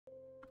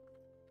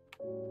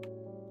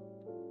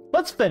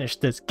Let's finish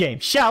this game,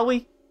 shall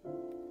we?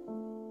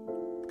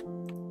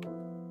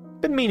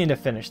 Been meaning to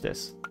finish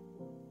this.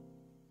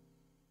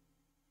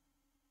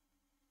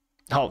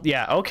 Oh,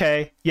 yeah,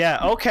 okay. Yeah,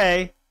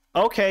 okay.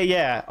 Okay,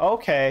 yeah,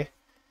 okay.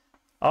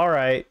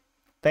 Alright.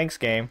 Thanks,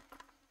 game.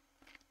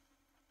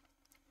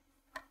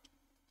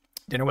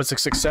 Dinner was a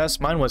success.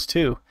 Mine was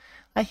too.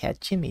 I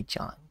had Jimmy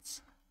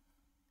John's.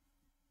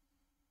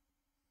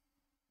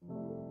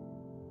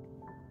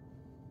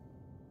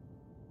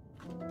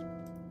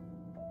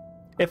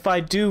 If I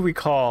do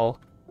recall,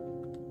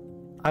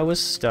 I was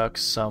stuck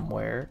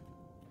somewhere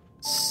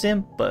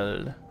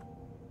simple.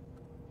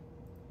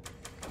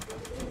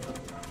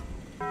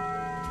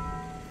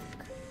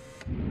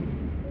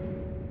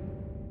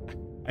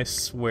 I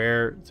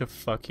swear to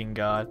fucking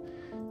God.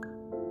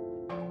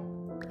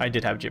 I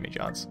did have Jimmy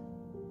John's.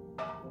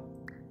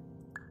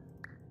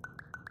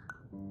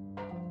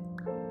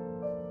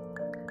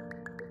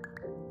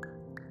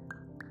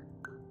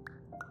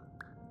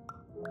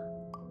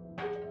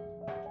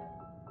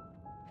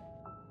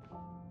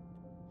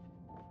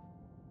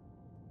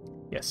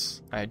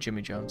 Yes, I had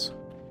Jimmy John's.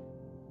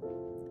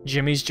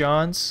 Jimmy's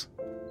John's?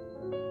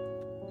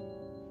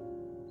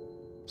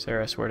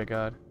 Sarah, I swear to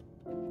God.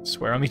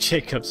 Swear on me,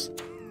 Jacobs.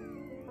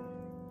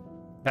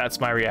 That's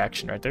my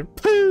reaction right there.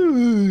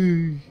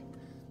 Pooh!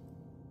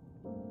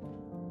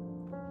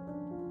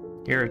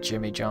 You're a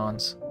Jimmy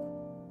John's.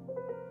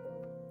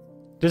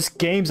 This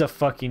game's a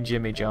fucking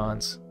Jimmy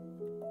John's.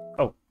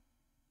 Oh.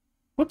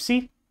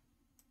 Whoopsie.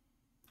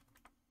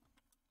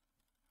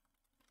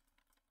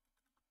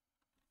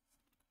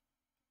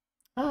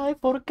 I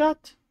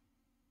forgot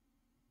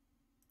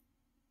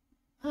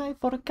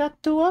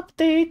to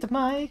update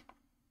my...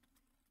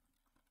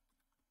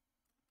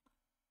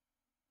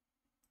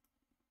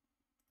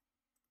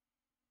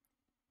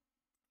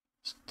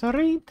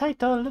 stream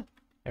title.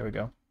 There we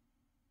go.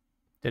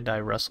 Did I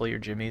rustle your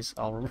jimmies?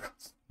 I'll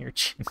rustle your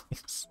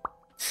jimmies.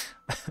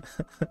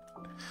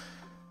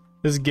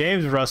 This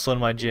game's rustling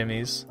my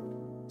jimmies.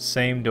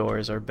 Same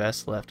doors are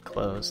best left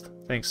closed.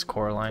 Thanks,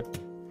 Coraline.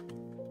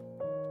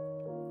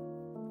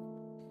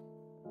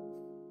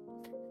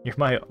 You're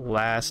my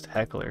last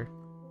heckler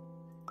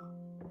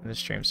in the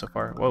stream so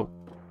far. Whoa.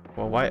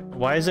 Well,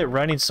 why is it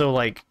running so,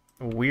 like,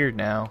 weird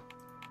now?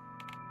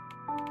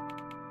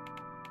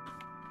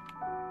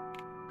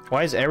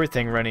 Why is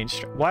everything running?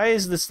 Why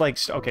is this like...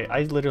 Okay,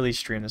 I literally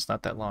streamed this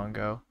not that long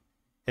ago.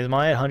 Is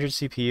mine at 100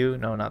 CPU?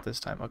 No, not this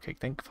time. Okay,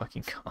 thank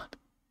fucking God.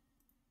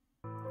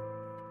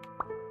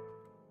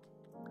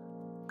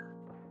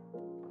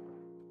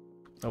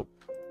 Nope.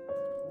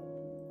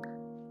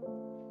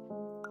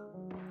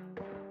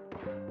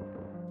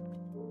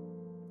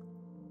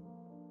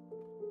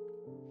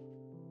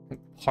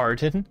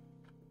 Pardon?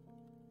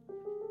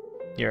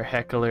 Your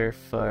heckler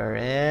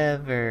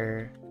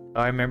forever. Oh,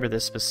 I remember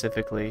this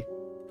specifically.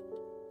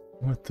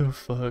 What the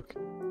fuck?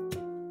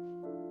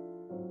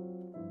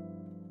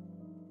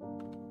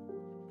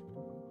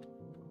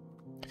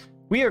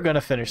 We are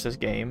gonna finish this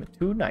game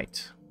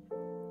tonight.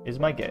 Is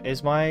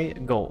my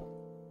goal.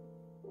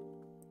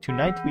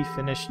 Tonight we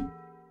finish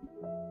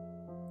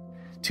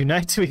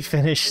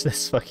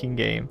this fucking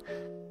game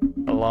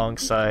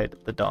alongside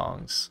the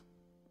dongs.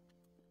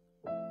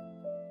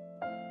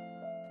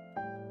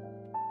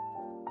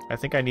 I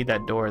think I need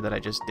that door that I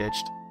just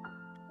ditched.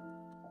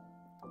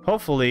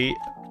 Hopefully,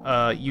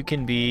 you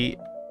can be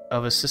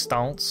of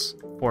assistance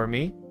for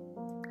me,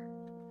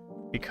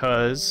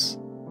 because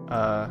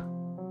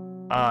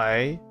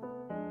I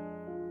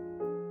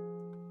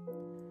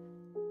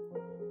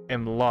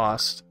am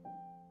lost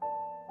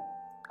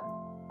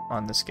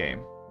on this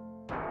game.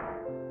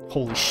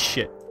 Holy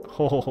shit.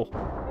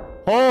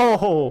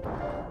 Oh,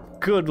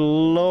 good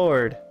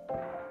lord.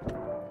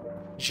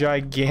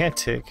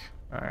 Gigantic.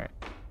 Alright.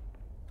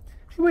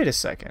 Hey, wait a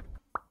second.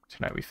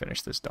 Tonight we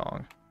finish this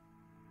dong.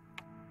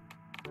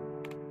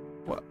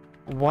 What?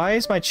 Why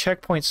is my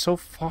checkpoint so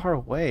far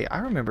away? I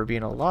remember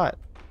being a lot.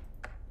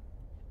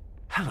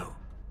 Hello,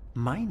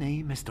 my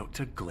name is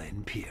Dr.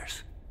 Glenn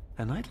Pierce,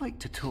 and I'd like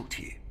to talk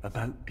to you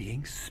about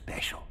being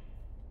special.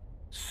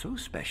 So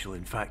special,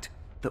 in fact,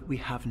 that we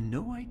have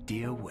no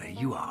idea where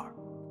you are.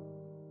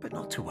 But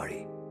not to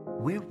worry,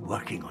 we're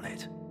working on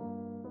it.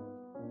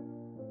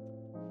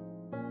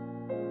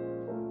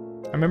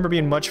 I remember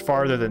being much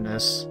farther than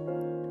this.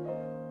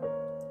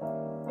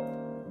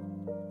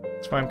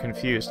 That's why I'm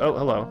confused. Oh,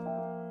 hello.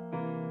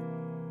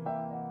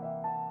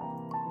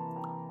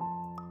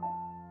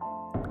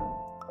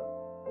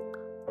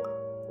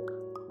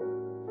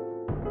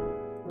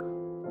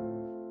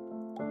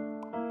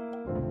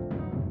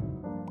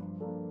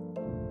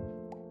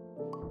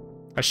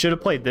 I should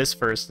have played this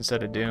first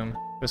instead of Doom.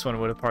 This one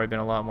would have probably been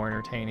a lot more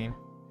entertaining.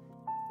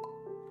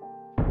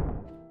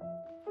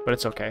 But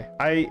it's okay.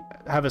 I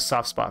have a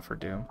soft spot for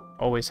Doom.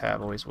 Always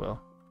have, always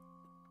will.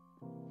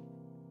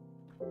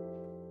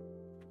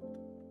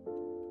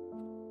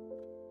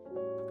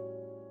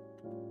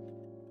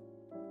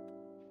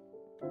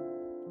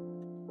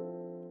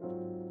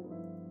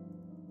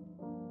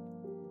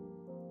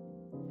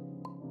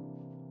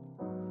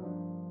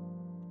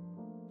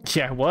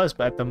 Yeah, I was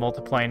at the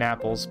Multiplying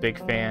Apples, big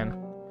fan.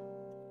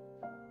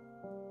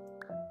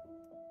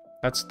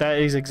 That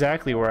is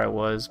exactly where I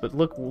was, but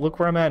look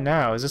where I'm at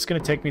now. Is this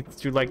gonna take me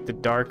through like the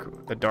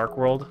dark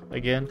world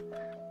again?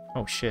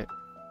 Oh shit.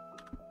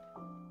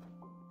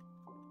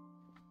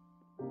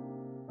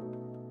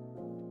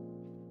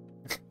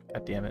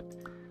 God damn it.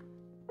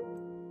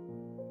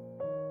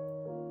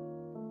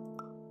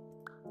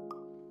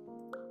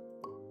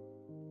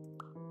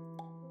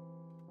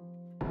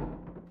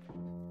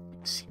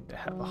 Seem to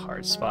have a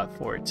hard spot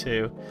for it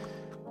too.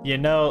 You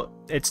know,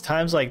 it's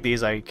times like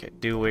these I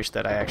do wish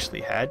that I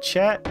actually had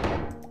chat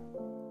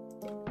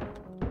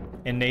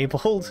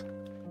enabled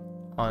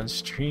on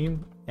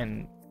stream,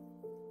 and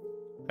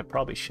I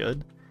probably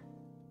should,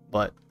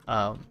 but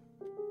the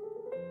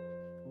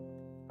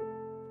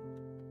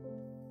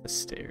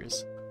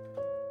stairs.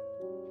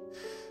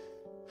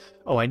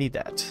 Oh, I need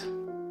that.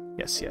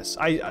 Yes.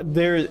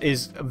 There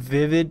is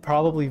vivid,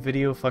 probably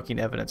video fucking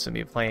evidence of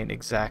me playing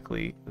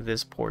exactly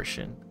this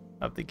portion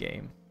of the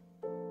game.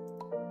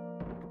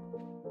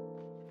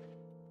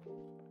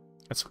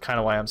 That's kind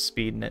of why I'm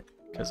speeding it,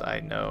 because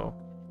I know.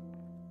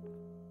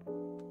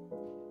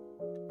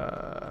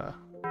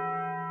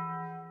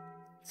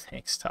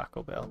 Thanks,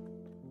 Taco Bell.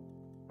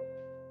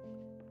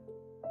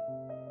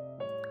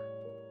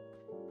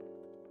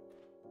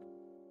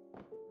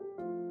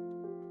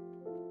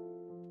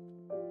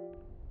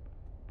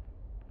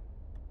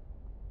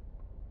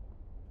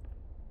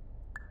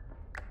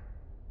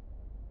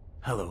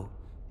 Hello,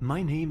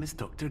 my name is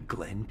Dr.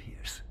 Glenn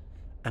Pierce,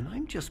 and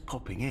I'm just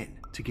popping in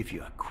to give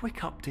you a quick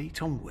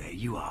update on where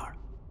you are.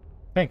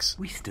 Thanks.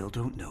 We still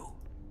don't know,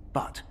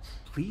 but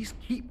please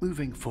keep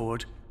moving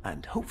forward,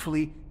 and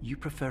hopefully you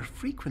prefer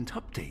frequent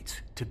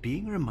updates to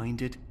being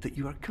reminded that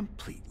you are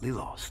completely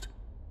lost.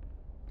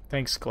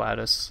 Thanks,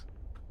 Gladys.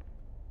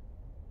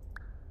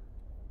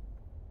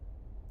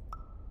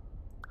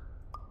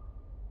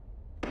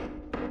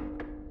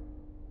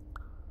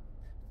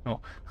 Oh.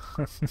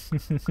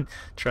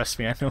 Trust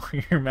me, I know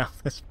where your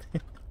mouth has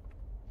been.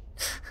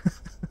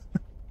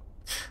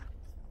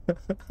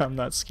 I'm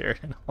not scared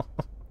at all.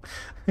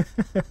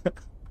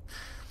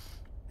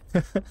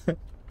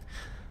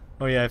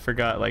 Oh yeah, I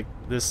forgot, like,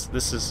 this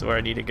is where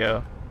I need to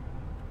go.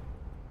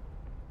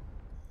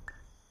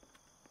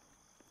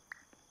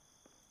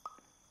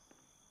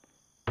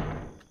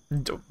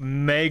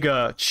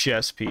 Mega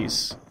chess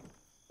piece.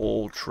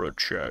 Ultra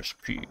chess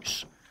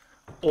piece.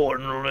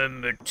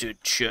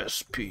 Unlimited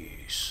chess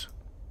piece.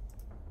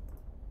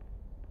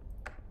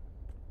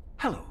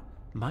 Hello,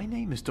 my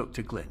name is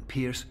Dr. Glenn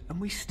Pierce,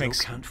 and we still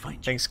can't find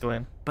you. Thanks,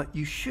 Glenn. But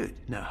you should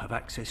now have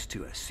access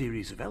to a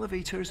series of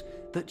elevators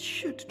that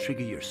should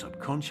trigger your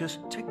subconscious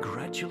to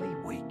gradually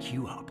wake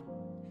you up.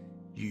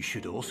 You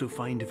should also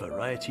find a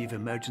variety of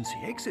emergency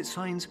exit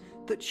signs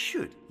that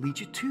should lead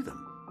you to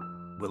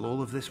them. Will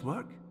all of this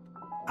work?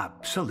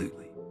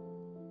 Absolutely.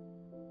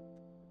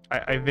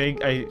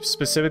 I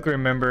specifically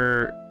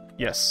remember,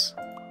 yes.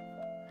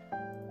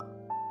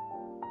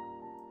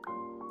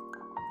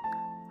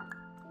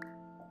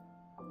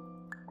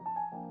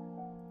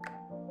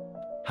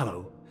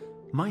 Hello,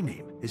 my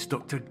name is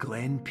Dr.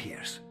 Glenn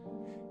Pierce.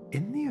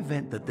 In the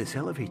event that this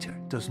elevator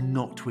does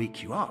not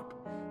wake you up,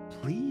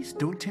 please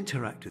don't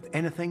interact with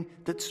anything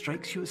that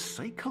strikes you as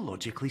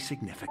psychologically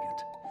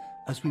significant,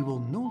 as we will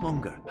no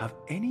longer have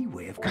any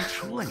way of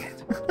controlling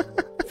it.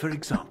 For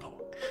example,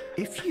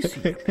 if you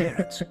see your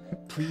parents,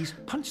 please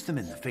punch them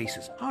in the face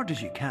as hard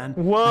as you can.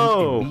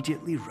 Whoa. And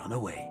immediately run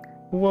away.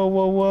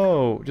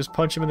 Whoa. Just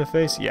punch him in the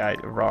face? Yeah,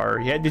 RAR.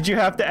 Yeah, did you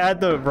have to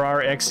add the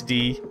RAR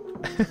XD?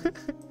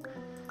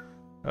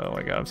 Oh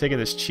my god, I'm taking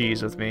this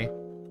cheese with me.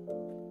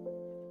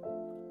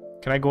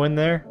 Can I go in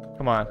there?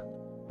 Come on.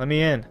 Let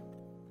me in.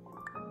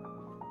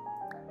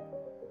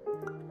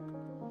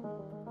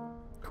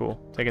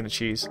 Cool. Taking the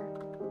cheese.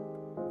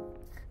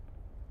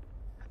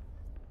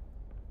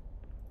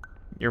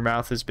 Your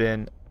mouth has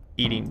been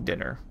eating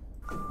dinner.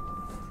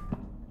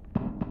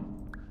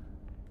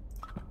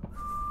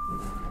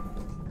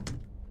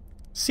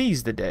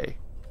 Seize the day.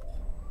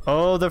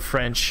 Oh, the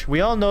French.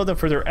 We all know them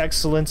for their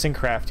excellence in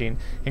crafting.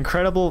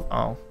 Incredible...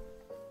 Oh.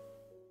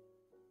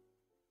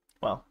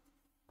 Well.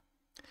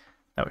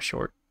 That was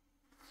short.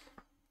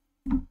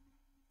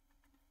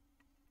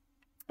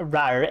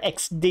 Rar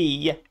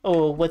XD.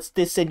 Oh, what's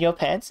this in your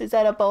pants? Is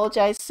that a bulge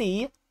I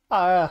see?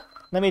 Let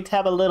me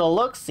have a little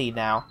look-see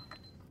now.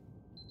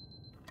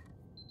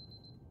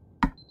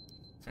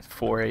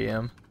 4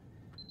 a.m.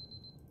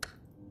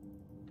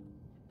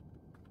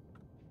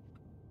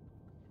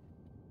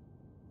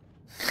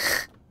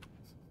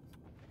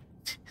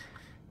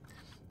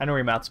 I know where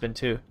your mouth's been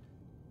too.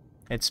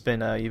 It's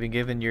been, you've been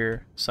giving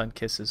your son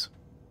kisses.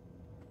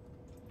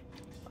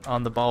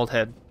 On the bald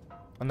head.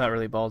 I'm not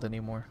really bald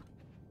anymore.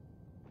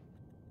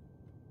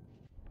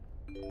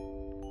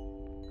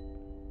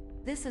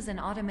 This is an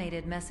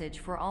automated message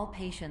for all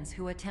patients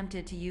who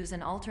attempted to use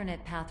an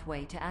alternate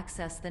pathway to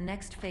access the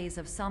next phase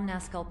of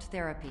somnasculpt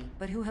therapy,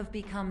 but who have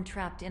become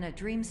trapped in a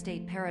dream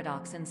state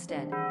paradox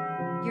instead.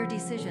 Your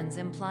decisions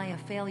imply a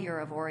failure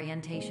of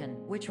orientation,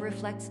 which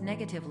reflects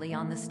negatively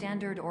on the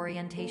standard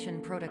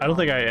orientation protocol. I don't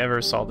think I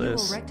ever saw You will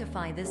this.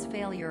 rectify this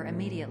failure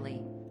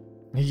immediately.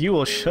 You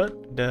will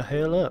shut the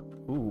hell up.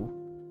 Ooh.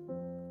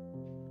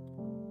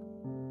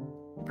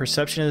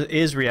 Perception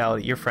is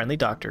reality. Your friendly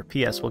doctor.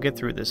 P.S. We'll get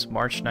through this.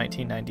 March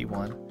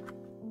 1991.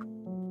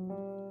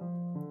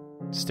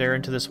 Stare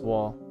into this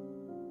wall.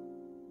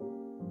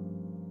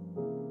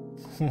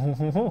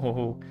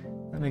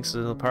 That makes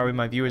probably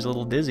my viewers a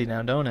little dizzy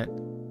now, don't it?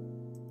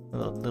 A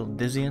little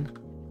dizzying.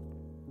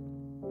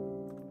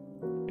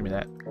 Give me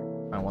that.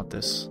 I want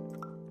this.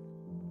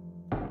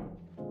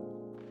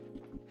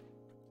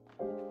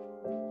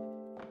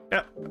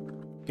 Yeah.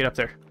 Get up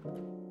there.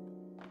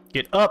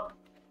 Get up!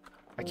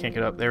 I can't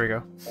get up. There we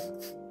go.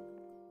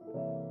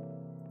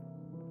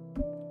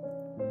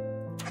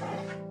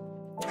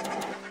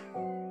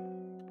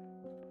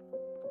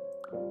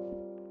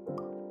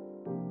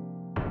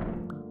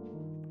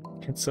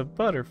 It's a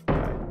butterfly.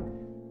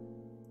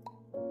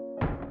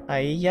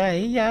 Ay,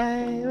 ay,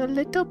 ay, a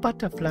little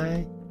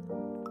butterfly.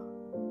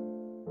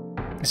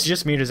 It's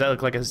just me, or does that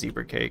look like a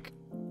zebra cake?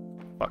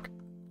 Fuck.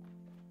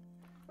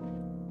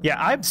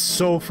 Yeah, I'm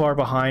so far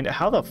behind.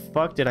 How the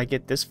fuck did I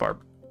get this far?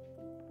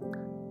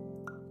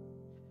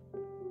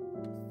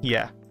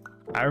 Yeah,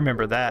 I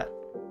remember that.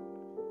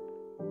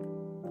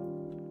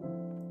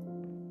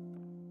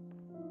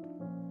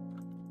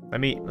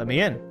 Let me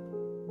in.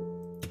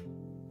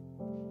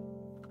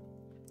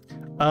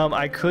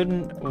 I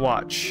couldn't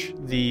watch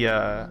the,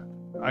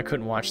 I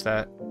couldn't watch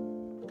that.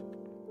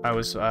 I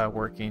was,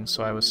 working,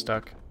 so I was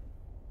stuck.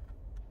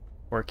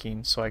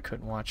 Working, so I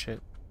couldn't watch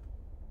it.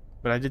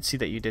 But I did see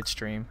that you did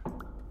stream.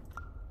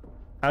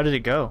 How did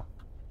it go?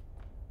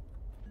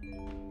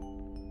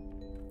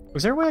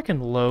 Was there a way I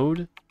can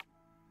load?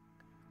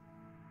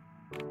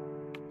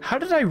 How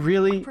did I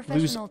really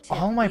lose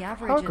all my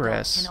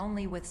progress? Can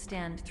only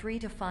withstand 3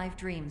 to 5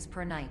 dreams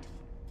per night.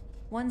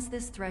 Once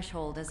this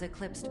threshold is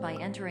eclipsed by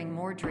entering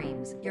more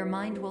dreams, your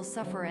mind will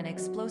suffer an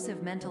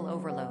explosive mental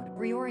overload,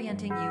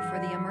 reorienting you for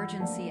the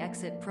emergency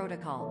exit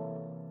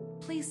protocol.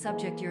 Please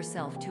subject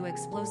yourself to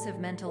explosive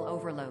mental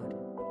overload.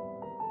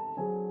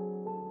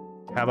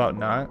 How about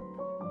not?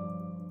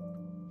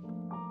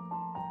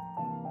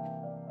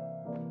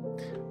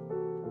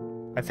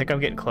 I think I'm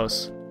getting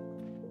close.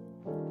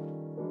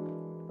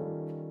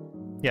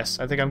 Yes,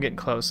 I think I'm getting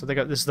close. I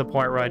think this is the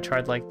point where I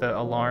tried like the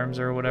alarms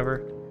or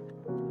whatever.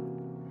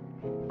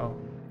 Oh,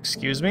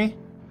 excuse me?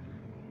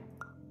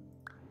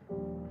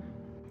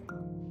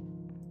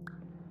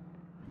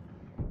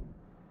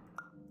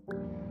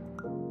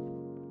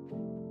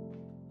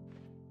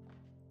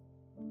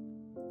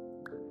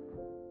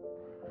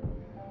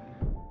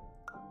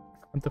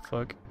 What the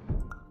fuck?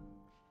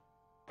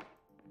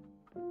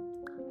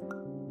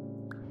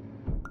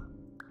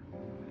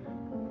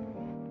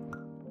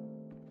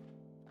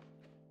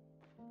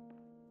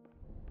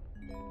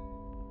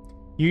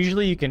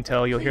 Usually you can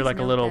tell, you'll hear like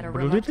a little... That a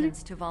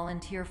reluctance to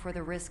volunteer for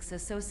the risks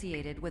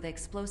associated with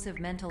explosive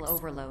mental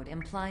overload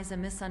implies a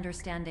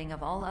misunderstanding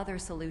of all other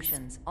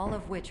solutions, all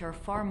of which are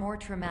far more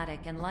traumatic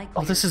and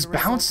likely this is to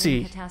result in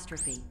bouncy.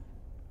 catastrophe.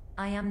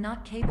 I am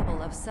not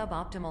capable of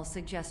suboptimal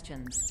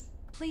suggestions.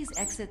 Please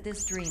exit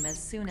this dream as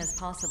soon as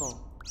possible.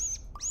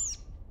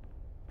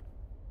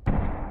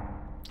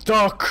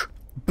 Duck!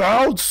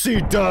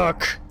 Bouncy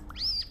duck!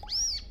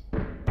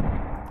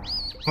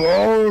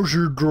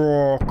 Bouncy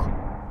duck!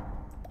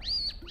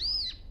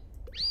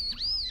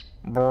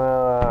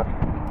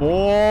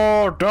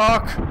 Oh,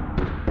 duck!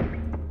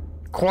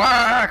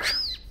 Quack!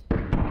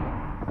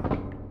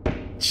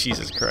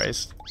 Jesus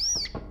Christ.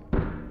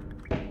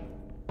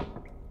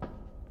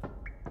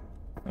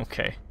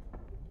 Okay.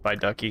 Bye,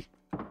 ducky.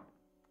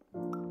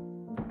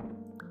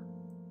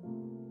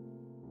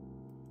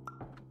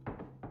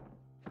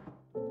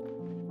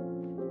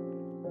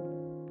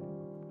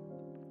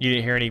 You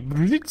didn't hear any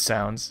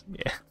sounds?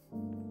 Yeah.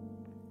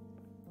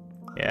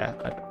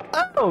 Yeah.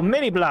 Oh,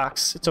 mini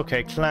blocks! It's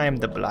okay, climb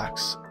the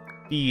blocks.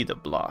 Be the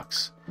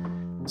blocks.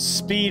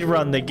 Speed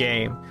run the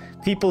game.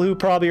 People who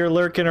probably are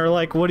lurking are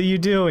like, what are you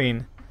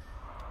doing?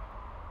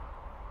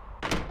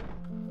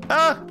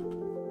 Ah!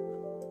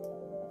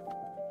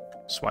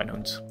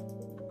 Swinehunds.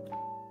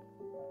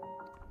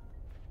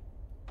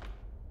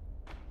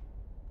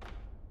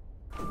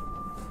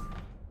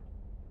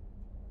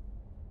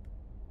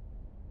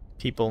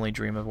 People only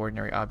dream of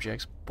ordinary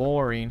objects.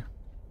 Boring.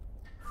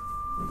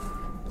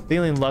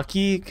 Feeling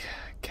lucky?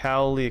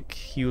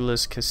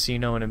 Calculus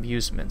Casino and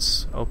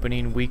Amusements.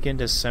 Opening weekend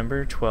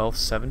December 12th,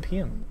 7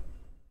 p.m.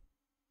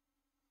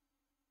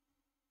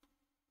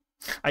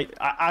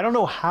 I don't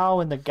know how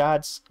in the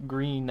God's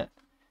green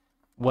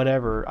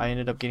whatever I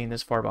ended up getting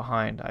this far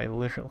behind. I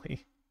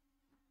literally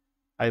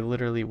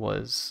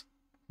was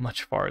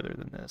much farther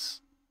than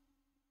this.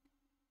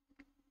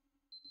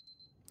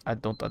 I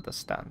don't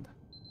understand.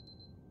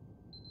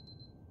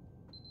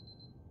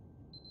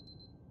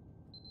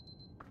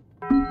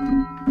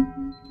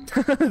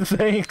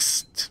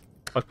 Thanks.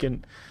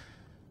 Fucking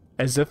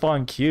as if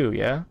on cue,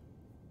 yeah?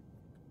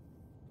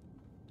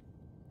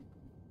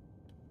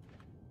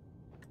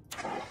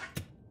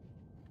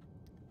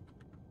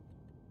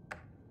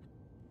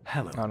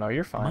 Hello. Oh, no,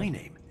 you're fine. My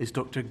name is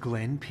Dr.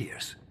 Glenn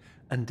Pierce,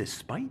 and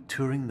despite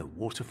touring the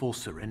Waterfall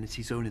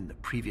Serenity Zone in the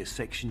previous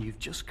section you've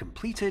just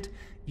completed,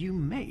 you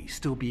may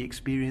still be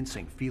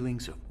experiencing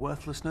feelings of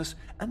worthlessness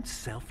and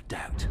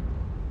self-doubt.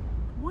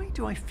 Why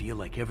do I feel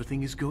like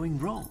everything is going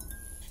wrong,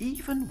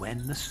 even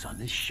when the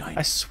sun is shining?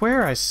 I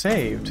swear I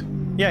saved.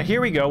 Yeah, here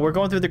we go. We're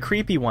going through the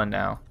creepy one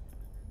now.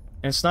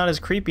 And it's not as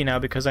creepy now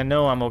because I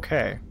know I'm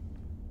okay.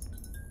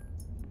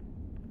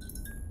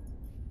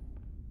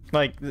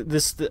 Like,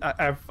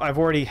 I've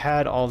already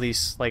had all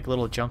these, like,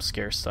 little jump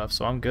scare stuff,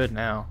 so I'm good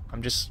now.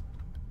 I'm just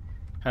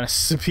kind of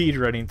speed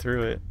running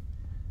through it.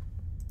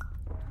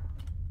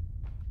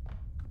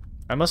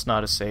 I must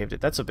not have saved it.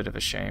 That's a bit of a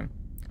shame.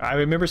 I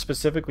remember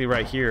specifically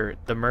right here,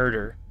 the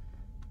murder.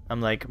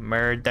 I'm like,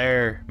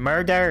 murder,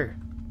 murder!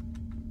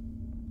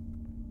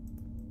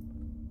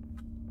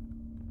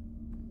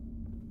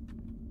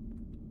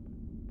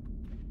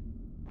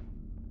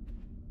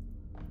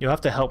 You'll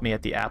have to help me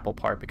at the apple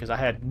part because I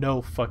had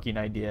no fucking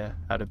idea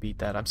how to beat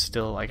that. I'm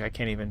still, like, I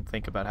can't even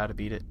think about how to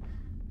beat it.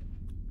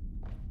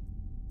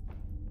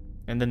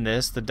 And then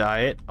this, the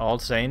diet, all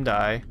saying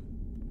die.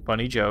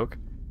 Funny joke.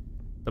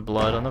 The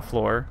blood on the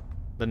floor.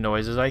 The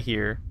noises I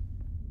hear.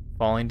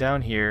 Falling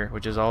down here,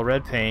 which is all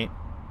red paint.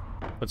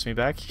 Puts me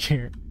back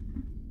here.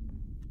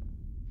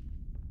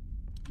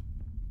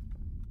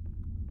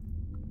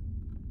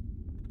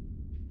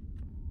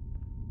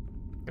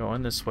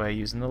 Going this way,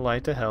 using the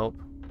light to help.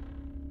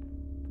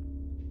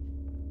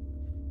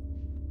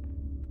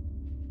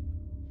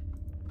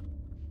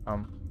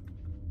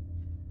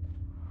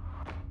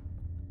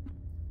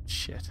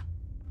 Shit.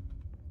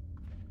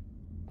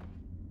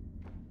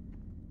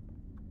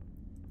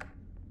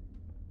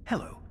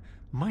 Hello,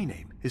 my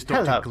name is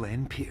Dr. Hello.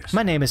 Glenn Pierce.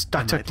 My name is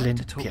Dr. And I'd Glenn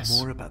like to talk Pierce.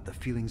 more about the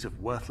feelings of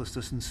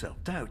worthlessness and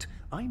self-doubt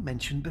I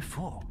mentioned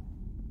before.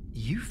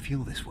 You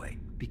feel this way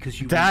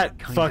because you That want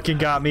the kind fucking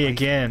of got me life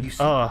again. You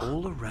see Ugh.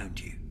 all around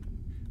you,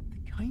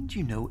 the kind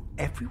you know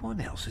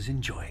everyone else is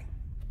enjoying,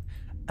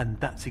 and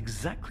that's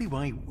exactly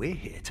why we're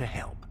here to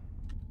help.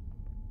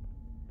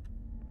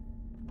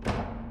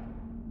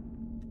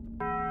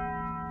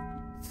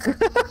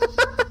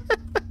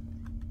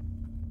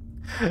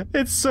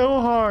 It's so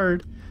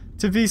hard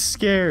to be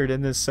scared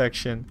in this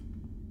section.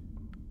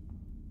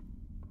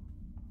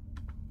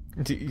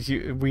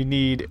 We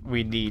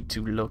need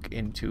to look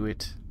into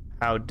it.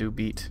 How to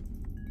beat.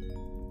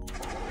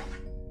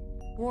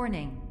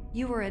 Warning.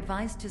 You were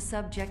advised to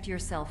subject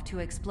yourself to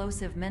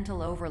explosive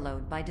mental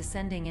overload by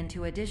descending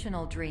into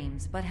additional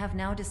dreams, but have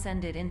now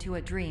descended into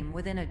a dream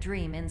within a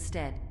dream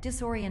instead,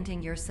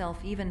 disorienting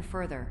yourself even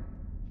further.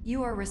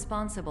 You are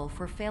responsible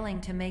for failing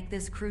to make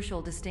this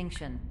crucial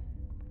distinction.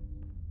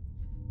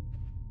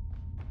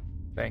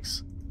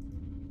 Thanks.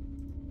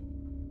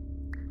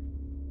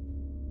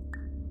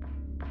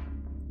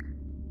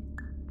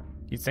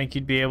 You think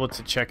you'd be able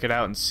to check it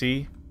out and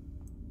see?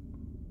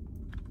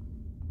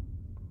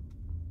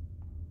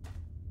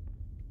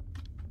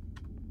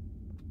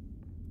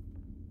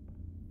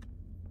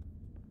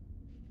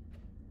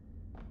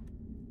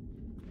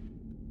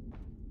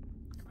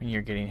 When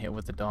you're getting hit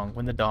with the dong.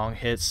 When the dong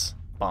hits,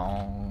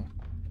 bong.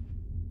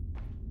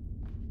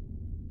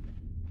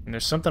 And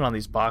there's something on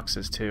these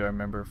boxes too, I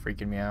remember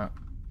freaking me out.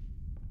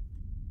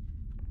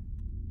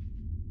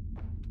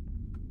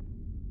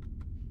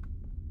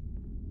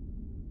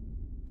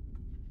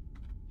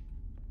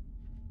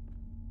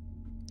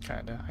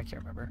 Kinda, I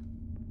can't remember.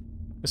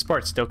 This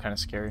part's still kinda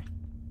scary.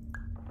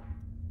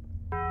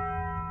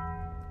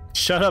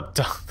 Shut up,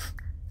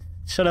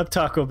 Shut up,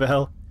 Taco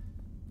Bell.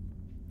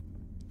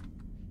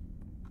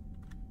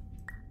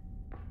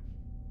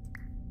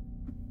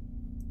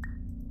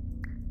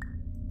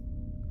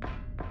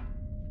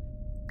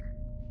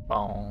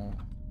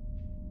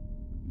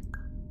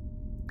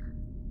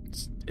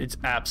 It's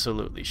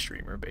absolutely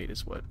streamer bait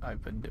is what I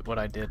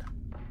did.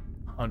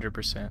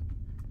 100%.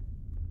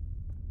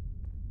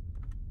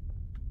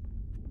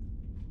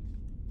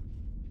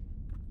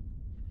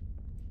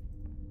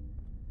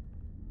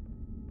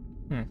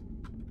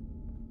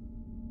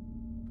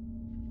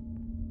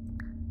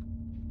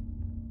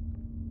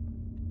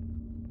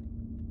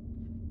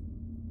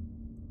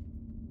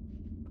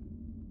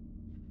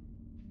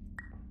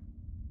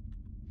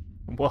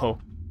 Whoa.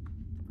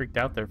 Freaked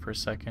out there for a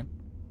second.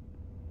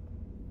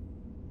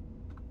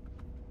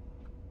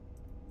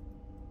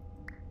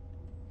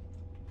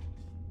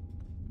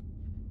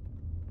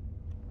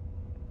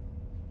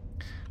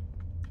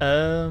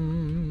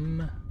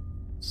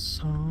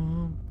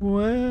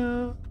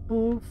 Somewhere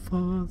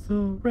over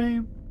the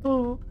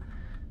rainbow,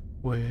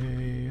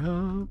 way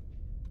up,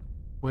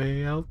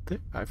 way out there.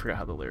 I forgot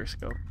how the lyrics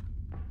go.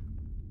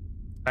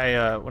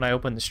 When I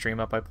opened the stream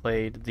up, I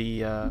played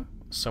the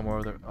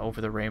Somewhere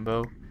Over the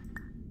Rainbow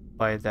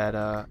by that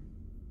oh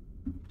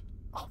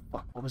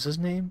fuck, what was his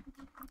name?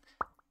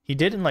 He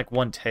did in like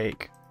one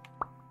take.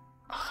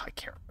 Oh, I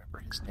can't remember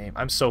his name.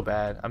 I'm so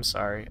bad. I'm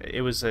sorry.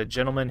 It was a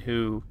gentleman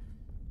who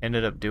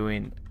ended up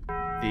doing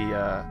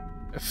the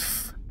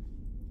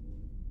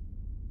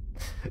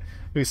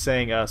who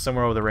sang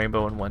Somewhere Over the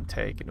Rainbow in one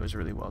take, and it was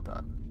really well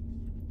done.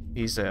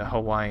 He's a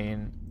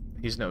Hawaiian.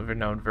 He's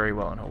known very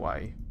well in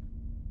Hawaii.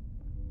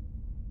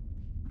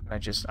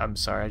 I'm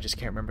sorry, I just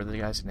can't remember the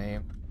guy's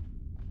name.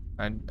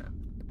 And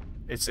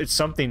it's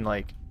something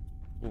like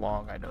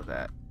long, I know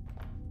that.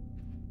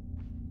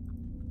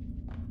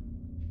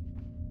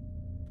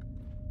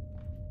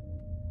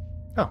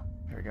 Oh,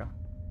 here we go.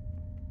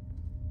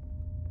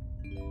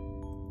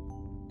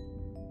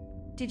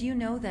 Did you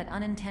know that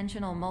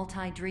unintentional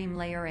multi-dream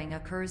layering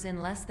occurs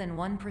in less than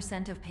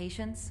 1% of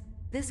patients?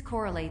 This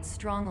correlates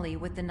strongly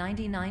with the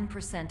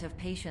 99% of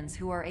patients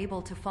who are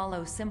able to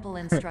follow simple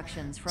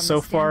instructions from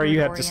So the far, you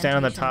have to stand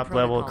on the orientation top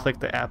level, protocol. click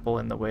the apple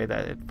in the way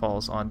that it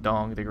falls on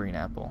Dong, the green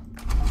apple.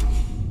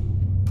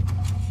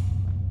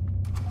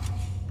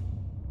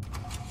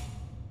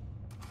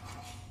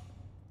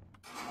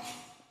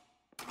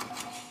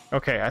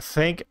 Okay, I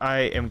think I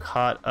am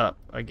caught up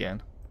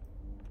again.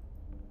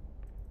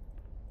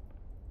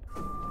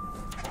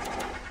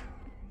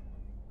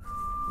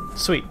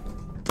 Sweet.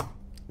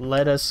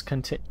 Let us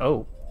continue.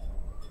 Oh.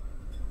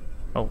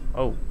 Oh,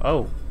 oh,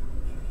 oh.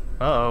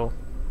 Uh-oh.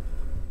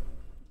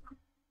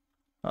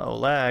 Uh-oh,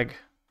 lag.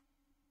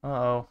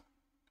 Uh-oh.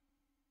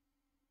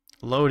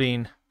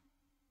 Loading.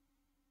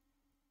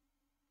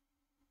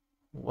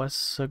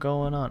 What's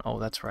going on? Oh,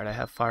 that's right. I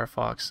have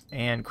Firefox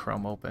and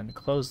Chrome open.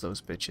 Close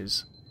those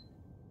bitches.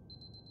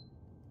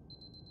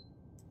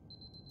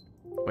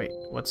 Wait,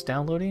 what's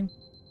downloading?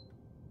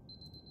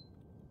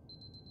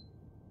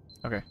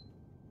 Okay.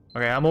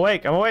 Okay, I'm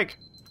awake. I'm awake.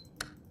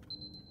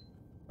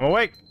 I'm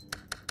awake.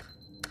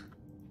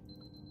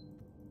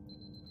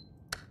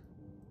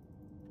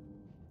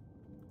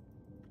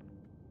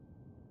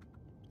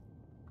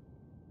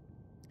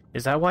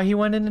 Is that why he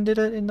went in and did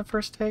it in the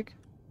first take?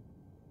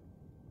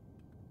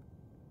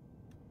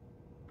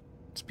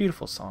 It's a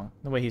beautiful song.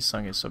 The way he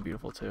sung is so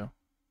beautiful too.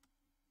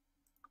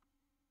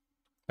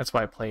 That's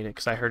why I played it,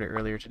 because I heard it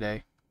earlier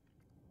today.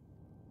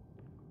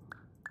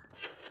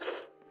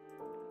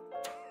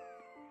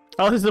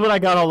 Oh, this is what I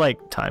got all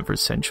like. Time for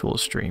sensual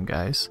stream,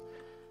 guys.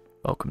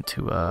 Welcome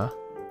to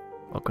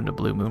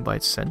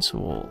BlueMoonByte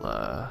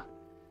sensual,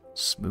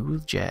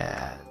 smooth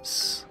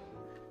jazz.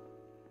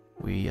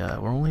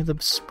 We're only the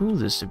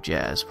smoothest of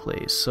jazz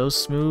plays. So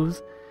smooth,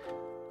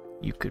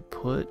 you could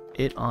put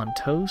it on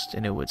toast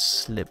and it would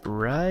slip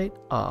right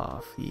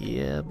off.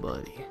 Yeah,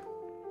 buddy.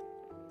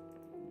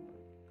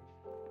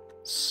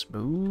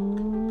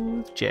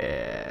 Smooth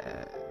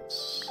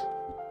jazz.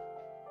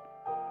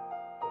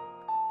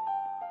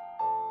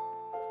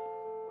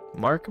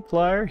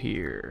 Markiplier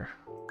here.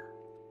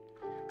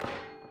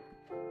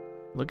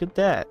 Look at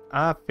that.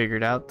 I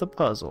figured out the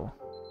puzzle.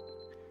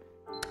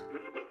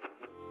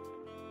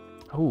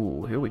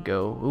 Oh, here we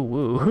go. Ooh,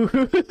 woo.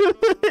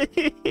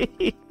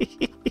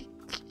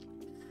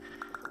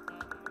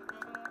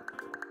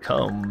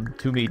 Come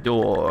to me,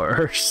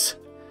 doors.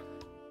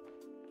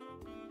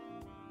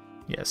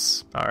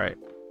 Yes. Alright.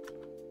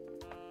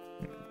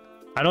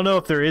 I don't know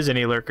if there is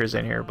any lurkers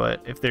in here,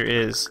 but if there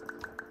is,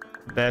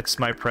 that's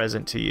my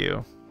present to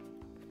you.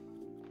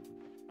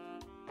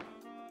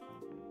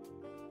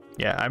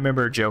 Yeah, I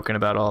remember joking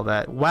about all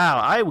that. Wow,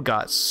 I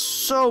got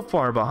so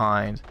far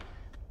behind.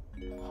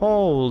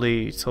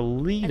 Holy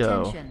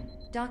Toledo. Attention.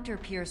 Dr.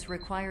 Pierce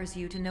requires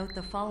you to note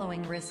the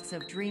following risks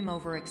of dream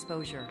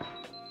overexposure.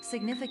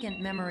 Significant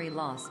memory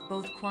loss,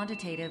 both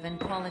quantitative and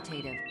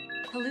qualitative.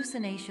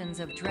 Hallucinations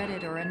of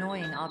dreaded or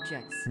annoying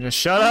objects.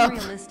 Shut up!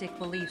 Unrealistic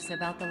beliefs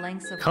about the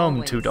lengths of Come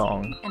hallways, to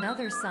Dong. and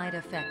other side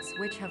effects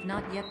which have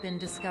not yet been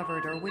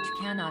discovered or which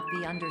cannot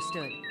be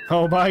understood.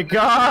 Oh my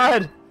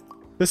god!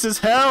 This is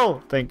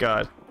hell! Thank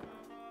God.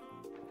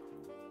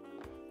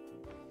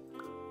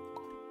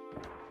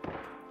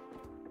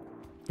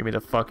 Get me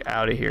the fuck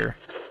out of here.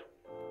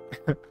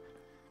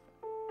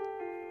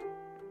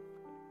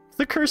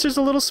 The cursor's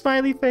a little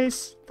smiley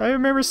face. I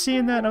remember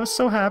seeing that and I was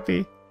so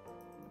happy.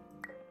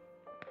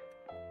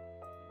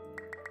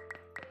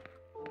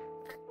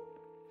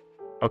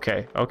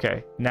 Okay,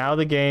 okay. Now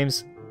the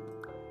game's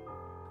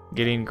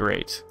getting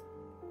great.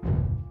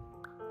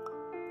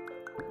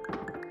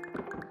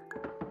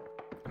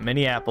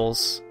 Many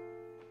apples.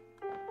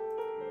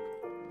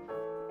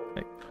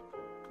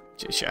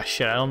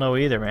 Shit, I don't know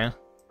either, man.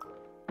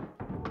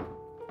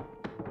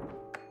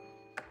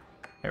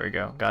 There we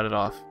go. Got it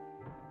off.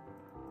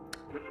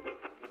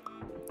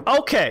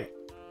 Okay!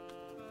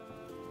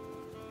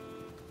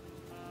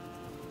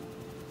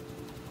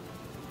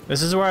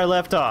 This is where I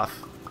left off.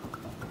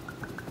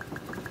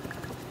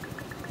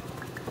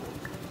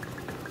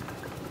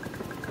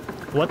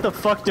 What the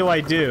fuck do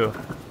I do?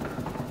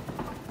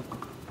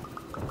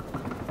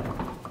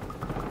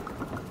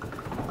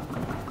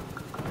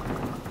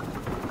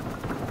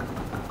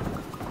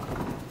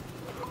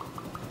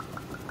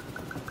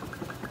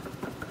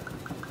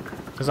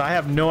 Because I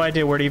have no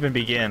idea where to even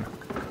begin.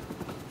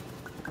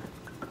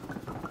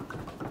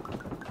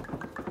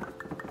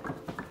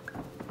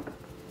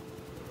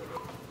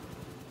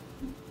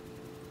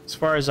 As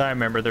far as I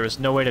remember, there was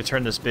no way to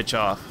turn this bitch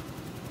off.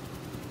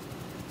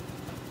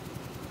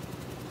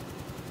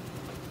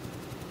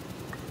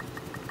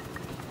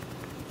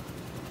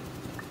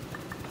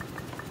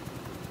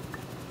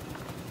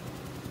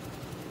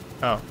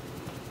 Oh.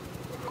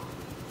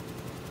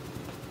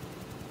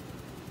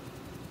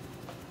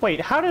 Wait,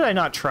 how did I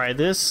not try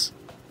this?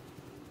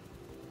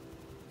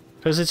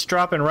 Because it's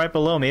dropping right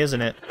below me,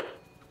 isn't it?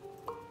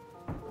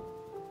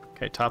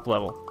 Okay, top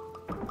level.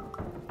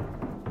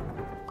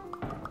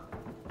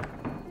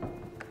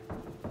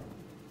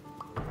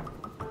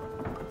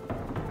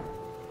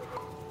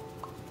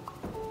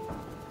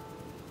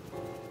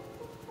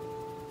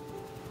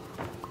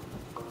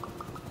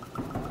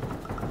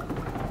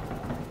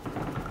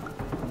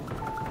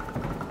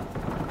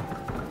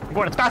 I'm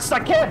going as fast as I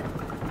can!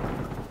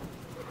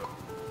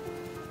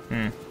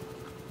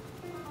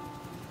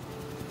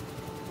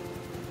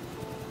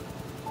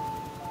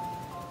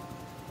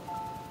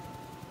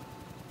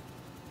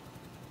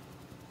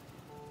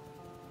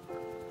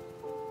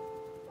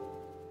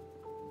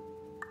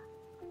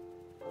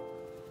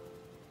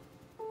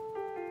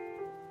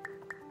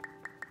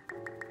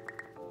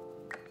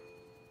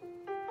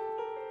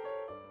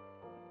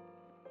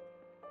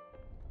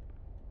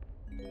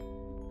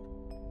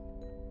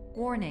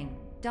 Warning.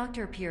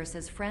 Dr. Pierce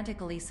is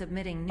frantically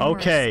submitting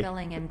numerous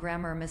spelling and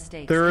grammar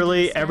mistakes.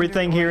 Thoroughly,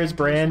 everything here is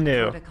brand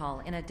new.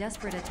 Protocol in a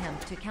desperate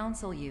attempt to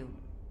counsel you.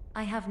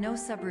 I have no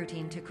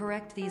subroutine to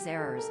correct these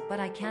errors, but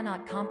I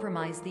cannot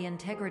compromise the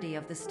integrity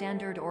of the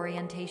standard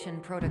orientation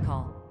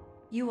protocol.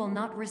 You will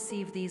not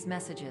receive these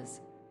messages.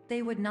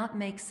 They would not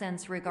make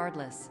sense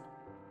regardless.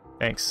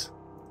 Thanks.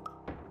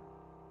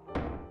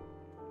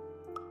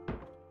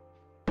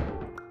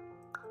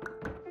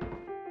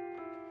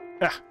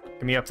 Ah,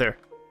 get me up there.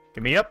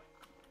 Get me up.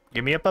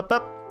 Get me up, up,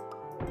 up.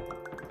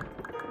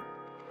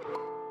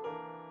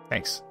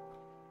 Thanks.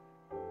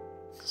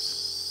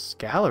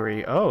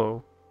 Gallery.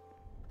 Oh.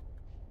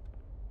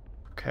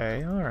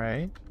 Okay,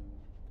 alright.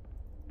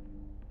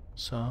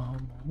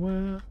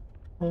 Somewhere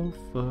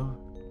over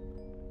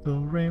the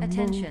rainbow.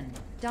 Attention.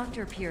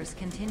 Dr. Pierce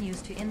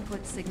continues to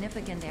input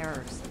significant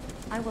errors.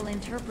 I will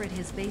interpret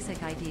his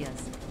basic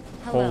ideas.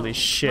 Hello. Holy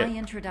shit. My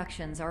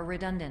introductions are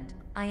redundant.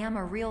 I am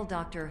a real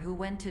doctor who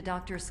went to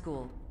doctor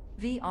school.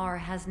 VR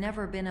has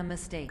never been a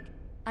mistake.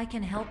 I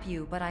can help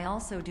you, but I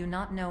also do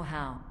not know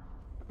how.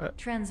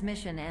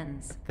 Transmission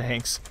ends.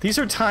 Thanks. These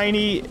are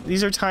tiny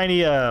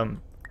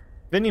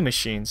vending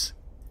machines.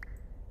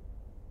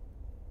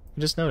 I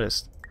just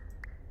noticed.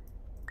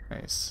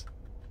 Nice.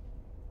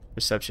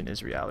 Perception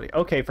is reality.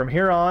 Okay, from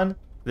here on,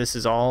 this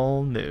is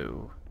all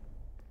new.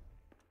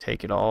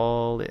 Take it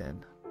all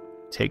in.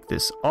 Take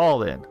this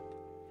all in.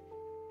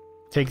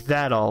 Take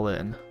that all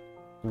in.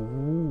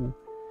 Ooh.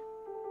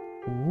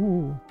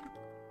 Ooh.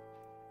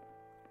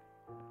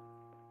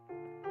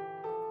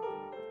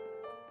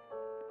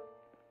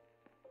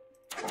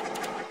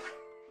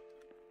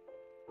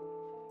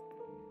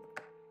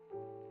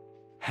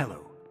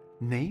 Hello.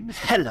 Name is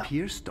Hello.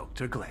 Pierce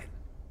Dr. Glenn.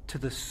 To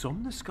the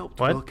Somnosculpt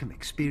What? Welcome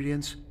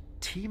Experience,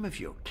 team of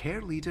your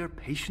care leader,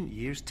 patient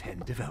years 10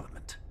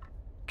 development.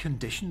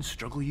 Conditions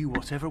struggle you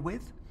whatever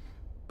with?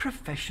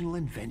 Professional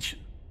invention.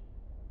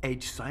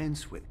 Edge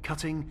science with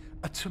cutting,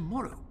 a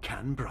tomorrow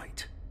can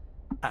bright.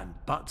 And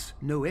buts,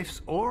 no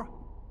ifs, or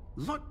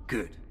luck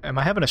good. Am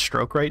I having a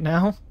stroke right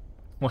now?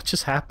 What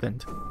just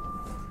happened?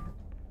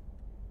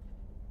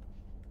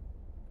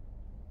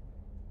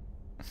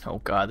 Oh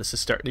god, this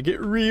is starting to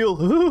get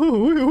real.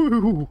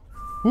 Ooh,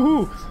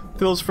 ooh.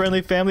 Phil's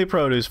friendly family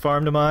produce,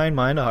 farm to mind,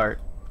 mind to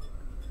heart.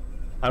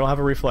 I don't have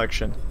a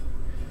reflection.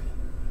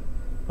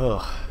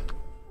 Ugh,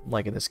 I'm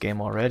liking this game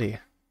already.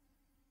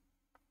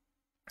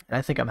 And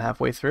I think I'm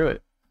halfway through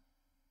it.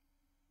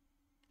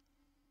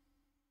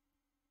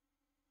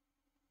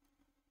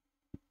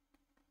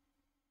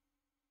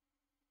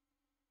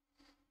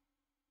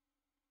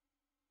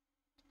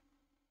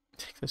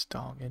 Take this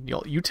dong in.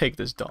 You take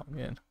this dong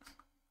in.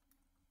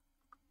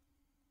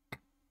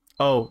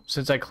 Oh,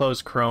 since I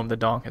closed Chrome, the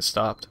dong has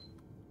stopped.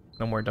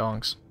 No more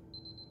dongs.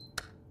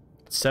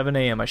 It's 7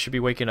 a.m. I should be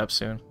waking up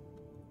soon.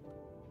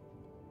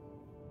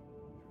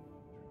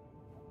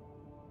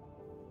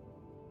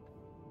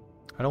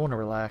 I don't want to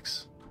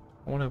relax.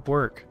 I want to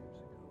work.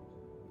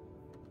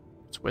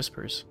 It's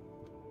whispers.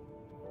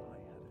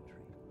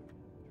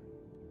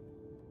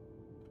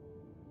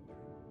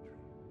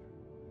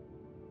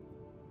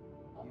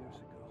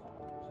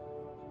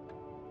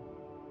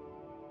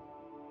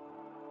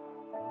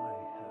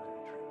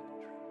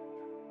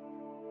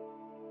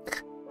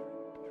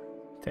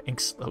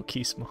 Thanks,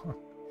 low-key small.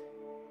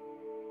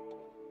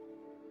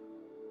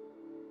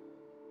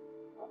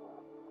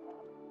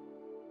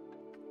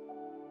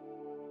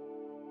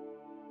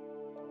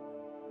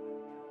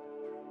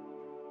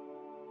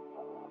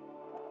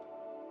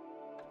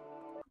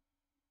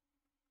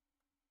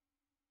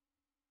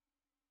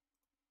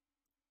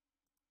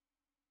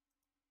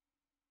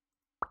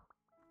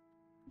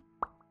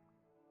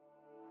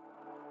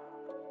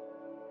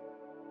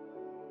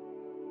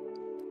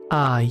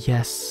 Ah,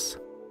 yes.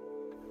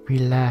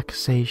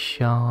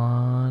 Relaxation.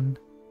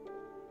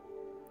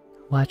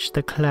 Watch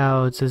the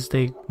clouds as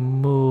they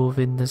move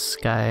in the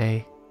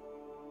sky.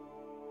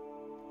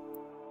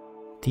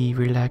 The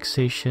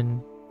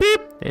relaxation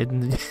beep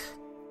and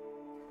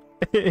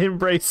It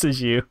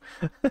embraces you.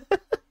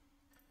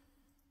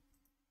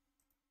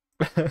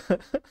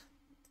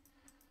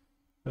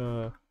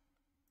 uh.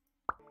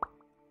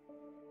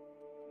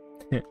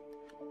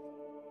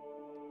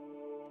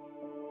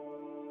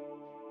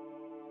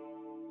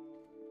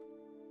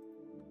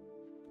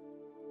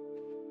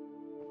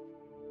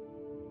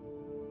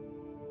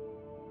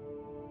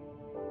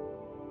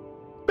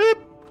 Beep.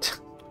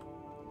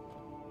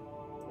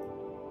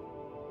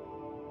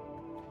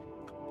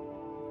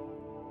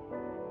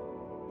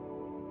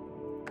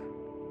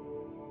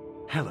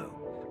 Hello,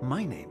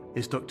 my name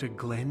is Dr.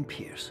 Glenn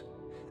Pierce.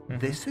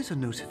 This is a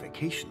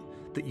notification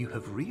that you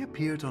have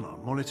reappeared on our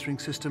monitoring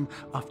system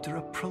after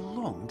a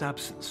prolonged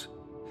absence.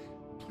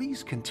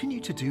 Please continue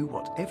to do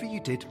whatever you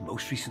did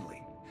most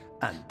recently,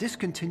 and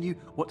discontinue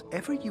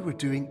whatever you were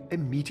doing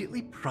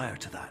immediately prior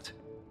to that.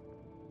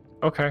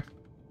 Okay.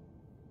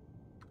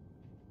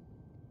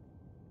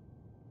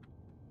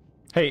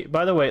 Hey,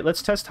 by the way,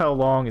 let's test how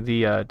long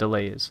the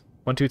delay is.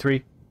 1, 2,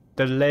 3.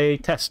 Delay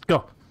test.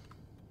 Go.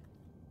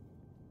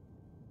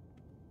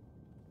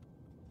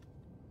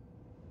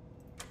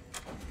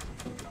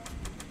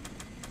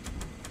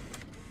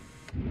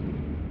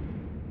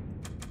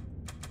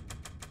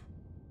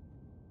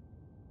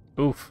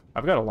 Oof,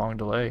 I've got a long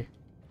delay.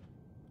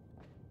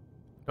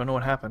 Don't know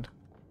what happened.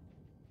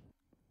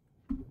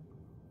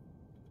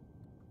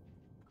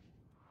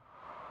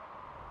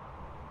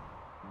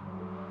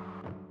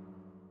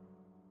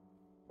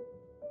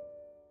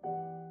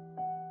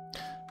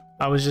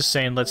 I was just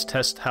saying, let's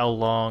test how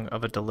long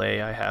of a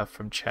delay I have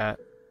from chat.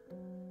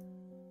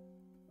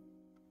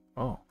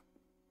 Oh.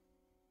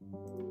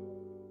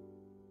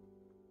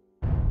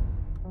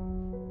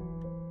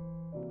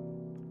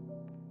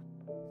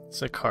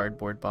 It's a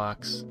cardboard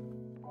box.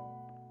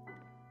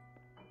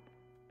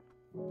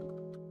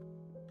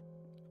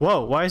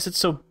 Whoa, why is it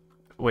so...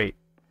 Wait.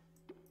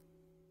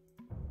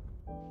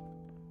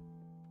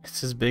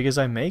 It's as big as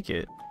I make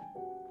it.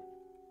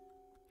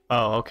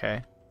 Oh,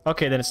 okay.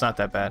 Okay, then it's not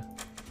that bad.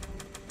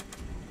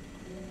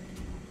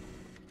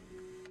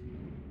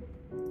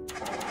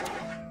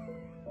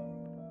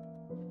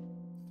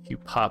 You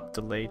pop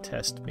delay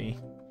test me.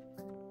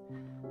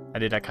 I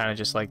did, I kind of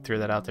just like threw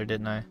that out there,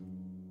 didn't I?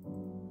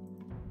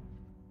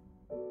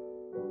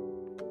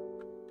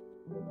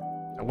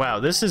 Wow,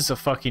 this is a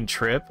fucking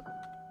trip.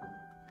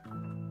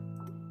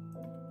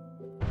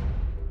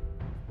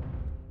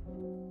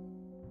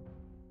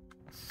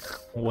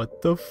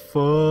 What the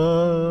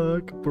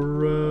fuck,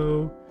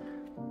 bro?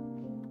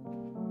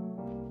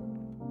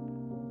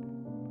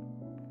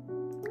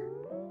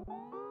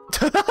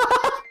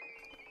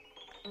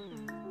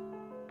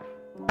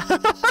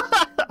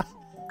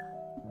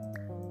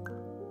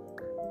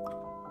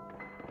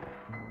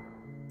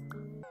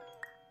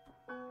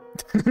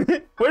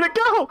 Where'd it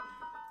go?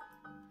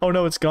 Oh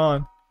no, it's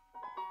gone.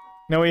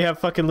 Now we have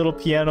fucking little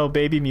piano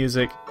baby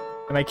music.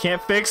 And I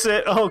can't fix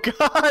it. Oh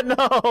god,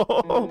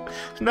 no!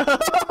 No!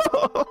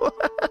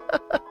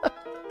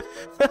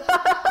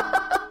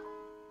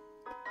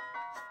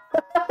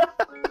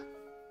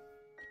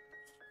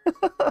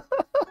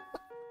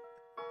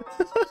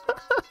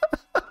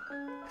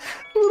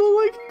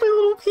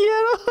 little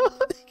piano.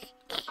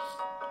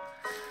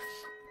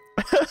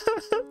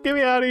 Get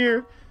me out of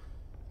here.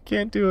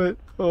 Can't do it.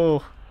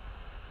 Oh.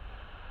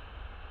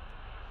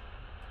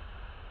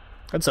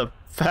 That's a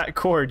fat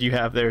cord you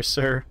have there,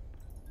 sir.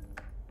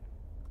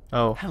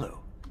 Oh. Hello.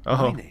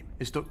 Oh. My name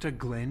is Dr.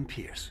 Glenn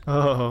Pierce.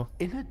 Oh.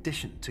 In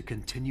addition to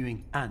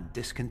continuing and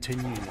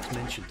discontinuing as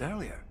mentioned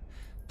earlier,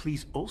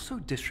 please also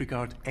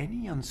disregard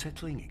any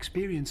unsettling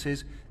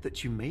experiences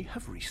that you may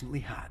have recently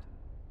had.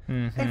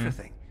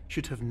 Everything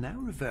should have now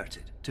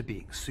reverted to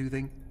being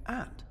soothing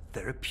and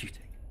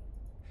therapeutic.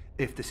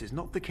 If this is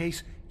not the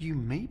case, you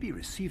may be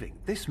receiving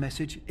this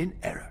message in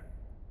error.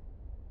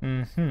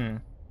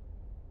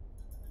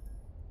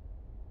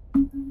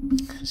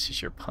 This is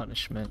your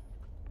punishment.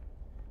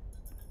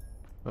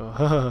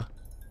 Oh.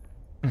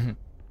 Get a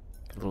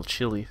little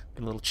chilly.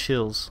 Get a little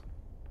chills.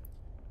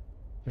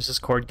 Where's this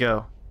cord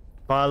go?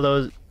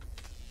 Follow.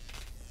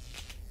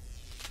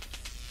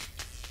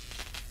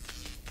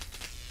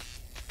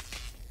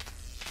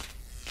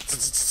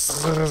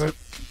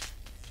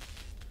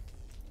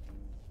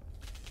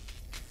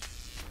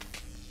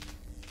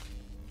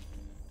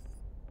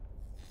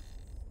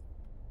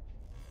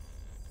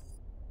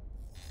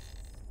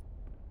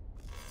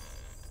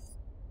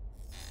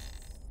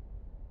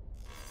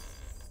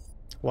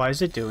 Why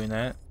is it doing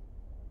that?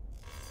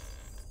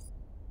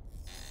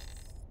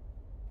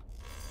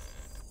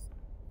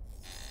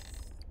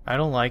 I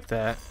don't like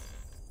that.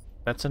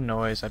 That's a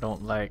noise I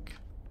don't like.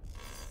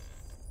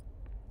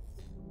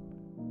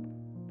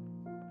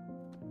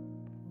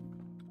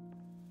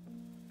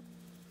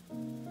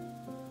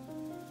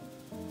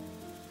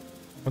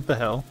 What the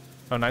hell?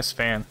 Oh, nice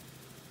fan.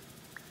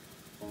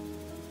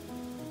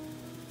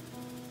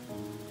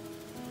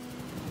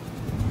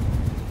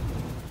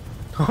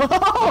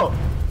 Oh!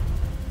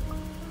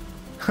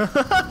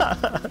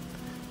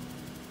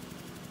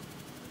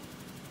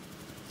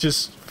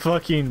 Just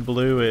fucking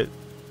blew it.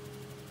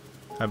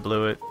 I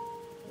blew it.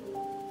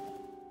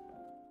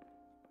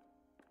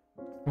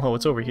 Whoa,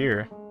 what's over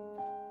here?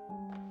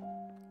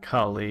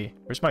 Golly.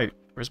 Where's my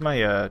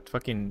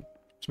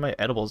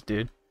edibles,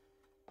 dude?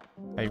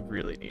 I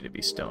really need to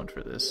be stoned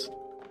for this.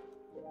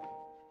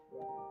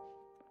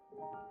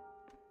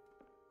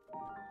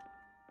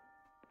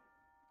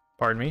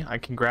 Pardon me, I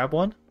can grab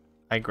one?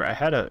 I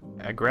had a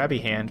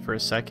grabby hand for a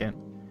second.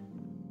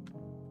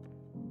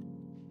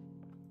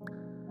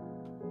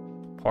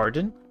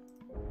 Pardon?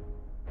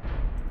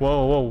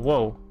 Whoa, whoa,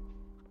 whoa.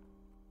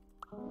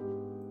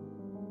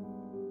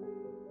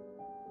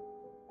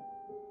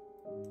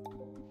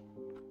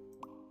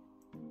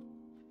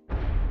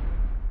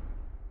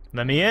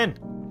 Let me in.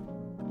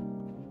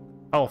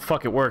 Oh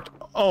fuck, it worked.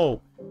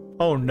 Oh.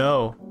 Oh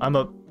no. I'm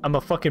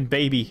a fucking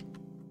baby.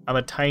 I'm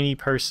a tiny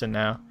person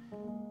now.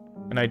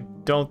 And I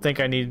don't think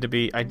I needed to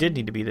be. I did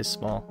need to be this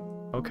small.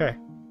 Okay.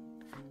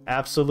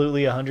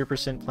 Absolutely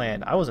 100%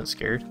 planned. I wasn't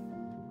scared.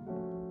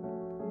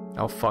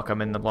 Oh fuck,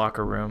 I'm in the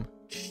locker room.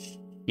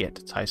 Shit,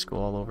 it's high school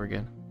all over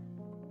again.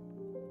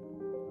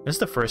 This is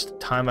the first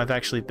time I've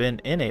actually been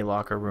in a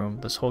locker room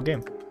this whole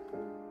game.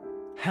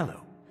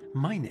 Hello,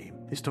 my name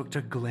is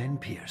Dr. Glenn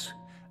Pierce,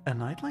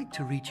 and I'd like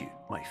to read you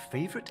my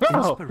favorite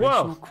Whoa,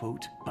 inspirational whoa.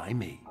 quote by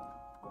me.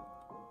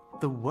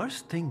 The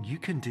worst thing you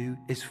can do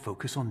is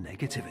focus on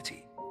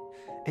negativity.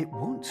 It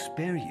won't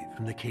spare you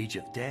from the cage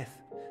of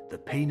death, the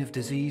pain of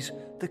disease,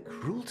 the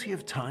cruelty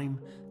of time,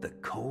 the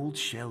cold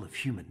shell of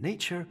human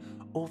nature,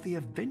 or the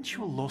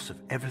eventual loss of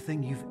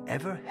everything you've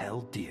ever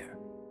held dear.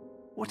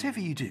 Whatever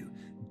you do,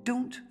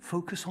 don't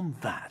focus on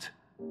that.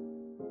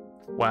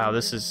 Wow,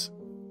 that's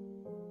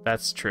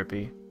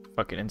trippy.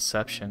 Fucking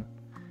Inception.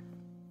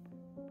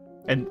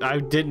 And I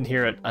didn't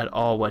hear it at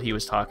all what he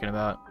was talking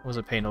about. I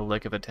wasn't paying a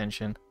lick of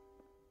attention.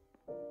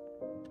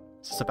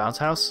 Is this a bounce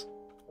house?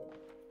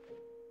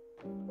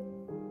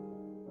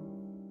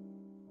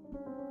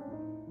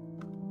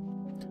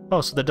 Oh,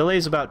 so the delay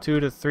is about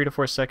 3 to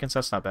 4 seconds.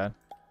 That's not bad.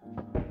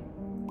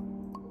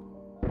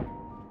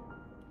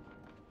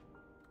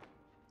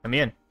 Let me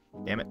in.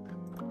 Damn it.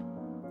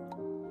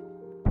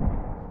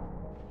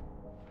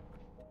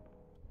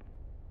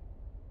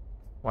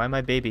 Why am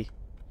I baby?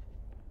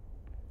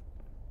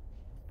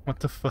 What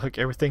the fuck?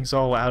 Everything's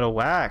all out of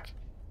whack.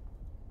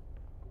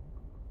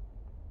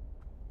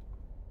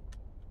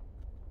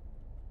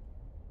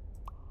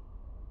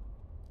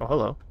 Oh,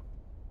 hello.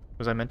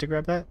 Was I meant to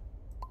grab that?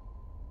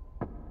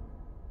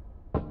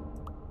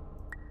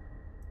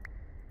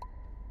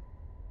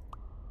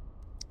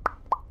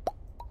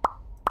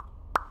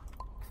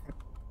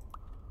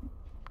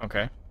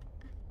 Okay.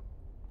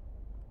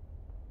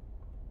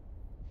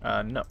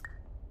 No.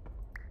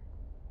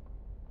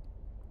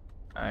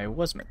 I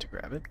was meant to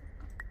grab it.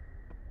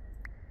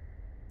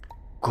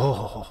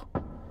 Go!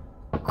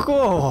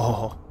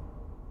 Go!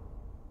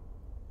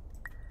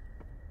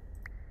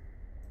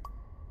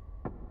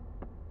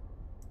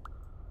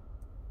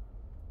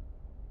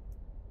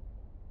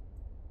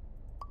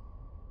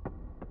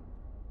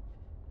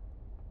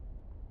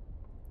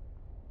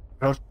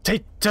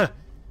 Rotate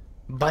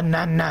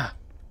banana.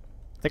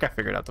 I think I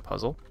figured out the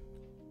puzzle.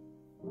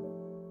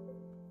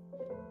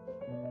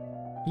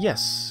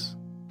 Yes.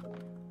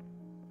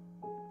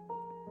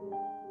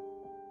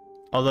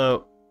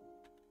 Although,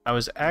 I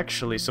was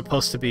actually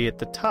supposed to be at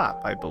the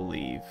top, I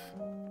believe.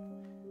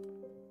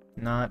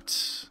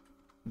 Not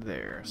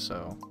there,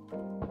 so...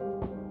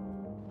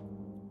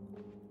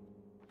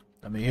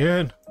 Let me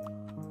in!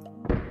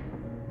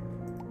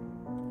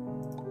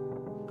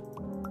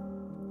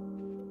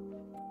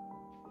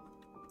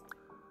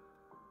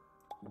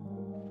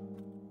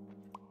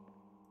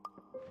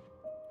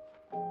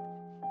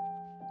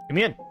 Get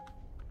me in!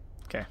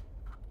 Okay.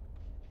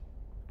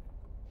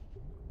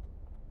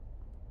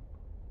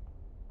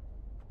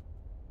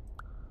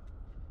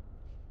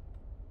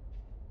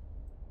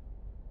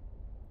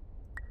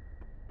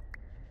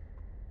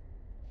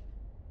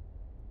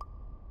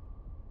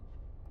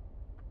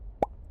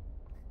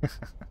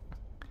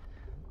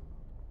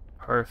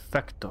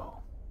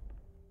 Perfecto.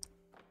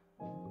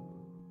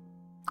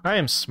 I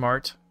am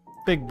smart.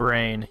 Big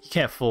brain. You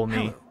can't fool me.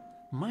 Hello,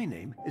 my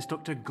name is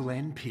Dr.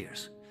 Glenn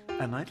Pierce,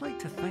 and I'd like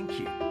to thank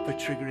you for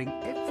triggering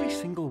every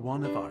single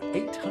one of our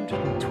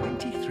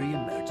 823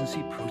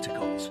 emergency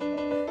protocols.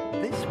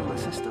 This will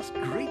assist us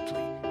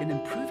greatly in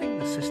improving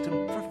the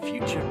system for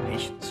future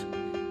patients.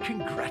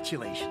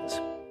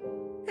 Congratulations.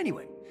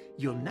 Anyway,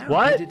 you're now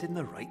headed in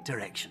the right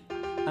direction,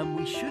 and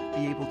we should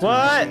be able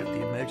to initiate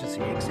the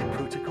emergency exit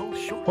protocol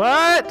shortly.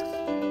 What?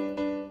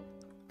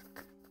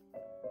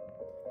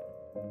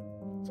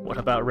 What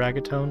about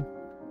Ragatone?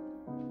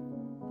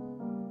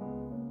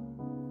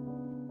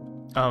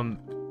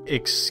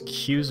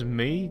 Excuse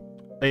me?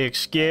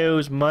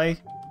 Excuse me?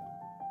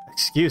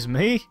 Excuse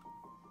me?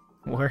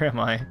 Where am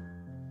I?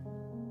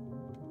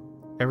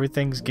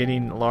 Everything's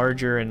getting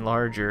larger and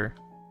larger.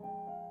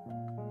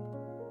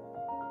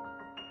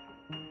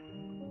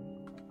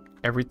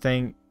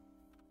 Everything's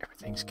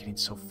getting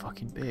so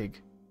fucking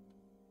big.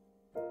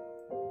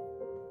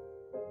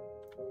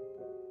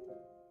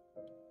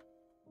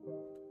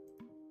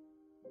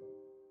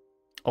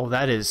 Oh,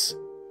 that is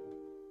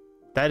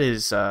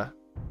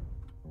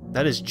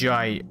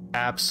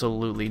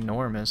absolutely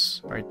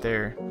enormous right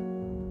there.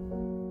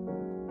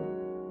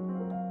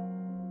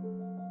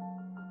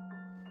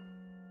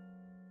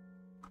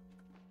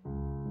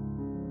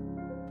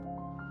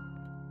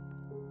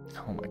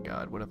 Oh my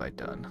god, what have I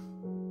done?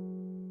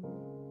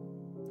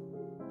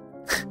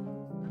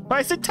 Why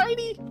is it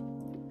tiny?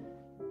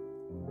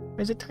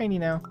 Why is it tiny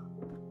now?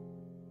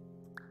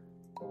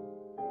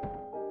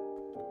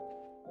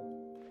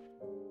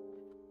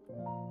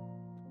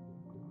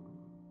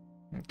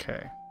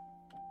 Okay.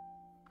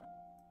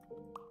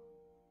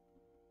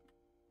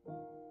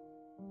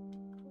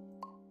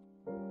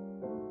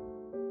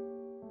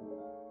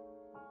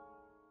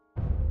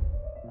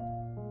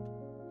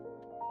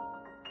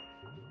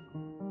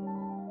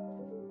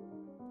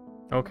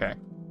 Okay.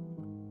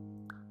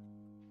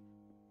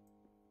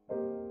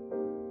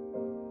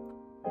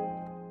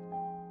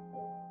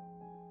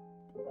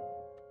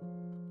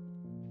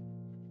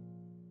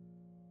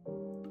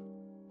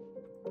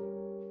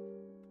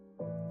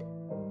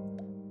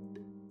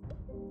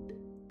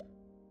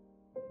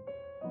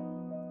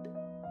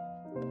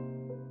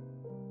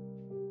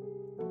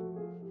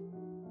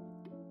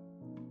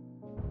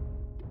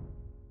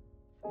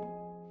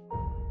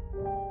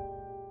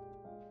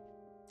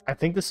 I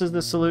think this is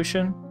the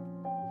solution.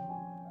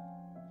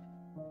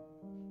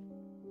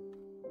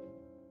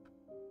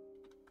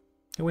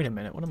 Hey, wait a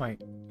minute, what am I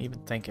even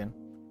thinking?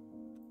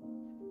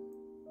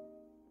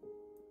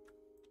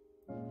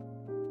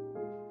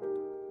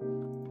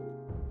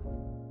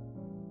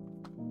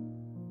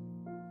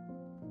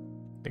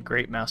 The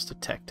Great Mouse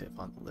Detective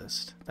on the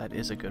list. That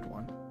is a good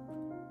one.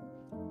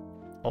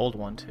 Old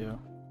one, too.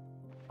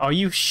 Are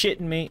you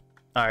shitting me?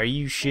 Are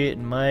you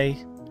shitting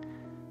me?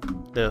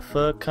 The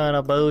fuck kind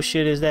of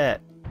bullshit is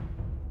that?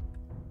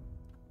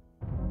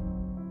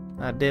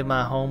 I did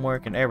my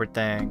homework and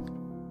everything.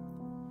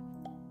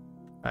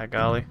 By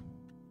golly.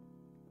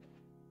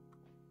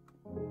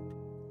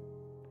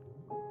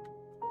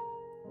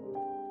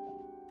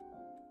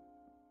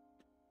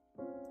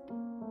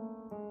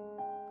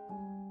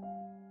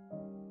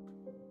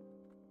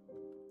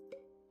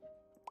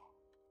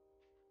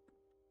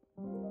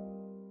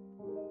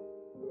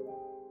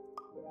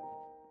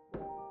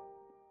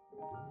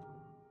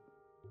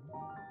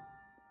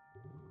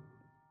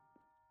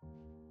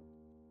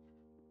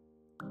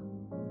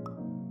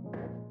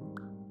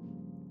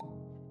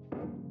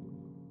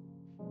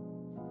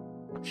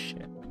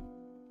 Shit.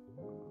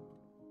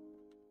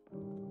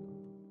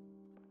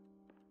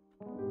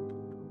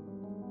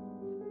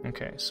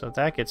 Okay, so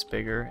that gets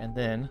bigger, and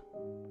then...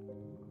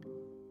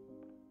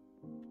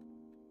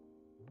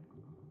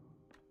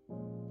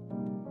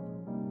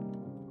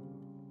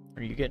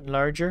 Are you getting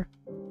larger?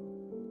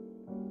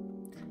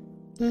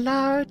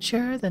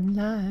 Larger than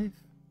life.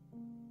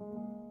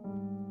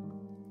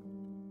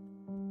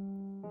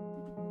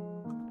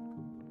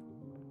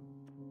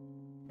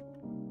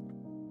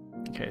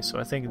 Okay, so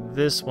I think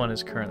this one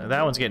is currently...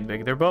 That one's getting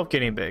big. They're both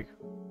getting big.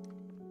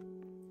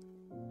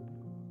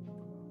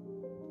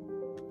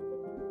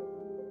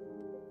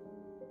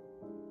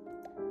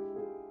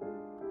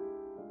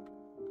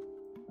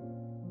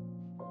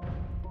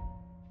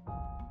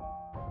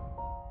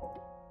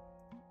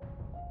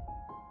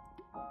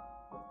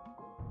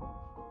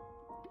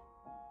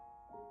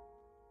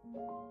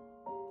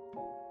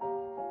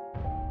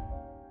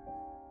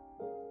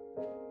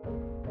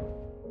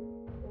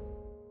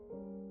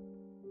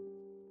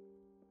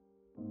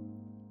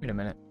 Wait a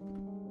minute.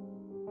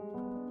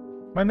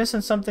 Am I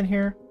missing something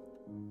here?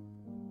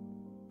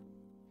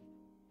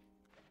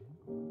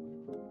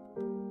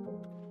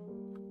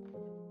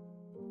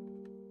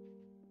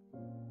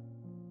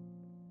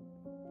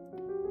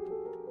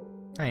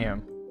 I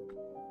am.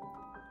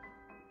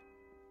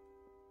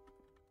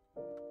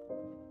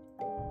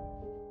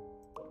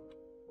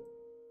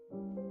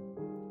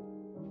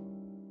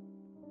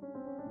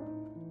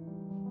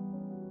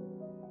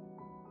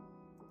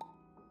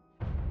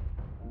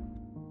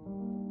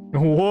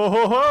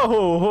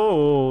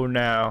 Whoa,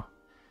 now.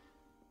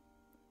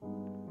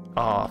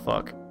 Oh,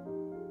 fuck.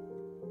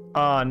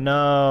 Oh,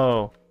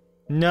 no.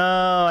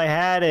 No, I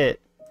had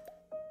it.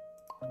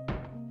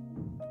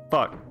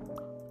 Fuck.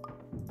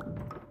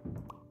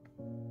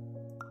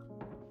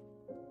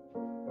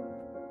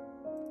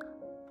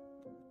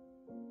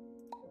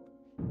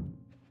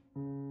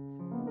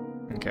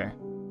 Okay.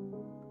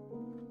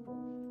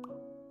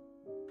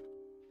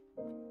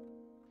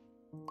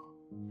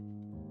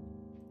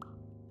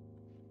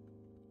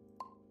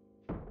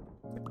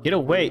 Get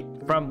away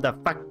from the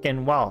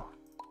fucking wall.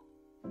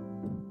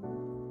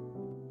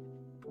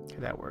 Okay,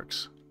 that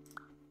works.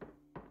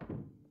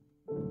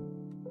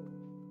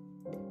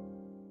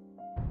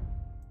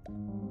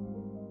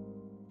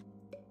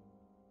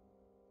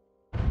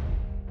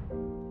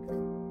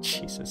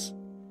 Jesus.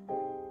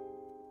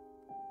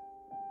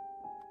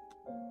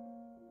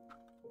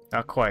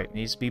 Not quite.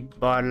 Needs to be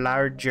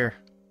larger.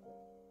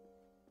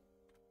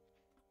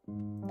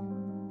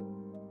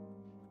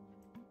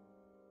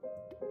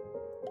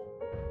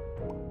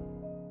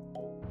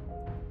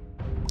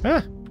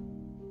 Ah.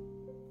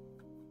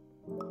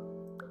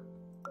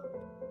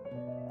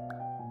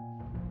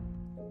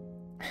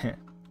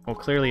 Well,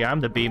 clearly I'm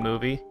the B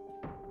movie.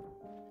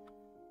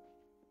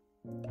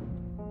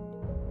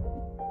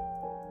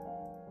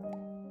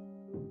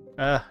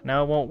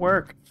 Now it won't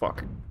work.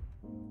 Fuck.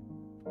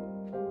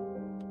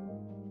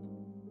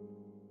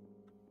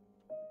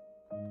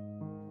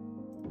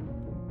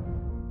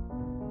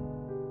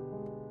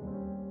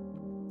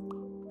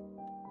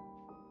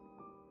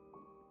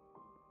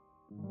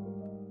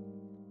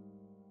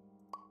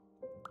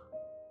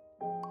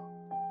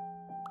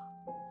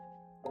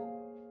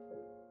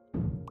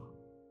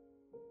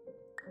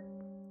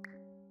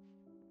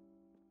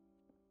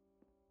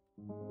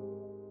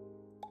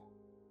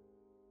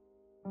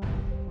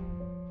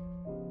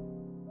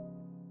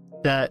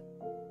 That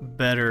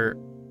better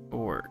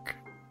work.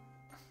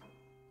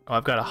 Oh,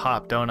 I've got to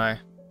hop, don't I?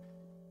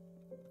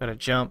 Gotta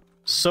jump.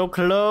 So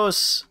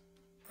close!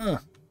 Damn.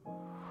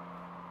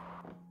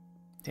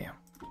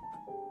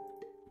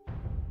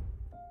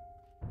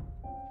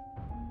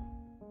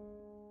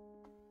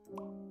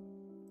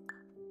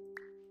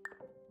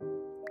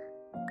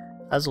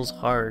 Puzzle's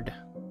hard.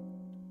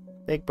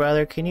 Big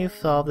brother, can you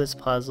solve this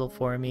puzzle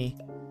for me?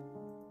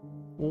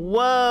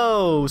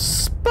 Whoa!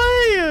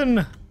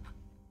 Spain!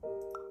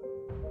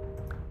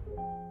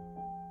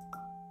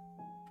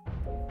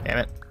 Damn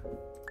it.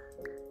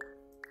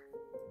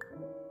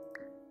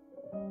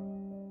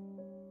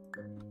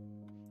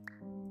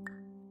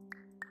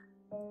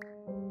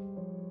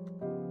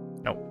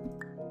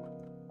 Nope.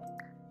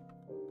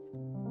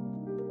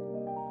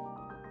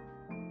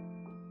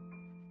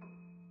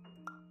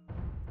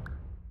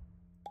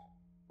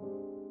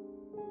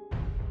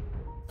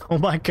 Oh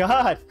my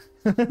god!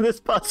 This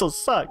puzzle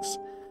sucks.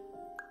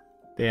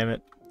 Damn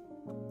it.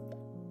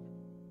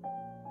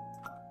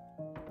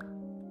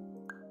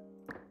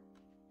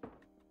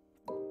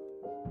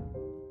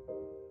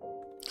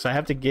 So I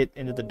have to get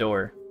into the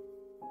door.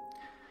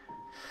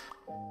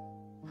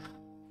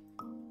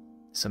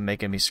 So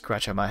making me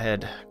scratch on my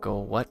head. Go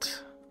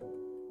what?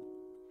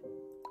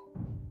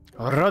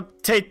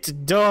 Rotate the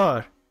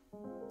door.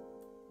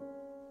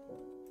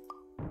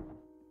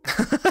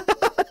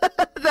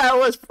 That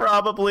was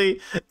probably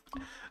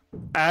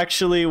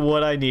actually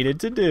what I needed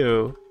to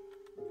do.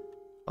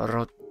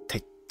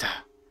 Rotate the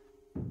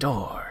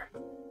door.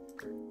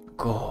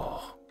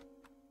 Go.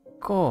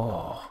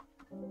 Go.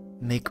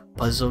 Make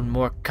puzzle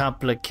more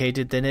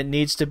complicated than it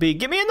needs to be.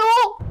 Get me in the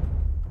hole!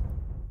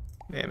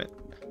 Damn it.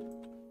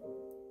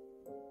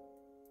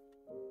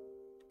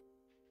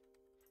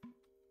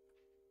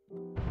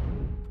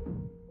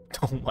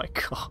 Oh my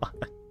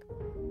god.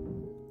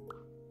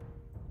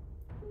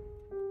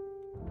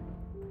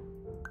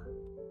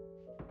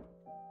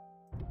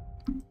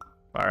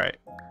 Alright.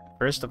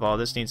 First of all,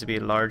 this needs to be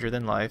larger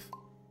than life.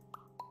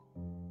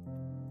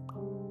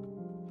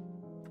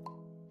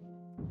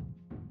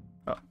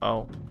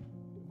 Uh-oh.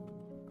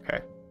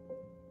 Okay.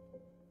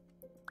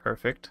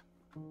 Perfect.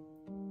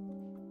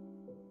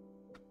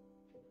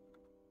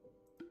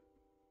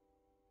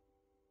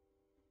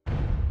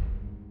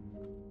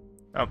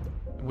 Oh,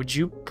 would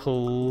you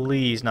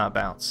please not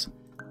bounce?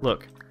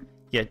 Look,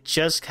 you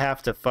just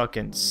have to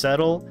fucking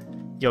settle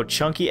your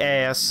chunky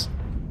ass.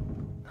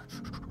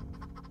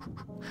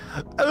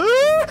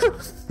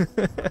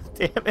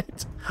 Damn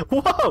it.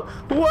 Whoa!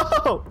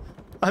 Whoa!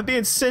 I'm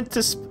being sent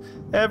to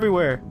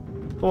everywhere.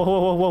 Whoa,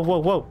 whoa, whoa, whoa, whoa,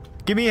 whoa.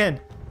 Get me in.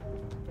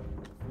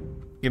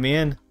 Get me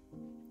in.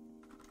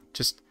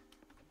 Just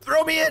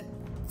throw me in.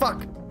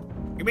 Fuck.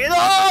 Get me in.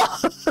 Oh!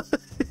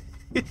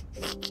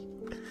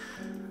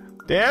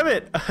 Damn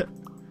it.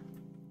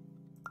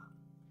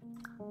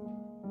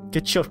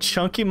 Get your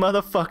chunky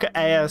motherfucker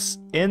ass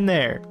in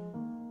there.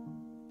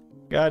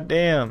 God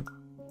damn.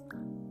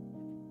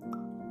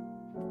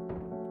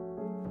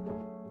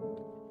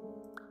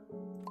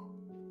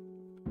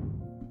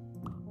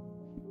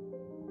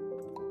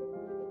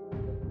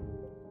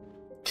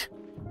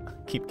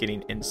 Keep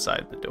getting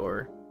inside the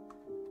door.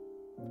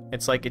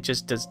 It's like it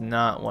just does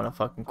not want to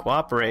fucking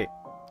cooperate.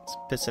 It's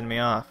pissing me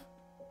off.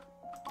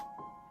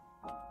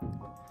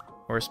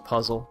 Worst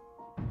puzzle.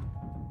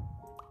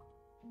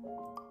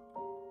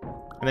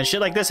 And then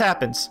shit like this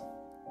happens.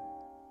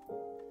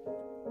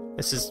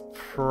 This is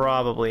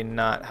probably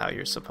not how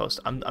you're supposed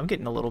to. I'm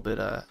getting a little bit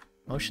of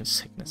motion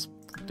sickness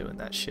from doing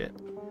that shit.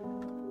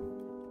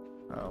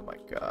 Oh my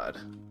god.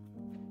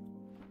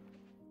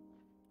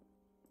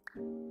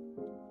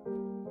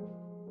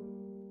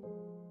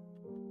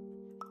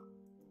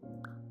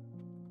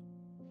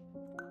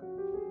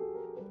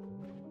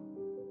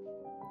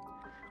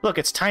 Look,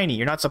 it's tiny.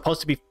 You're not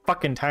supposed to be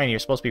fucking tiny. You're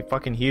supposed to be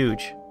fucking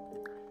huge.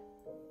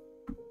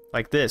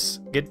 Like this.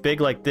 Get big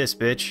like this,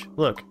 bitch.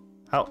 Look.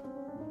 How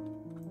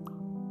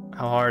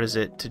hard is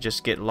it to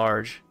just get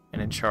large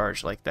and in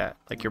charge like that?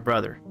 Like your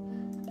brother.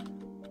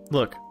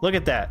 Look. Look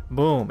at that.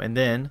 Boom. And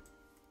then...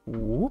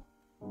 whoop.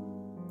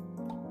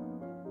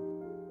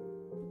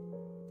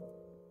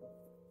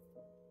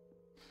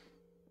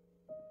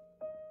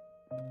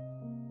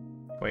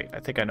 Wait, I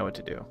think I know what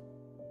to do.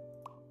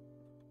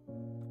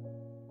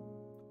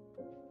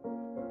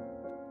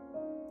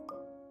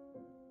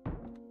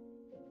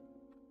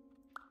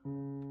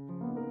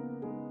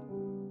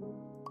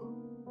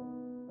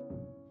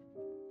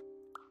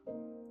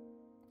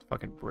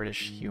 Fucking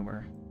British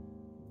humor.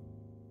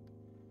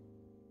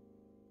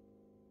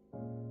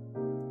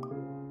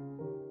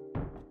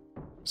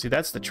 See,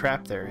 that's the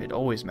trap there. It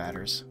always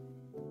matters.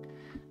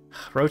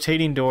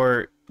 Rotating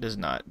door does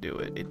not do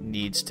it. It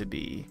needs to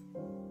be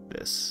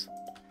this.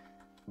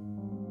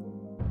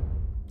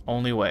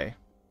 Only way.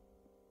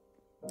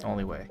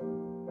 Only way.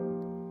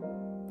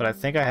 But I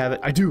think I have it.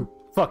 I do!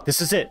 Fuck,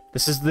 this is it!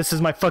 This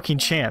is my fucking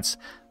chance.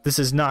 This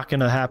is not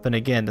gonna happen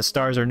again. The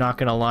stars are not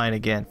gonna align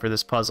again for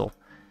this puzzle.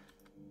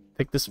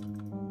 Pick this...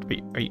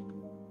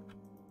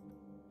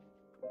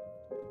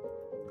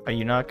 Are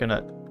you not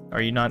gonna...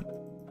 Are you not...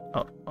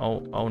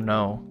 Oh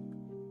no.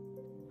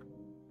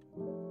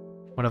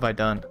 What have I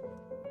done?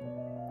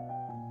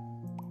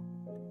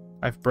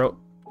 I've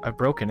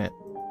broken it.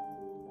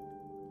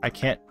 I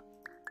can't...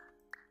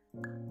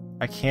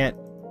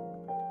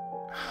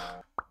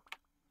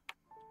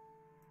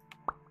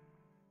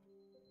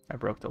 I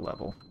broke the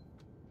level.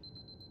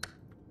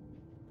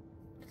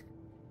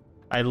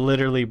 I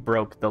literally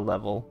broke the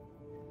level.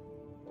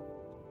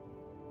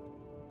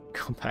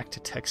 Go back to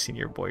texting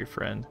your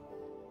boyfriend.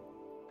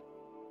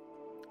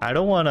 I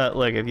don't want to,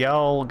 like, if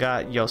y'all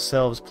got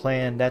yourselves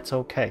planned, that's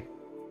okay.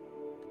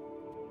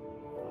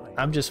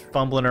 I'm just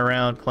fumbling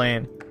around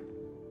playing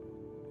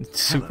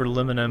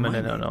SuperLiminal and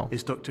I don't know.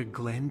 Is Dr.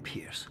 Glenn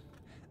Pierce.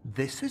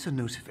 This is a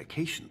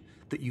notification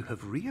that you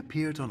have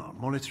reappeared on our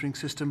monitoring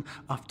system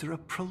after a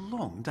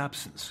prolonged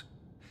absence.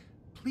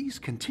 Please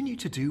continue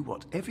to do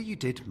whatever you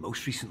did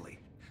most recently,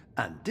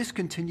 and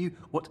discontinue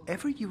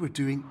whatever you were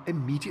doing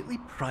immediately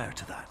prior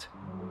to that.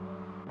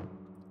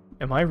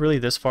 Am I really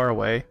this far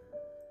away?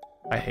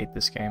 I hate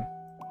this game.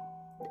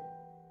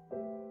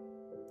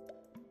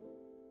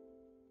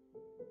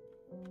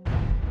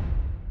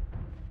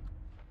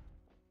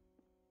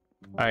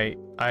 I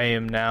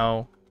am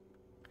now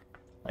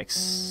like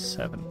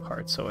 7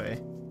 parts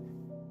away.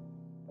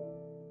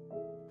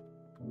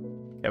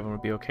 Kevin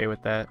would be okay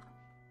with that.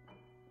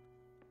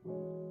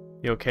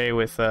 You okay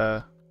with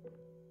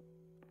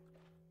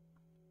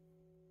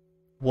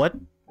what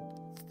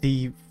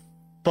the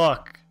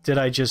fuck did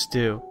I just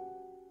do?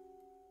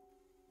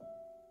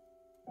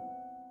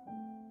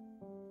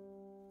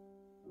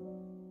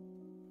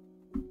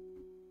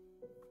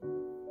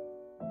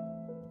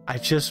 I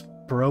just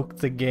broke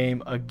the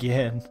game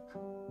again.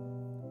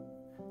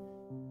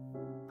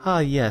 Ah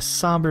yes,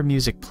 somber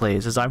music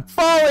plays as I'm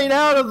falling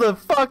out of the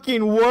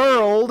fucking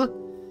world!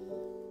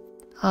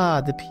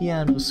 Ah, the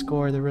piano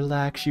score that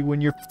relax you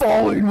when you're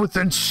falling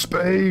within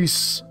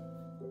space!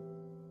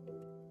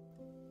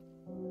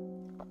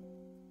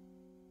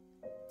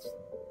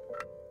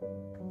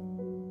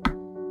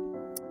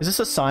 Is this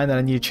a sign that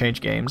I need to change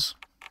games?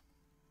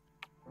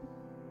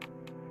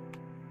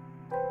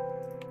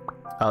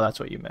 Oh, that's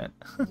what you meant.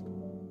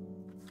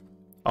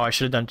 Oh, I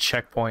should have done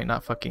checkpoint,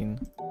 not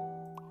fucking...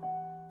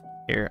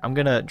 Here, I'm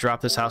gonna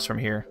drop this house from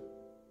here.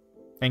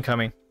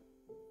 Incoming.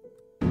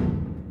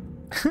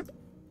 Well,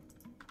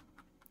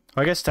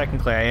 I guess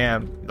technically I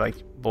am, like,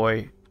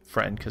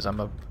 boyfriend, because I'm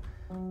a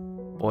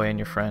boy and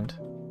your friend.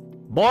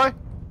 Boy!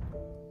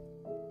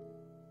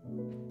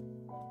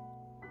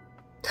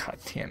 God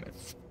damn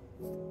it.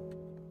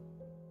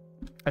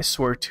 I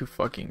swear to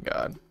fucking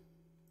God.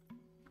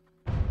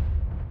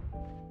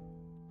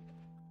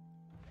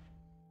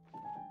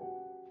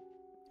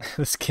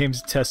 This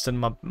game's testing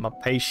my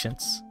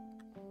patience.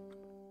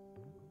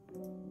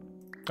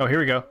 Oh, here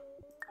we go.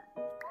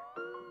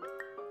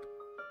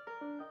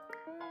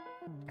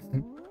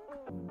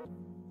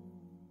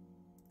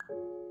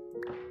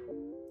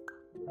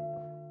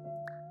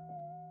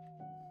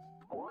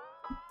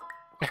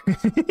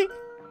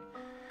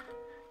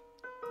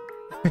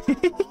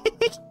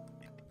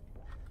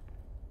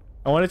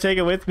 I want to take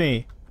it with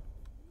me.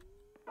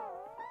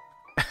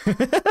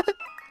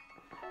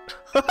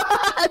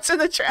 It's in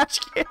the trash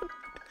can.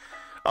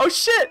 Oh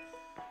shit!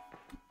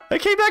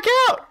 It came back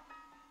out.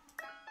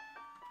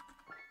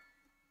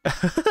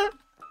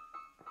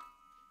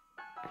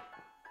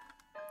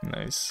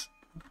 Nice.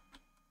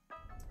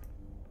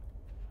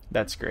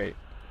 That's great.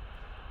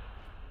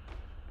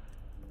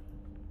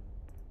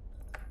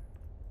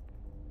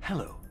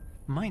 Hello,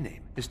 my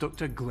name is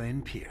Dr.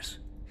 Glenn Pierce.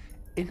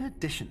 In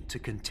addition to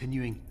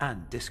continuing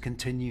and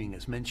discontinuing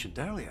as mentioned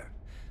earlier,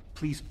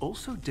 please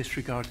also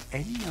disregard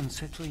any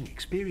unsettling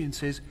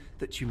experiences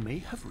that you may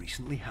have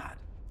recently had.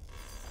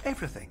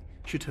 Everything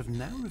should have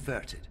now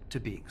reverted to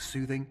being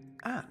soothing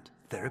and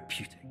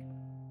therapeutic.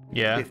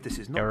 Yeah. If this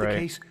is not the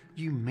case,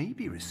 you may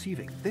be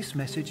receiving this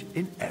message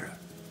in error.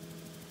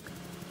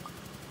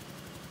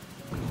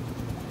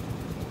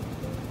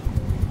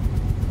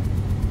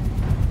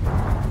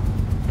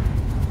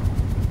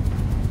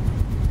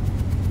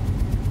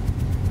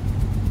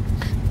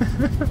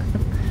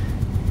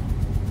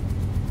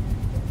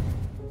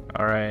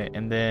 Alright,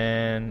 and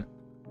then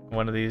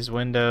one of these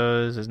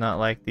windows is not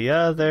like the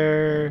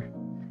other.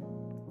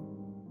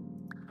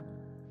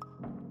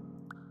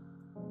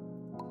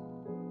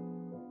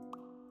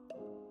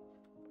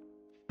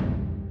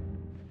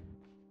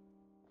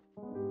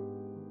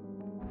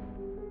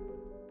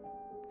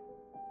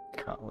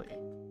 Golly.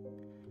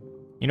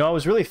 You know, I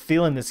was really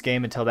feeling this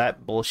game until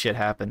that bullshit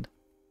happened.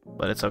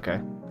 But it's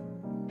okay.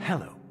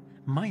 Hello,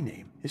 my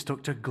name is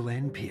Dr.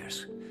 Glenn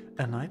Pierce,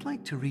 and I'd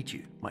like to read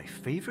you my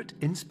favorite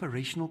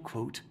inspirational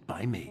quote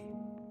by me.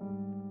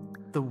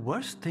 The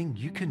worst thing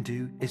you can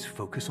do is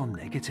focus on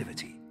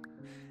negativity.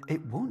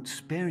 It won't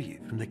spare you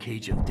from the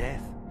cage of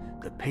death,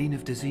 the pain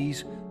of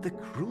disease, the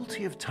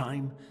cruelty of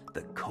time,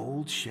 the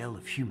cold shell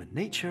of human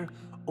nature,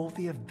 or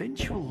the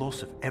eventual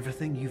loss of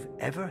everything you've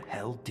ever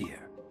held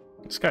dear.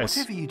 This guy's...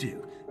 Whatever you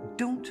do,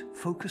 don't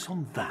focus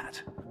on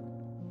that.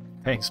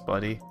 Thanks,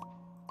 buddy.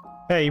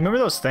 Hey, you remember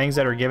those things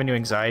that are giving you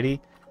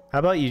anxiety? How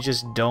about you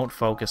just don't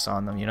focus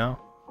on them, you know?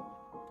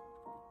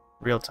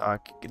 Real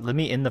talk. Let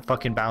me in the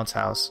fucking bounce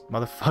house,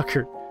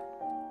 motherfucker.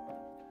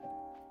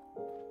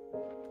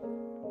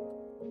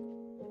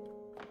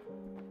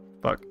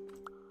 Fuck.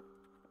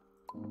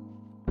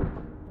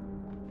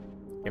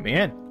 Get me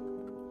in.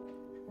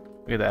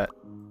 Look at that.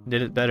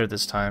 Did it better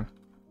this time.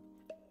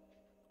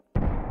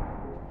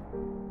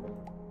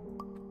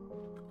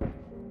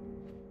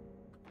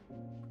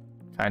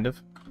 Kind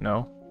of.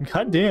 No.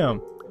 God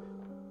damn.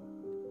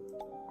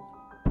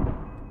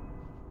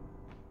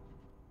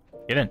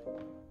 Get in.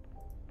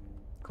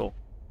 Cool.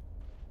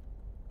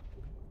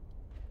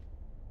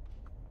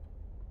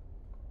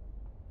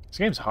 This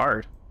game's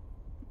hard.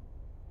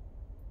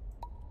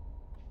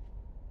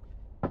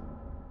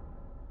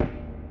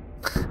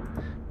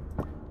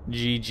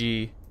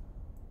 GG.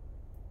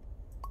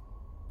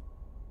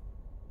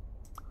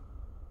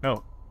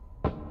 No.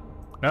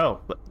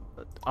 No.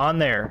 On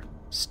there.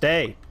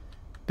 Stay.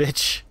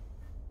 Bitch.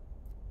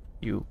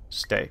 You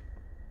stay.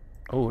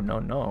 Oh, no,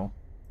 no.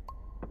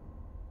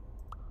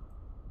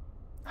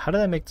 How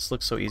did I make this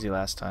look so easy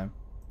last time?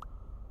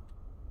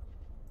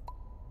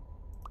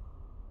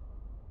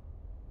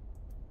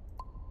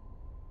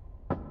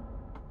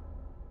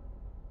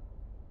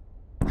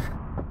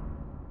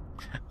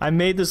 I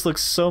made this look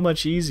so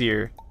much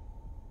easier.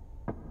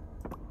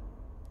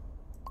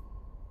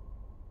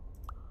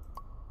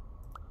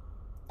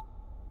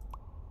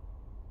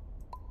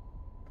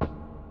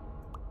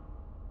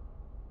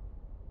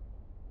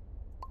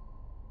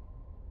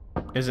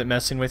 Is it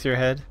messing with your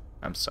head?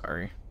 I'm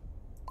sorry.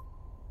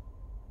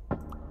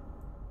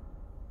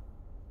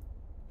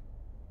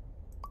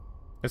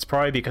 It's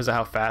probably because of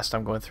how fast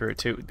I'm going through it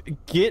too.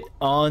 Get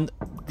on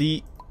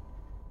the...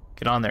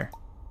 Get on there.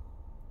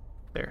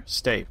 There.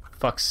 Stay. For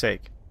fuck's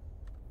sake.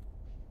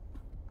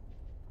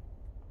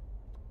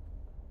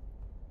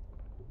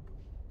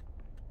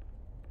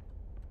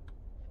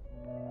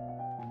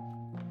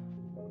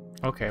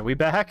 Okay, we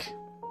back?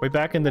 We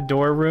back in the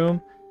door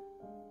room?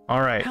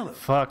 Alright,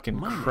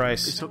 fucking Christ. My name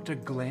is Dr.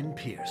 Glenn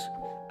Pierce,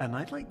 and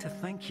I'd like to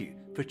thank you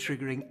for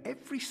triggering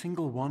every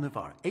single one of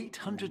our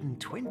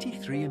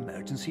 823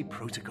 emergency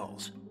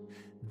protocols.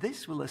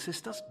 This will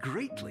assist us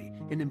greatly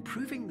in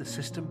improving the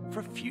system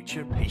for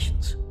future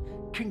patients.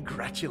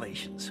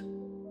 Congratulations.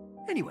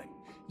 Anyway,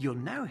 you're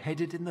now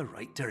headed in the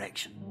right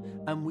direction,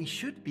 and we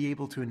should be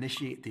able to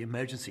initiate the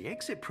emergency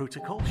exit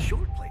protocol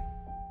shortly.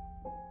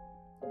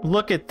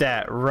 Look at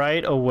that,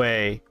 right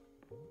away.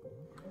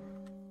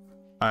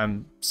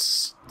 I'm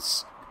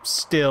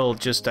still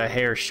just a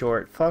hair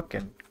short.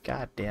 Fucking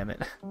god damn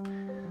it.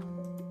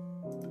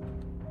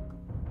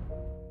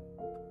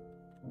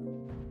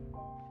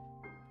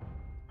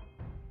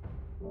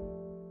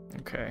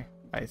 Okay,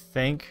 I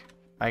think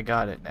I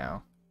got it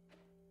now.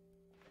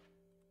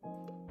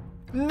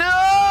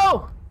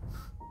 No!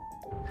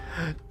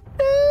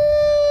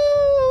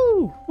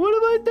 No! What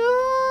have I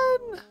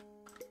done?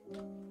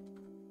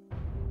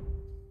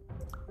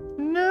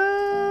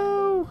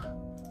 No!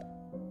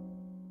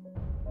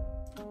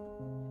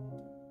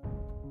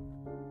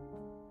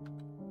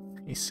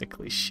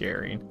 Basically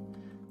sharing.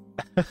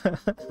 Hey,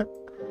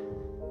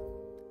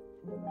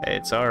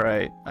 it's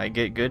alright. I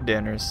get good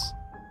dinners.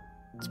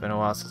 It's been a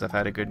while since I've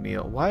had a good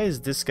meal. Why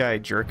is this guy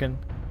jerking?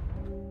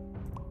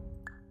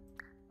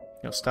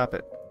 No, stop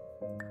it.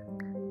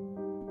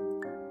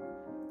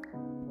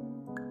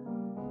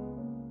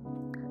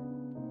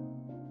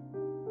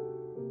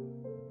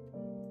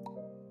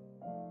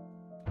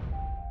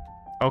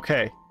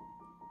 Okay.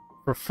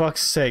 For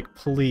fuck's sake,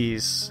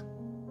 please.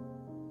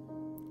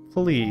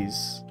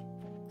 Please.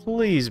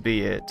 Please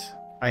be it.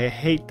 I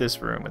hate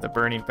this room with a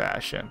burning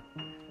passion.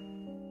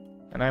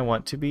 And I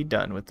want to be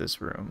done with this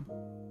room.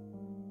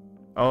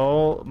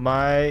 Oh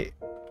my...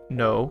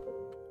 No.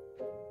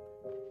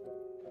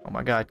 Oh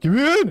my god. Get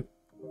in!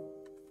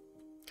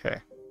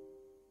 Okay.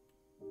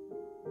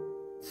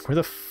 Where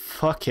the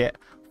fuck it?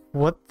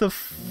 What the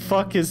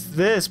fuck is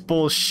this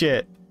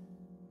bullshit?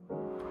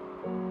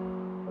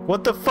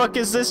 What the fuck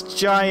is this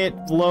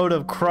giant load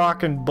of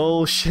crock and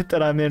bullshit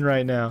that I'm in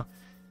right now?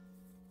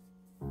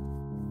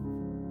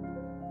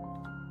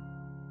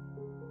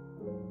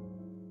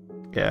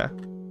 Yeah.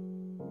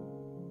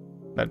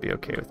 That'd be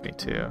okay with me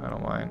too. I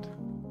don't mind.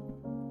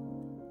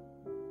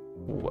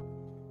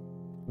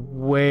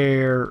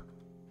 Where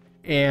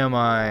am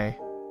I?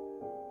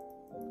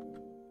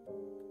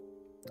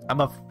 I'm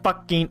a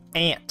fucking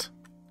ant.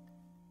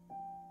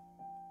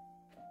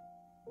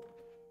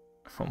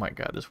 Oh my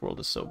god, this world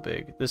is so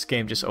big. This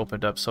game just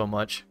opened up so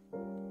much.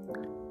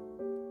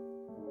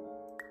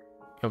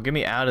 Yo, get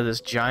me out of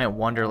this giant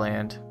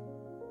wonderland.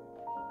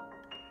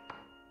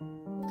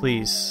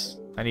 Please,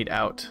 I need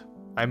out.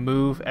 I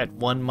move at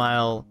 1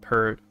 mile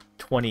per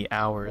 20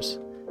 hours.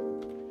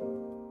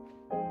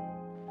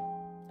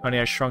 Honey,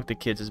 I Shrunk the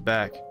Kids is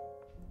back.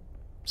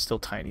 Still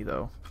tiny,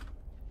 though.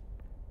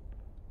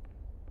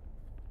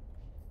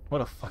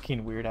 What a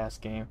fucking weird-ass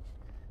game.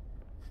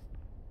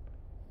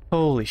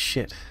 Holy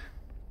shit.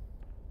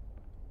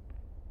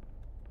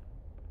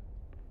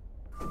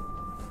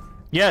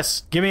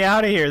 Yes! Get me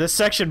out of here! This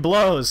section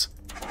blows!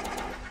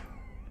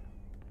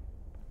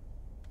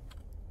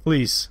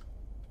 Please.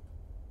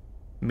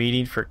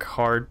 Meeting for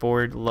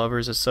Cardboard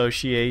Lovers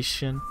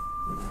Association.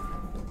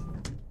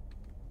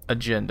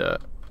 Agenda.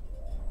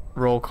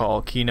 Roll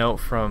call. Keynote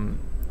from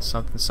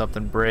something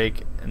something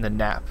break. And then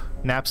nap.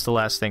 Nap's the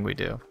last thing we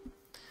do.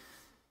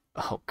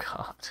 Oh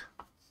god.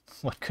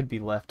 What could be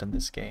left in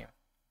this game?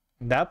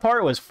 That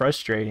part was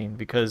frustrating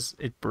because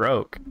it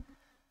broke.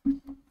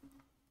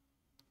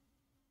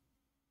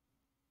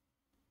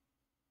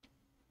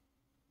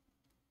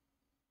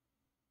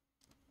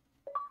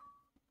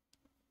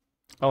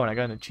 Oh, and I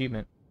got an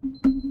achievement.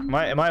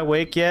 Am I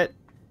awake yet?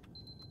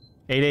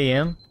 8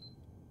 a.m.?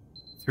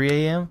 3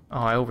 a.m.? Oh,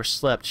 I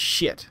overslept.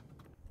 Shit.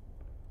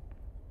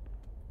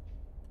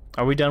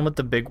 Are we done with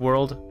the big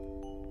world?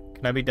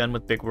 Can I be done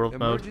with big world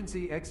mode?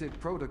 Emergency exit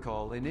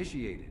protocol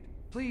initiated.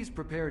 Please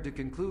prepare to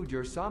conclude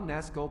your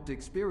Somnasculpt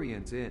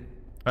experience in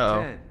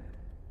 10,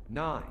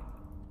 9,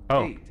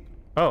 8.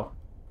 Oh.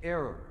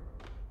 Error.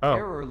 Oh.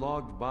 Error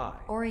logged by.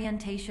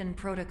 Orientation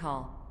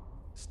protocol.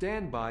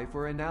 Stand by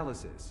for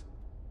analysis.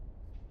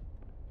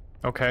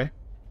 Okay.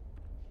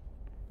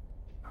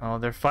 Oh,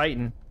 they're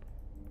fighting.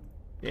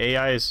 The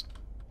AI is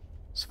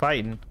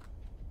fighting.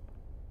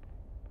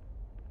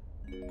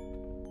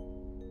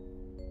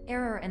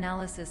 Error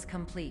analysis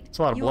complete. It's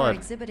a lot of you blood. are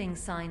exhibiting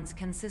signs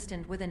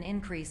consistent with an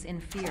increase in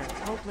fear,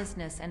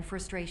 hopelessness, and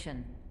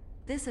frustration.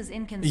 This is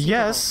inconceivable,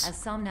 Yes. as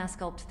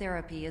Somnasculpt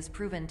therapy is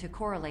proven to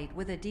correlate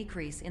with a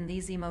decrease in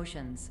these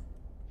emotions.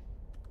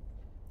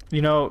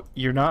 You know,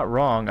 you're not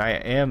wrong. I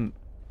am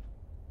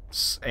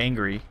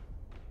angry.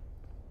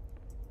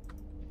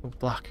 Oh,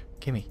 block.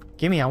 Gimme.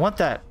 Gimme, I want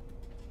that.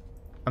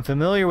 I'm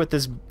familiar with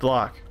this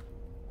block.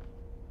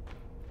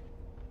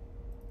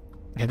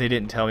 And they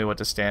didn't tell me what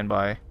to stand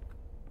by.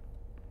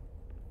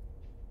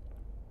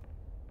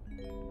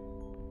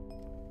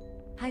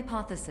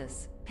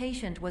 Hypothesis.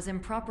 Patient was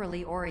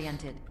improperly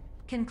oriented.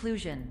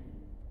 Conclusion.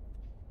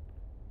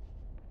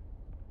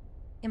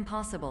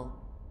 Impossible.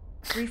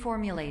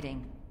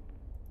 Reformulating.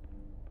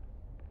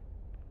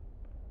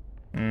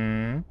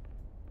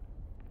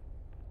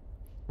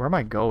 Where am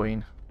I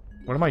going?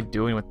 What am I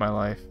doing with my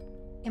life?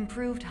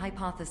 Improved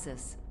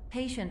hypothesis.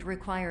 Patient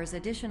requires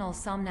additional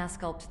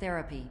Somnasculpt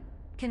therapy.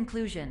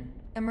 Conclusion.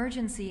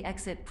 Emergency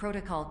exit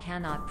protocol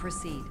cannot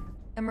proceed.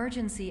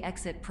 Emergency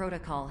exit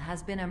protocol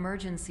has been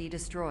emergency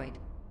destroyed.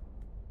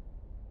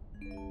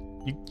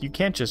 You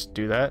can't just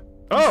do that.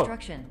 Oh!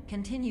 Instruction.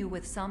 Continue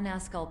with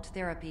Somnasculpt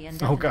therapy Oh,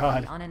 indefinitely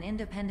God. on an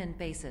independent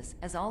basis,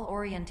 as all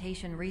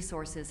orientation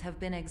resources have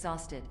been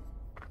exhausted.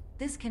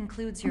 This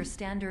concludes your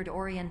standard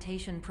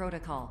orientation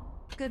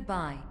protocol.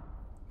 Goodbye.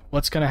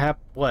 What's gonna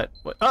happen? What?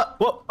 What?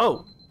 Whoa!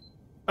 Oh!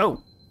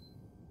 Oh!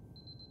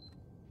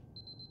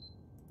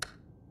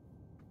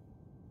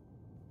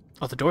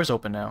 Oh, the door's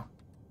open now.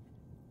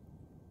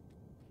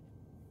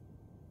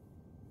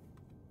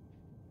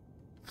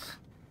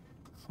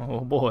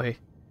 Oh boy.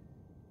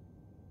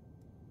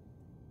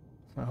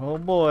 Oh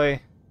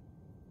boy.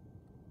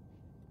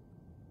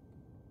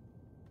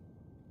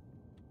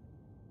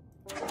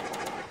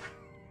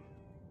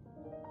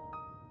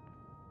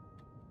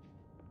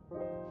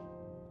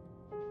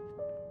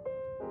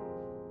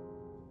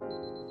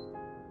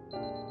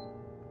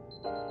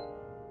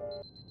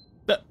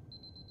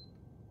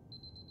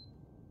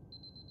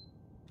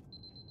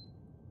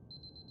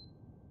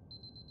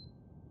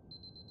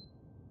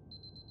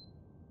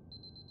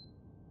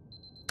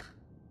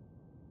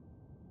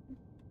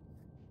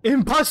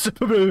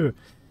 Impossible!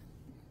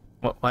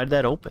 What? Why did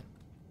that open?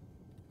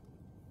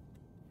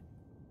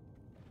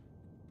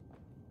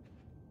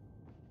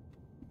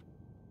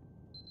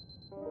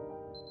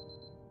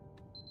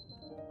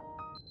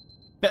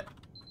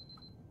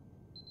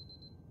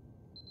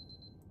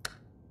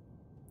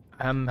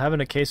 I'm having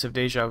a case of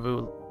deja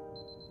vu.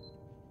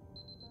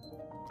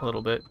 A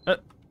little bit.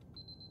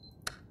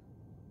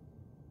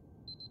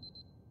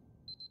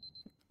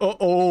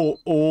 Oh.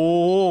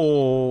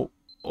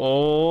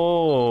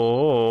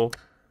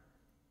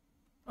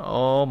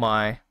 Oh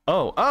my.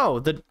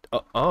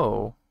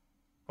 Oh.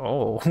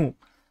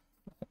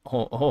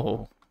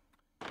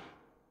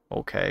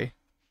 Okay.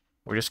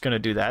 We're just gonna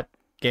do that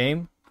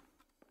game?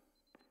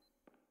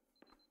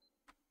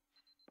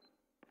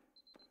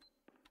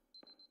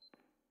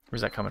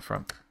 Where's that coming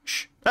from?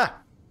 Shh. Ah!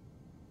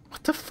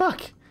 What the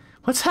fuck?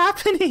 What's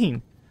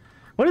happening?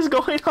 What is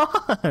going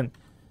on?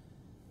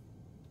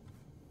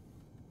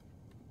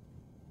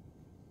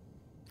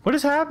 What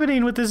is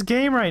happening with this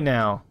game right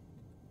now?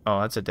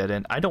 Oh, that's a dead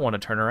end. I don't want to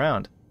turn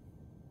around.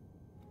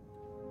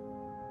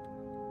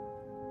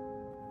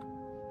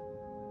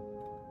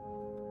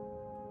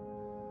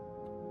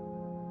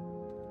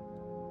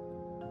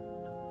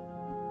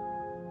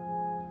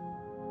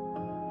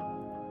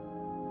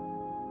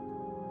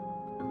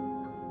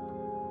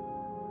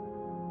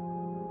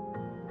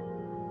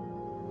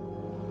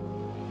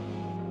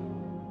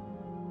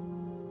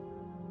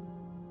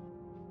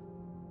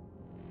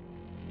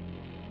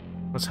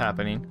 What's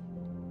happening?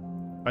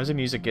 Why is the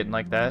music getting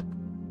like that?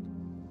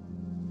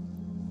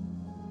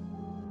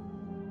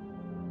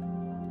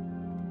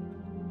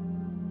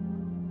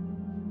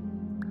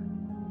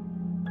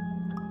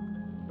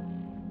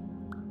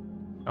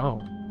 Oh.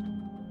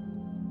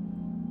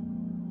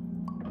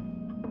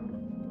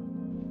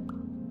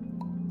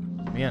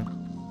 Man.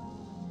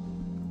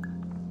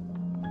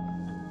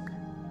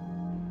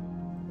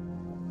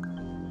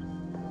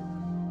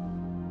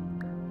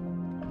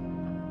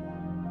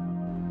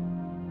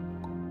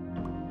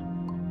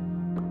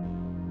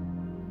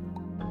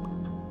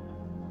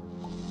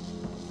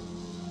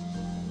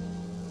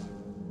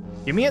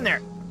 Get me in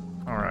there!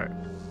 Alright.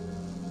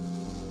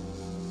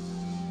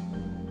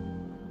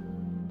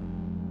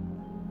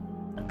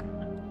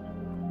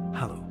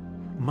 Hello,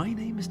 my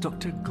name is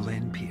Dr.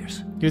 Glenn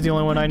Pierce. You're the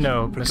only one I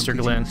know, For Mr.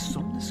 completing Glenn. the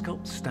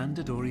Somnosculpt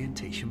Standard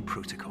Orientation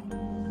Protocol.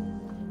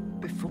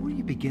 Before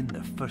you begin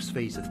the first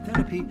phase of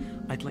therapy,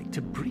 I'd like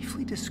to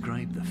briefly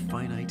describe the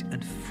finite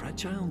and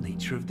fragile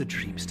nature of the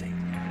dream state.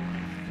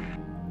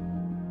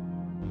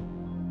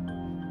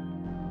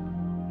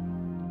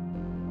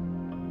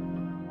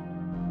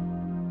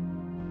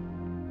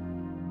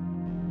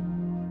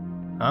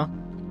 Huh?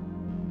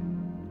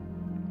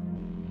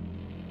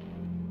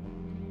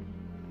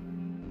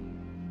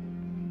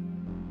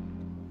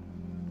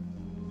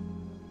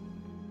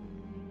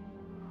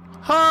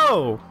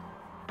 Ho!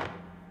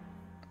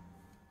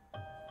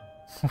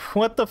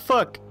 What the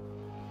fuck?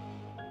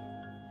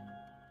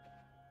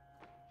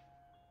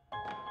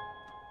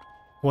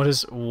 What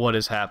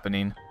is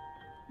happening?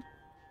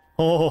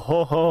 Oh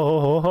ho ho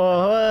ho ho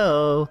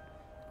ho!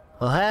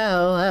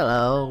 Hello,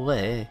 hello,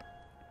 way.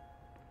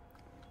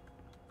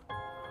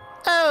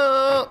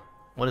 Oh!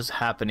 What is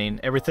happening?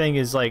 Everything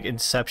is like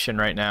Inception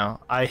right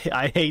now. I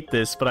hate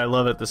this, but I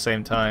love it at the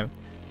same time.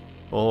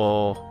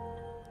 Oh,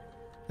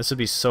 this would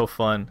be so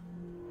fun.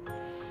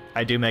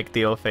 I do make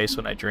the O face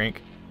when I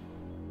drink.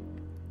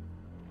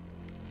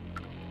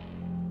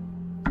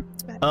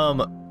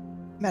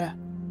 Meta.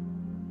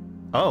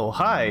 Oh,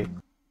 hi.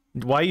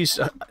 Why you...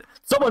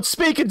 Someone's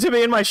speaking to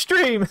me in my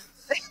stream!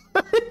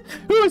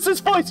 Who is this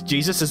voice?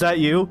 Jesus, is that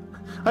you?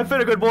 I've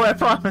been a good boy, I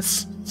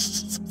promise.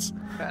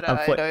 Meta,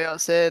 I know your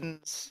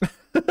sins.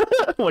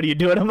 What are you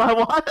doing in my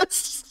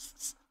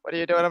waters? What are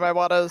you doing in my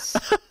waters?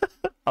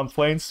 I'm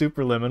playing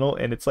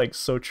SuperLiminal, and it's like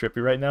so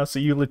trippy right now, so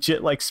you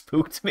legit like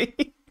spooked me.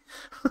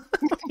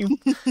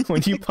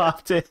 when you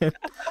popped in.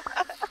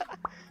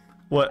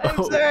 What?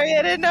 I'm sorry,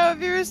 I didn't know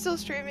if you were still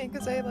streaming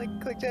because I like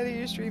clicked out of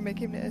your stream. I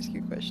came to ask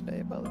you a question. I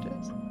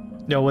apologize.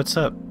 No, what's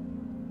up?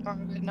 I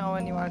didn't know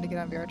when you wanted to get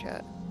on VR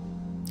chat.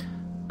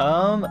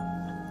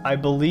 I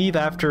believe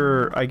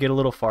after I get a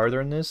little farther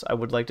in this, I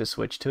would like to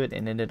switch to it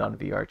and end it on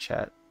VR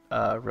chat.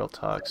 Real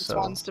talk. Just So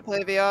wants to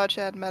play VR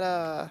chat,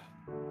 Meta.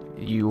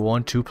 you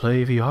want to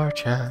play VR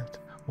chat?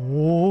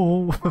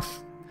 Oh.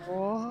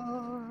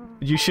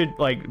 You should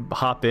like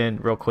hop in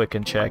real quick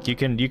and check. You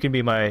can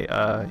be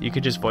my you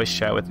can just voice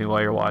chat with me while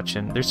you're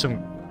watching. There's some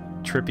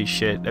trippy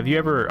shit. Have you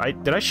ever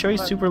did I show you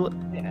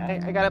Yeah,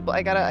 I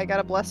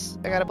gotta bless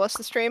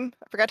the stream.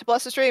 I forgot to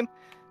bless the stream.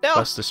 No,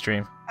 Bless the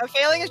stream. I'm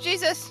failing as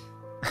Jesus.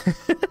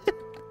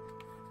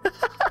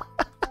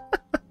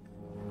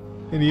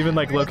 And even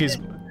like Loki's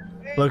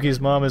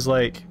mom is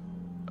like,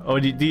 oh,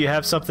 do you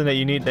have something that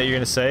you need that you're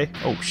gonna say?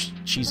 Oh,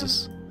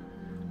 Jesus.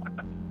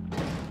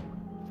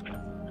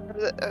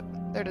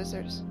 There it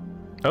is.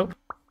 Oh.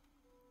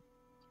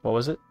 What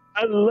was it?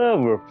 I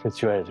love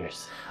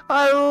refrigerators.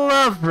 I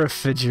love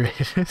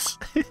refrigerators.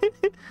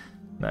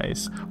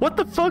 Nice. What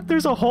the fuck?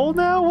 There's a hole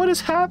now? What is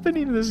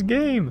happening in this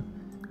game?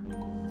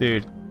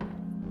 Dude.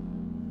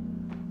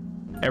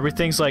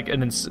 Everything's like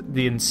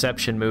the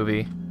Inception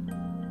movie.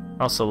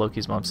 Also,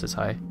 Loki's mom says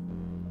hi.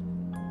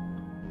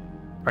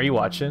 Are you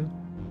watching?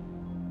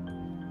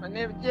 My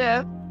name is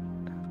Jeff.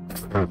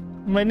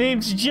 My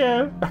name's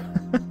Jeff.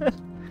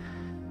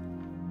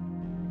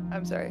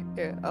 I'm sorry.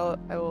 Here, I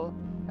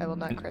will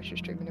not crash your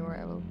stream anymore.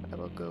 I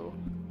will go.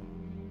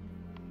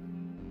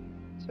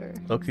 Sorry.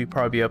 Loki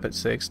probably be up at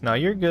 6. No,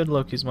 you're good,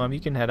 Loki's mom. You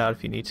can head out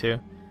if you need to.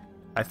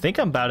 I think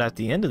I'm about at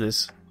the end of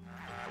this.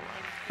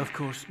 Of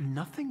course,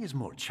 nothing is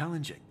more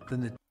challenging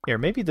than the... Here,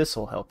 maybe this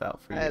will help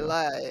out for you. I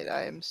lied.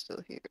 I am still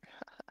here.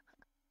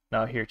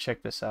 No, here,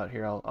 check this out.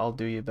 Here, I'll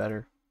do you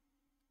better.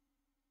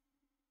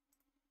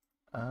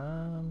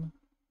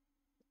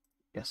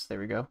 Yes, there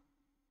we go.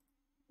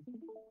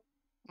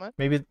 What?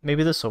 Maybe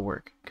this will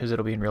work because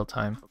it'll be in real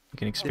time. You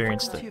can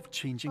experience the the. of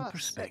changing Oh,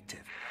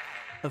 perspective.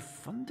 of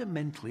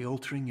fundamentally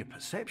altering your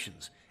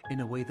perceptions in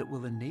a way that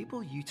will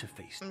enable you to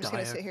face I'm just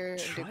gonna sit here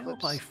dire, and do clips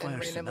trial-by-fire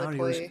and randomly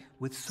scenarios play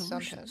with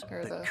solutions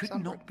or the that could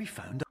soundboard. not be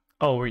found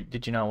Oh,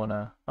 did you not want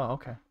to? Oh,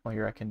 okay. Well,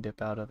 here I can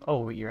dip out of.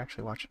 Oh, wait, you're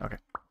actually watching. Okay.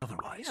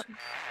 otherwise. Yep. All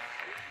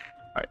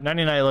right,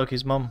 99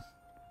 Loki's mom.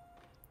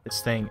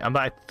 This thing.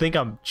 I think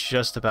I'm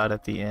just about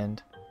at the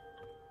end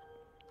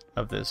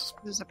of this.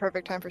 This is the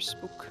perfect time for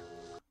spook.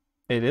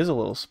 It is a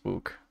little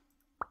spook.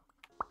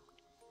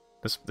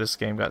 This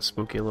game got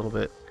spooky a little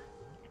bit.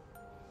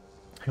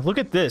 Hey, look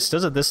at this.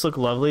 Doesn't this look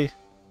lovely?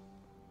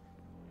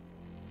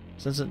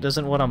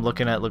 Doesn't what I'm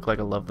looking at look like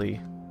a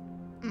lovely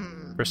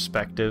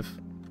perspective?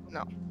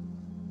 No.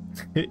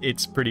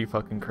 It's pretty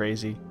fucking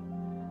crazy.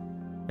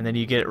 And then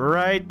you get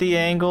right the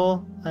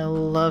angle. I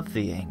love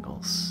the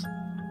angles.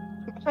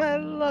 I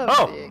love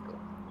Oh! the angle.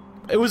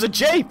 It was a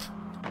jape!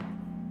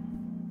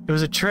 It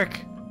was a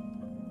trick.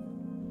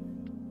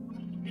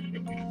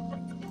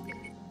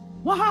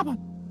 What happened?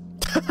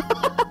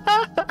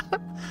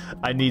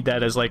 I need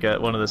that as like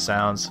one of the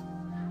sounds.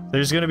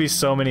 There's gonna be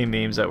so many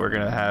memes that we're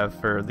gonna have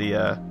for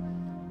the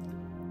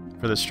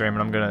stream,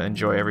 and I'm gonna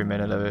enjoy every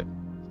minute of it.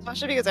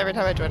 Especially because every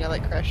time I join, I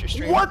like crash your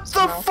stream. What the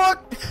somehow.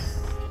 fuck?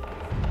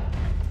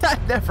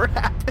 That never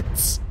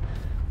happens,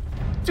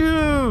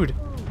 dude.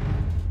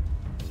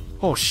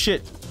 Oh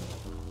shit!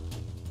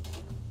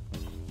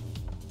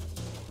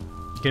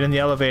 Get in the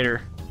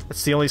elevator.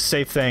 That's the only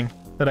safe thing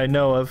that I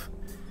know of.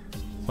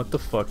 What the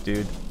fuck,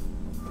 dude?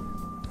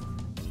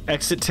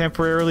 Exit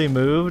temporarily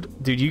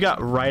moved? Dude, you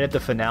got right at the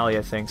finale,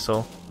 I think,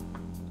 so...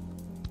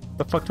 What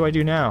the fuck do I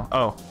do now?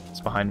 Oh,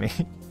 it's behind me.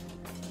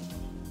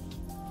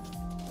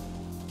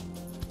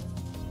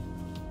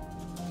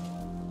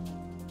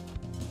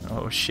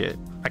 Oh, shit.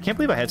 I can't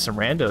believe I had some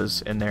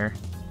randos in there.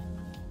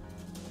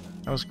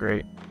 That was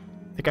great.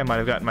 I think I might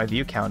have gotten my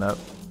view count up.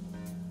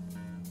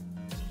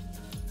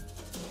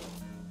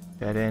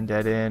 Dead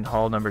end,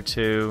 hall number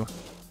 2.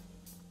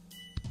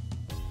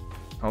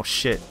 Oh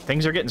shit,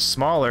 things are getting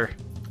smaller,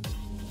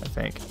 I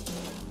think.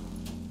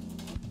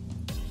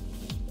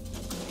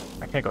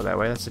 I can't go that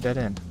way, that's a dead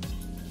end.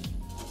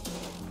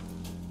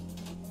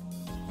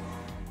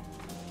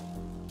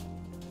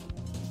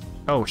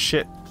 Oh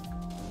shit.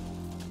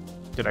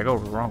 Did I go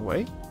the wrong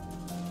way?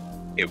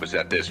 It was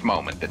at this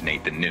moment that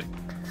Nathan knew.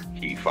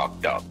 He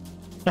fucked up.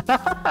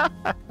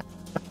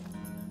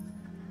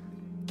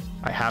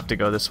 I have to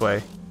go this way.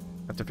 I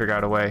have to figure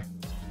out a way.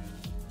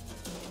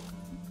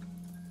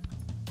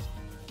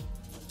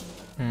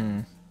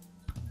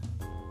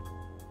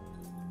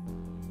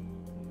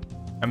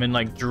 I'm in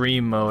like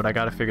dream mode. I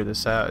gotta figure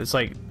this out. It's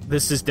like,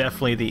 this is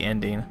definitely the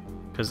ending.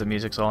 Because the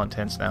music's all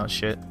intense now and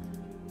shit.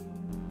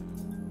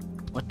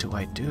 What do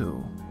I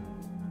do?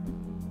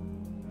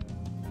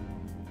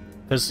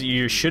 Because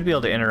you should be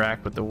able to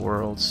interact with the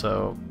world,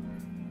 so...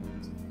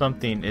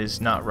 something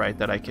is not right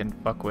that I can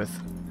fuck with.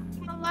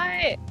 The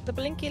light! The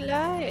blinky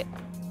light!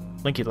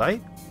 Blinky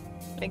light?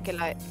 Blinky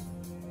light.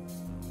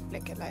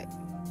 Blinky light.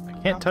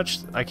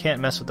 I can't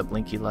mess with the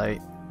blinky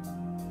light.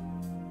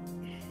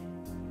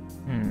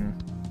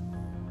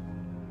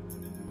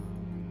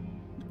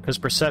 Because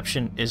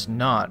perception is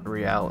not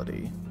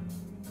reality.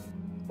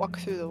 Walk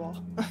through the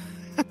wall.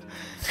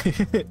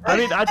 I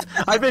mean,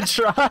 I've been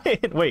trying.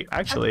 Wait,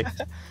 actually.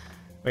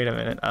 Wait a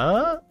minute.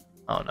 Oh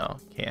no,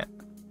 can't.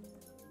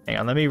 Hang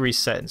on, let me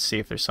reset and see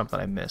if there's something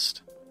I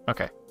missed.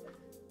 Okay.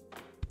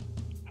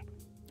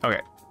 Okay.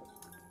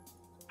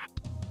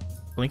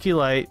 Blinky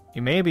light.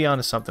 You may be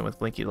onto something with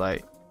blinky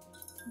light.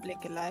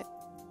 Blinky light.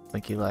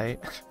 Blinky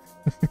light.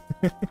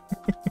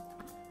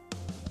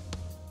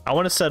 I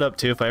want to set up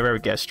too, if I ever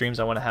have guest streams,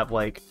 I want to have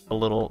like a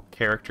little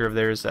character of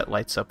theirs that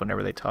lights up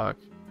whenever they talk,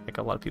 like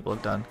a lot of people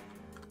have done.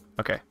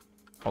 Okay,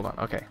 hold on.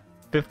 Okay,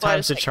 fifth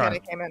time's the charm.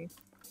 Came in.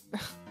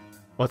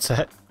 What's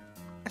that?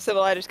 I said,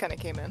 well, I just kind of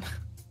came in.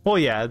 Well,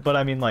 yeah, but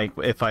I mean, like,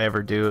 if I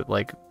ever do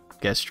like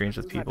guest streams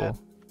with people,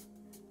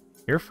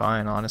 you're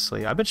fine.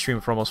 Honestly, I've been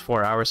streaming for almost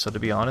 4 hours, so to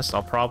be honest,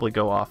 I'll probably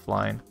go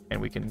offline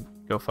and we can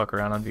go fuck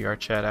around on VR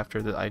chat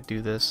after I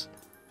do this.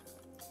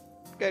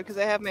 Good, because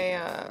I have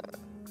my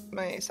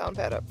my sound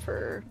pad up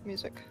for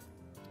music.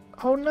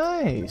 Oh,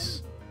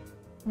 nice.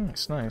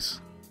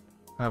 Nice.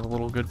 I have a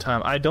little good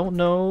time. I don't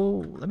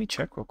know. Let me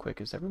check real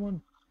quick. Is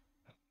everyone?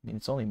 I mean,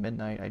 it's only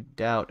midnight. I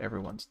doubt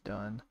everyone's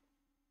done.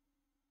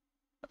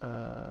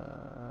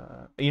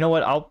 You know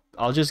what?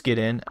 I'll just get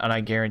in, and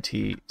I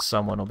guarantee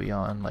someone will be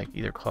on, like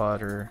either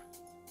Claude or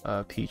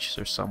Peach,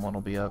 or someone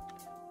will be up.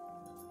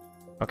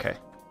 Okay.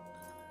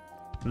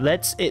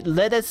 Let's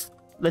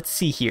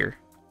see here.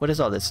 What does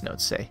all this note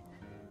say?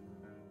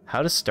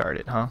 How to start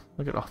it, huh?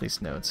 Look at all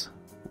these notes.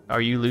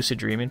 Are you lucid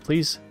dreaming?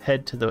 Please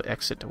head to the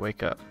exit to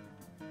wake up.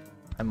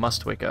 I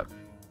must wake up.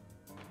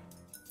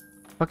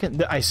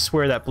 Fucking, I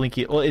swear that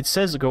blinky. Well, it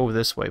says go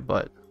this way,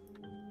 but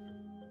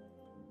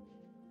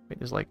wait,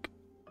 there's like.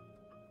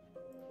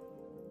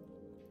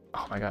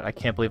 Oh my god! I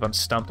can't believe I'm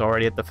stumped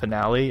already at the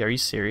finale. Are you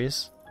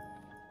serious?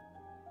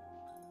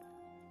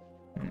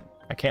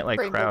 I can't like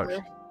crouch.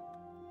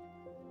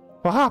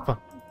 What happened?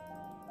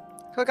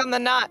 Click on the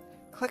knot.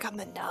 Click on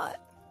the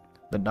knot.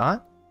 The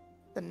knot?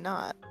 The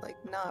not, like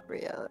not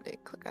reality.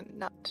 Click on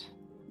not.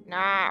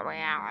 Not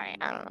reality.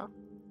 I don't know.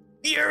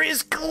 Here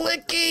is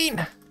clicking!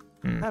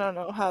 I don't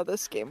know how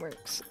this game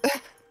works.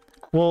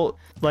 Well,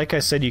 like I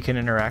said, you can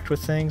interact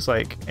with things,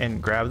 like,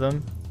 and grab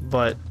them,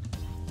 but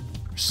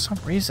for some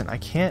reason I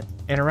can't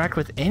interact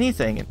with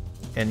anything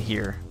in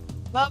here.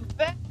 The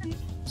bench!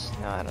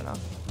 No, I don't know.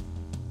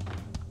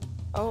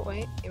 Oh,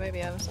 wait, you might be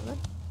having something?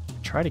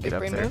 Try to get Big up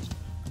brain there. move?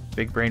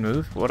 Big brain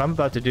move? What I'm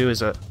about to do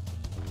is a...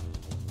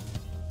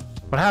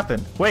 What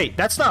happened? Wait,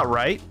 that's not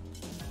right!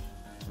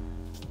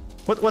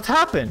 What's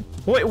happened?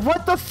 Wait,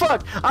 what the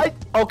fuck?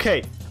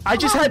 Okay, I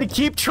just had to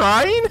keep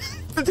trying?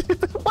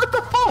 What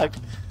the fuck?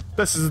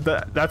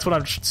 That's what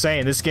I'm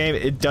saying. This game,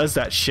 it does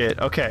that shit.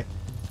 Okay.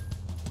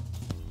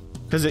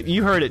 Because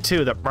you heard it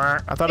too,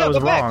 I thought I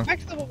was wrong. Back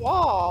to the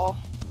wall.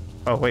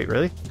 Oh, wait,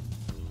 really?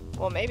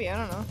 Well, maybe, I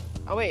don't know.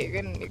 Oh wait,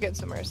 you're getting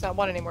somewhere. It's not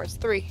 1 anymore, it's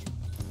 3.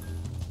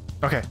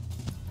 Okay.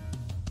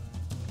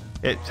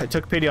 It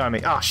took pity on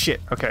me. Oh,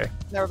 shit. Okay.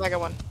 Now we're back at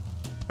 1.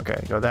 Okay,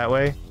 go that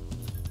way.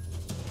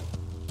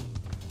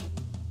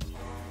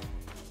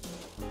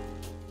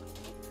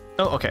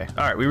 Oh, okay.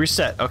 Alright, we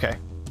reset. Okay.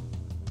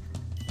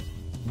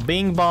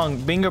 Bing bong,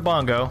 binger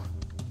bongo.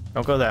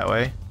 Don't go that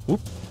way. Whoop.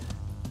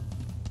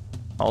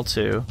 All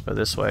 2. Go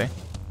this way.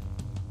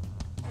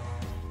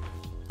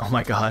 Oh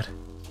my god.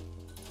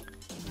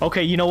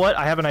 Okay, you know what?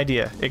 I have an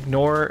idea.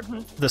 Ignore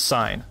the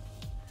sign.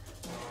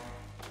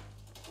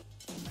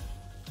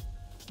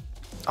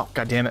 Oh,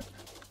 god damn it.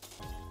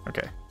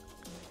 Okay.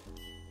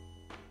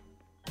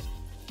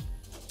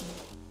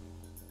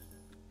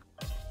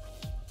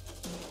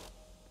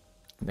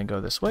 And then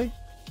go this way?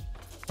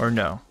 Or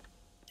no?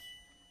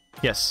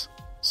 Yes.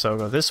 So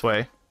go this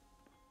way.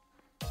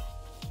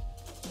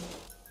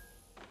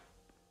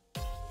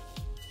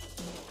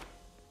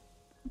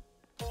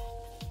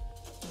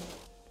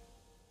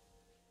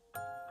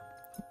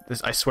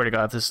 I swear to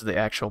God, this is the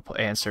actual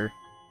answer.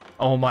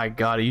 Oh my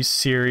god, are you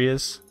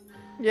serious?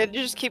 Yeah,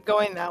 you just keep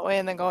going that way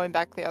and then going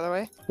back the other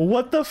way.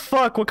 What the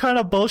fuck? What kind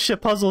of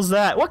bullshit puzzle is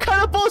that? What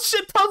kind of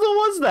bullshit puzzle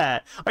was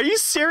that? Are you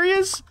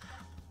serious?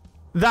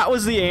 That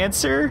was the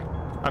answer?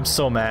 I'm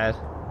so mad.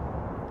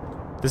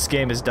 This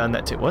game has done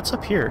that too. What's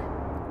up here?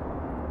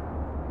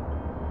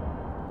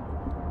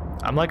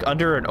 I'm like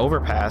under an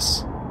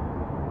overpass.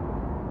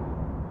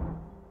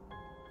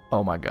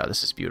 Oh my god,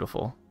 this is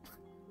beautiful.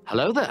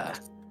 Hello there.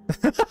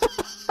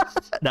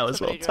 That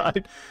was well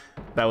timed.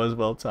 That was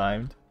well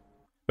timed.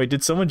 Wait,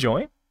 did someone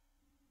join?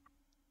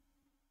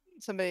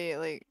 Somebody,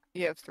 like,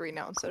 you have 3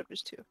 now instead of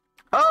just 2.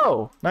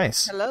 Oh,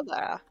 nice. Hello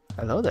there.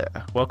 Hello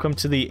there. Welcome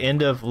to the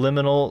end of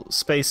liminal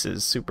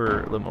spaces,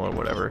 SuperLiminal or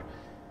whatever.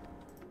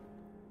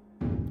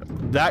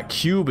 That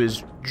cube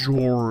is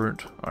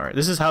giant. Alright,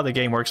 this is how the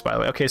game works, by the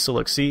way. Okay, so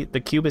look, see? The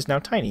cube is now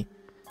tiny.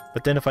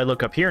 But then if I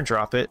look up here and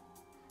drop it,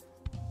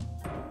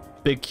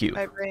 big cube.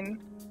 My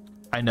brain.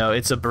 I know,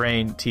 it's a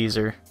brain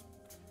teaser.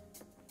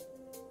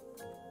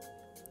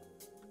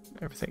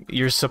 Everything.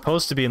 You're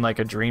supposed to be in like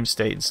a dream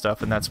state and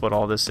stuff, and that's what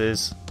all this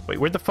is. Wait,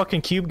 where'd the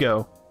fucking cube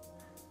go?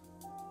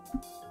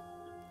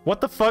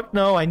 What the fuck?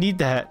 No, I need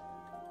that.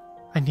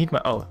 I need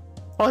my... Oh,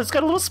 it's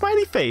got a little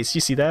smiley face.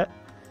 You see that?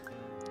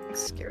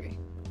 It's scary.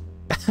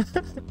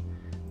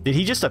 Did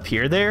he just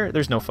appear there?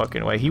 There's no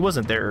fucking way. He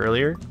wasn't there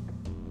earlier.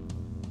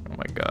 Oh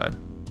my god.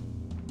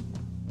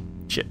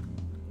 Shit.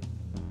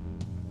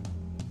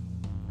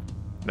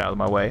 Get out of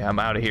my way. I'm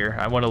out of here.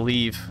 I want to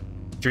leave.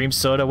 Dream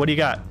soda. What do you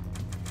got?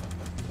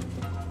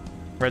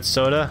 Red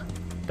soda?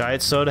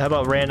 Diet soda? How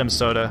about random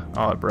soda?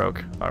 Oh, it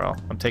broke. Alright,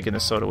 I'm taking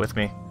this soda with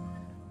me.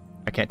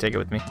 I can't take it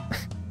with me.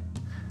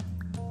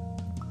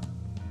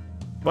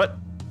 What?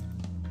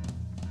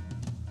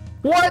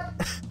 What?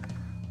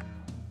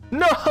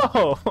 No!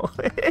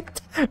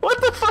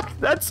 What the fuck?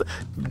 That's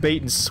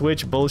bait and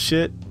switch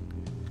bullshit.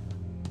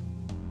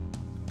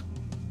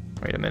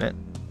 Wait a minute.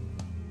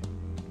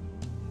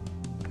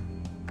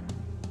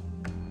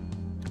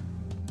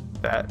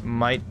 That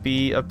might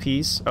be a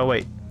piece. Oh,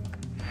 wait.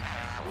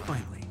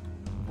 Finally,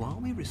 while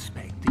we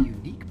respect the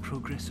unique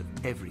progress of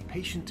every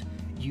patient,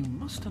 you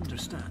must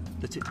understand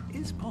that it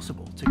is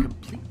possible to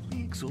completely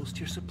exhaust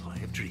your supply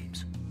of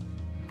dreams,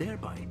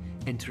 thereby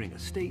entering a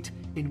state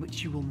in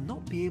which you will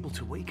not be able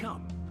to wake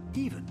up,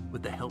 even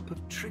with the help of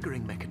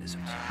triggering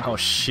mechanisms. Oh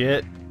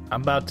shit.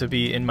 I'm about to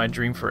be in my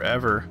dream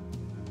forever.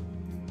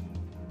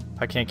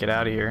 I can't get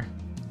out of here.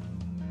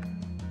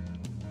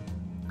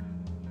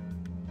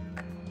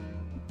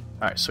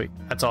 Alright, sweet.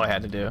 That's all I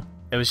had to do.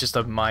 It was just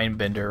a mind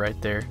bender right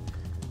there.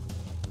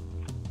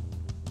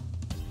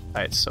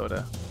 Alright,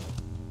 soda.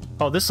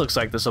 Oh, this looks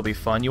like this will be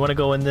fun. You want to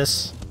go in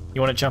this?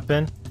 You want to jump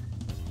in?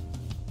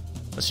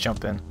 Let's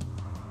jump in.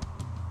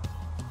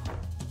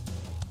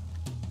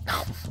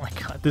 Oh my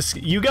god, this...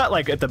 You got,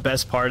 like, at the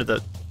best part of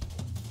the...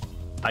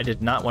 I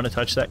did not want to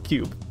touch that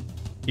cube.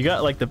 You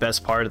got, like, the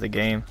best part of the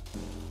game.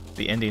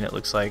 The ending, it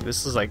looks like.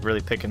 This is, like,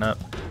 really picking up.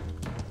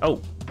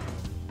 Oh!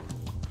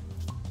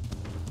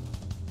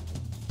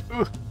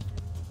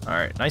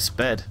 Alright, nice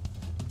bed.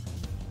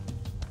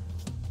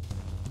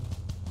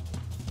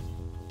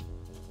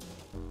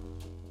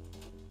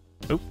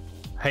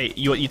 Hey,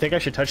 you think I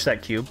should touch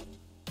that cube?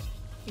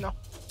 No.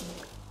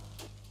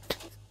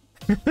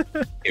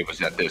 It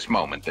was at this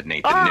moment that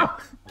Nathan knew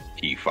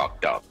he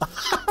fucked up.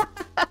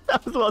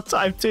 That was well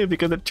timed too,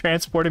 because it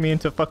transported me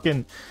into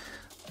fucking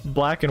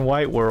black and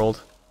white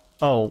world.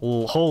 Oh,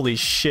 well, holy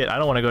shit! I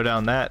don't want to go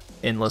down that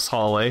endless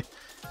hallway.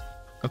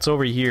 What's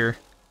over here?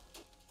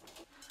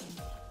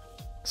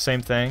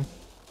 Same thing?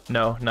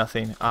 No,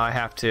 nothing. I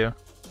have to.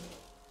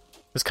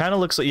 This kind of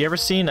looks like, you ever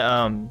seen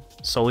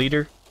Soul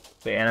Eater,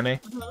 the anime?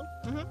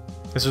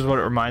 This is what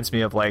it reminds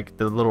me of, like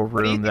the little room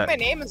What do you think that. my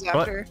name is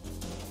after? What?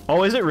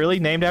 Oh, is it really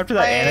named after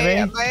that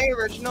anime? My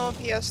original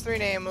PS3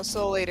 name was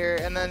Soul Eater,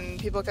 and then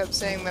people kept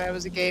saying that I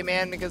was a gay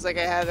man because like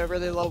I had a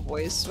really low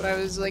voice when I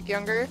was like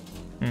younger.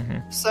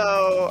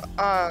 So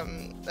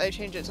I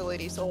changed it to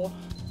Lady Soul.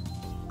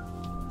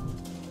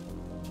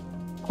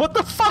 What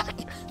the fuck?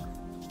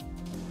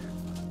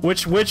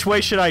 Which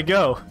way should I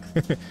go?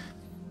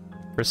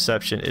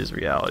 Perception is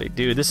reality.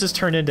 Dude, this has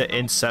turned into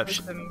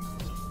Inception.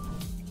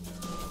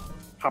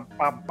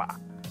 Ha-ba-ba.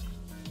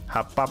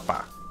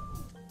 Ha-ba-ba.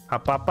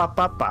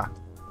 Ha-ba-ba-ba-ba.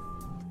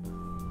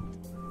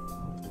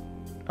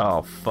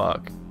 Oh,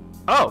 fuck.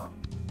 Oh!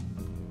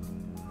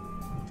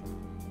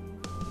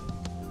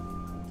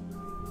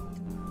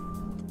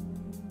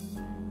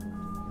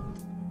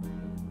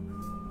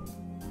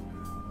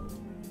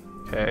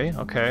 Okay,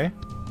 okay.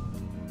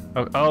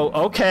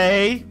 Oh,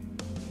 okay!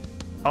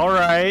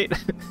 Alright.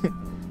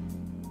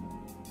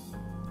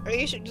 Or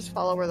you should just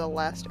follow where the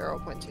last arrow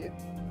points to.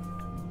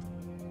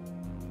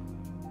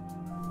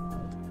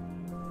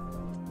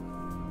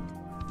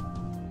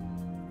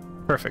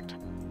 Perfect.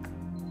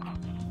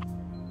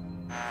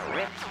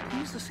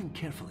 Use this in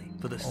carefully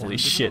for the Holy sound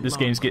shit, of an this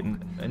game's alarm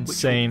getting clock,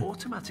 insane. Which will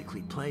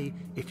automatically play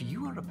if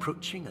you are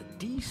approaching a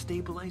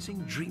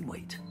destabilizing dream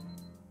weight.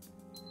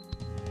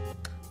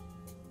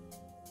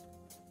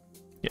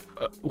 Yeah.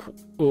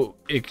 Oh,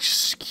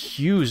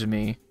 excuse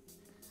me.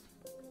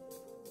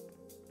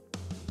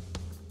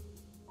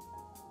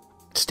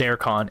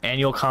 StairCon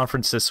annual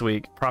conference this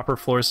week. Proper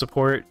floor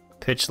support.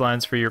 Pitch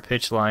lines for your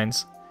pitch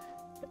lines.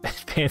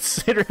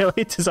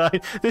 Considerably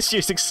designed. This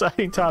year's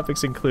exciting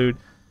topics include.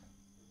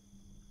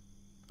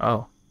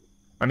 Oh,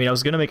 I mean, I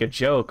was gonna make a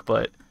joke,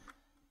 but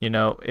you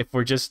know, if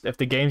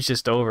the game's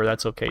just over,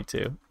 that's okay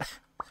too.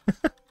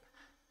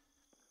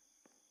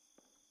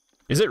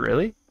 Is it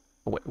really?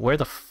 Where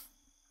the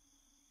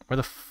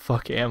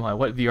fuck am I?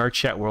 What VR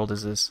chat world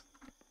is this?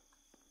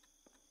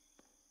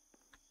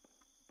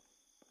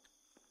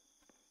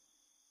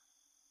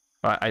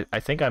 I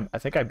think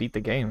I beat the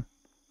game.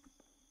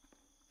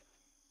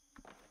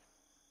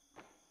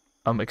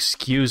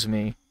 Excuse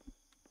me.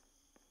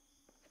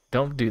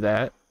 Don't do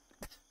that.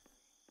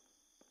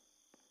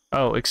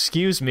 Oh,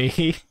 excuse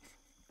me.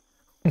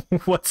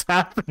 What's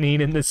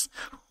happening in this?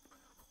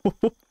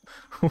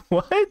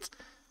 What?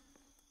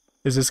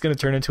 Is this gonna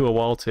turn into a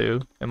wall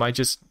too? Am I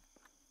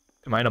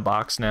in a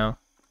box now?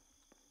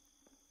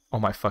 Oh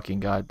my fucking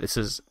god, this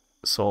is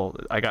Soul.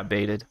 I got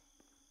baited.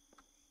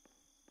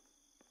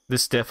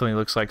 This definitely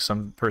looks like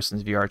some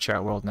person's VR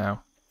chat world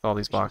now. All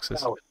these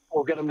boxes.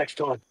 We'll get them next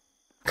time.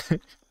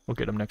 We'll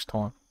get them next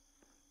time.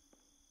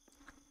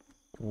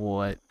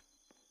 What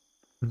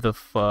the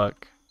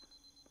fuck?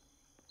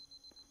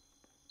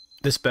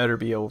 This better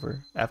be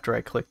over after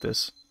I click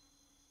this.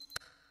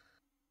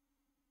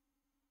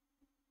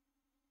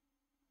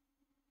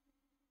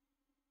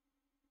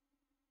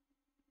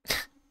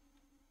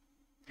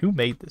 Who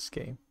made this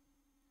game?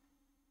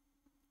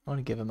 I want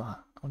to give him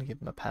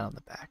a pat on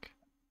the back.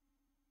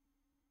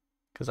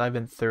 Cuz I've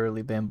been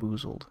thoroughly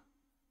bamboozled.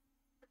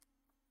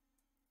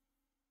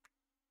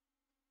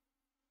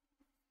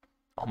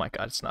 Oh my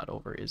god, it's not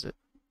over, is it?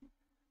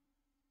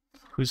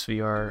 Who's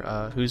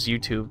VR? Who's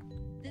YouTube?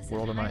 This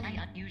world is am I? highly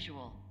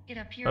unusual. It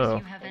appears Uh-oh.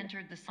 you have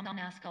entered the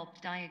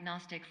Somnasculpt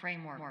diagnostic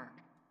framework.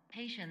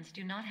 Patients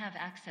do not have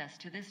access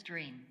to this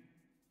dream.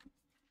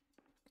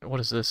 What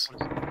is this?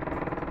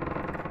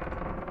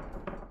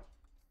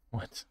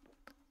 What?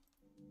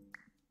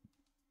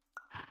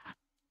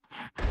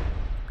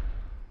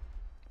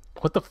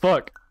 What the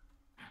fuck?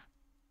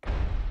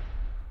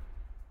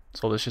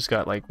 So this just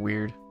got like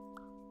weird.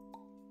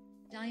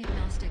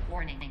 Diagnostic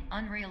warning.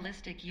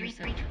 Unrealistic use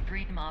of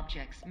dream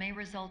objects may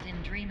result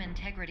in dream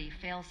integrity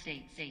fail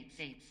states.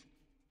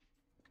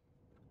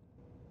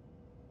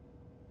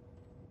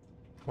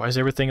 Why is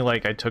everything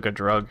like I took a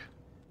drug?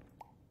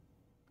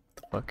 What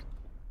the fuck?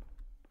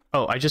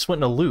 Oh, I just went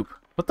in a loop.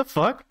 What the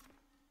fuck?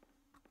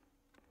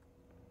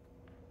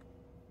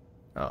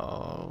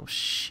 Oh,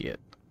 shit.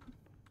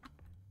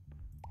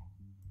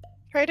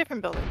 Try a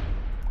different building.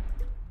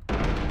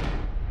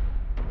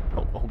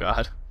 Oh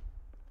god.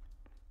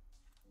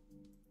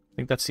 I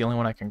think that's the only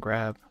one I can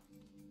grab.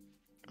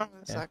 Oh,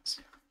 that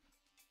sucks.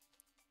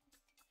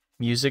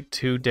 Music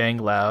too dang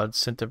loud.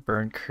 Sent to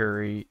burn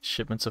curry.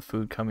 Shipments of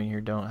food coming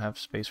here don't have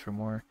space for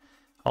more.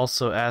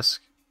 Also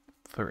ask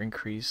for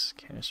increase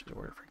canister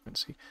order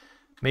frequency.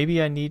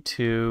 Maybe I need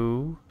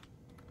to...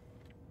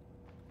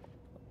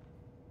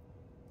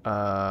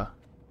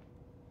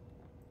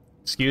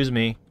 Excuse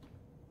me.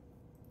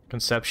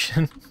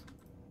 Conception.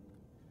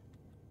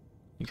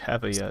 You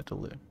have a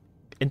delusion.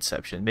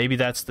 Inception. Maybe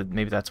that's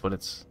what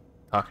it's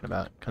talking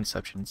about.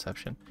 Conception,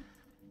 inception.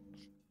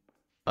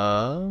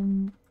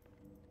 Okay,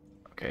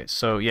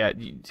 so yeah,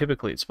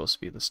 typically it's supposed to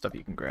be the stuff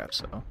you can grab,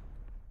 so.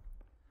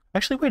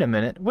 Actually, wait a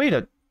minute. Wait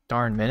a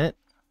darn minute.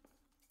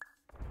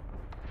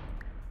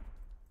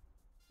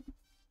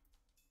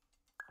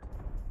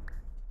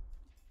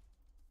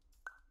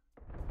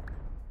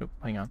 Oh,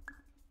 hang on.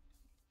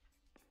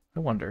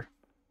 I wonder.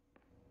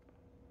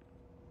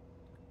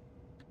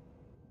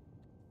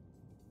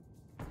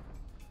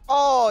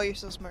 Oh, you're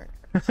so smart.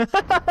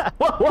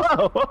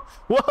 Whoa!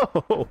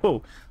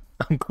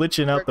 I'm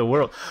glitching out the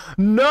world.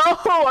 No,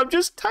 I'm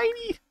just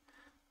tiny.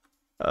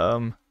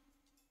 Well,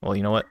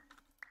 you know what?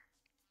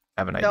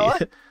 I have an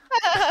idea.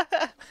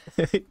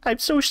 I'm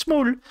so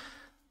small.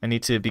 I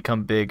need to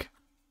become big.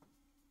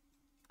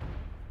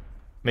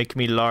 Make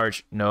me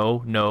large.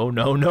 No.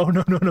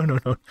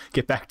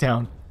 Get back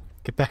down.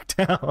 Get back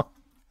down.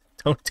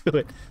 Don't do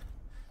it.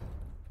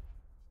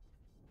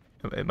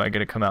 Am I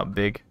gonna come out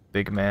big?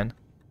 Big man?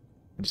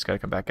 I just gotta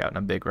come back out and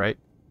I'm big, right?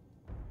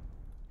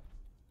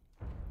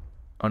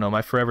 Oh no, am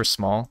I forever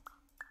small?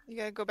 You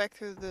gotta go back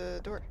through the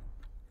door.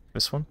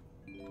 This one?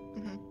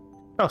 Mm-hmm.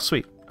 Oh,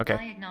 sweet. Okay.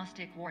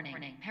 Diagnostic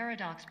warning.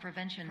 Paradox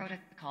prevention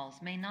protocols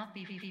may not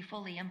be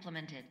fully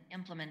implemented.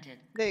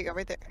 There you go,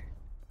 right there.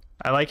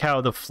 I like how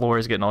the floor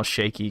is getting all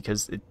shaky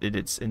because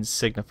it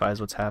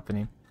signifies what's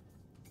happening.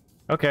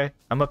 Okay,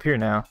 I'm up here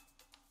now.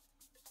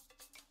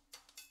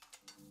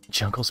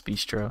 Jungle's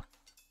Bistro.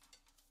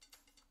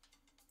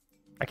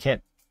 I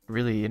can't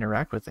really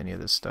interact with any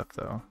of this stuff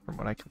though, from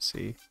what I can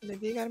see.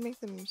 Maybe you gotta make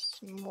them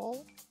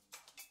small.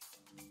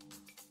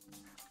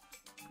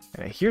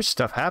 And I hear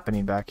stuff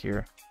happening back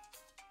here.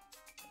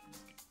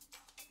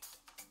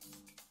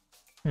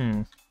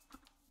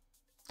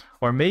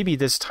 Or maybe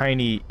this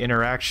tiny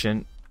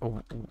interaction.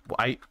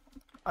 I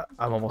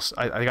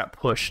got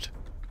pushed.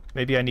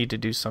 Maybe I need to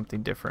do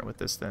something different with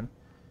this then.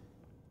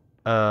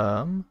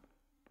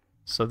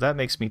 So that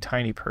makes me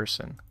tiny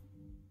person.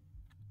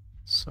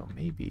 So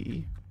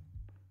maybe.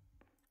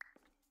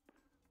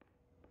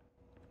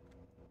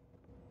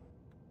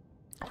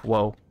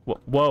 Whoa.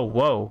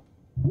 Whoa.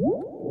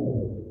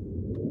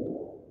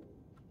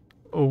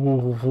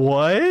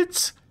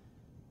 What?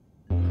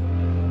 You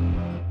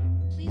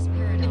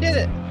did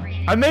it!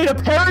 I made a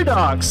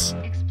paradox!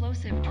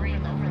 Explosive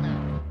dream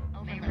overload.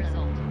 May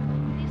result.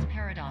 Please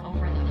paradox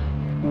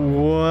overload.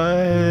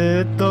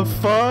 What the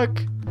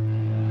fuck?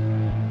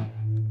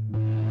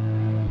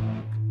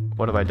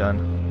 What have I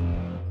done?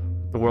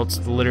 The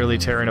world's literally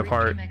tearing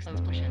apart.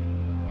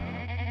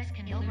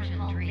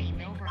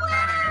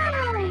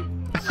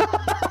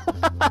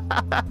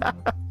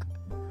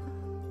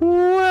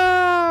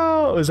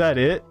 Wow! Is that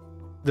it?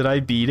 Did I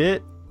beat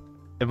it?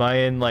 Am I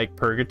in like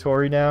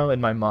purgatory now in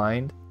my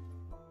mind?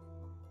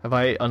 Have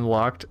I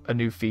unlocked a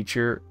new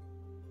feature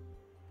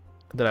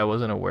that I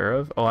wasn't aware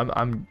of? Oh,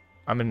 I'm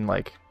in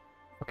like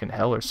fucking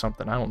hell or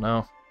something. I don't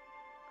know.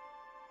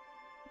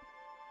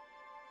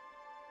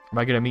 Am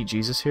I gonna meet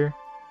Jesus here?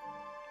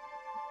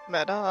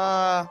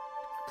 Meta.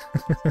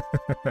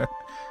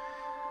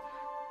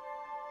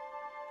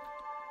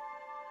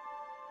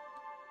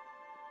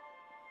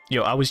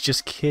 Yo, I was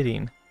just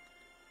kidding.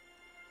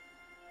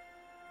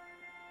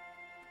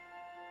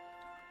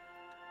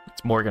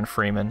 It's Morgan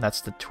Freeman.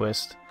 That's the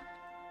twist.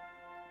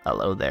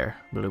 Hello there,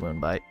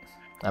 BlueMoonByte.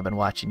 I've been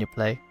watching you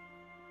play.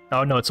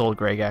 Oh no, it's old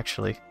Greg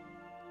actually.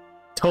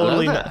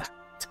 Totally not.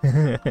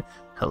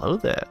 Hello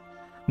there.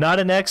 Not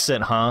an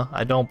accent, huh?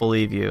 I don't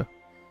believe you.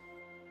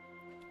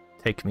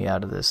 Take me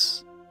out of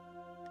this.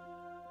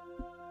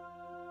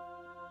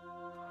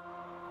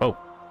 Oh.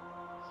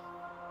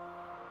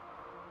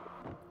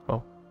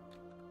 Oh.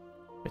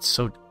 It's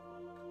so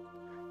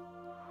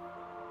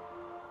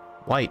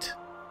white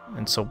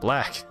and so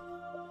black.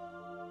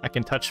 I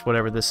can touch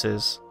whatever this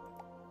is.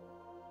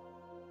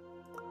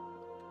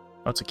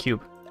 Oh, it's a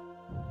cube.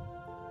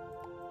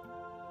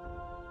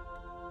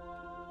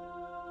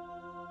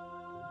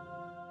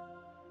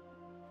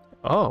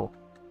 Oh.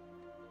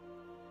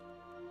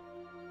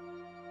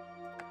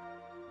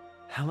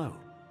 Hello,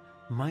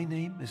 my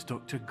name is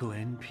Dr.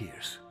 Glenn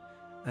Pierce,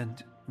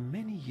 and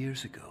many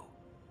years ago,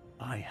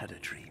 I had a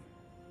dream.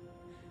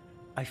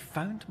 I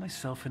found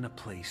myself in a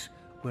place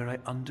where I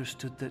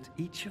understood that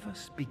each of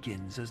us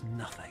begins as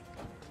nothing,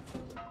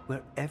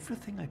 where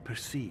everything I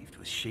perceived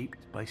was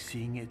shaped by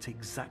seeing it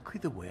exactly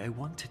the way I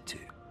wanted to.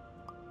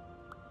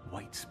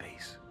 White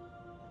space.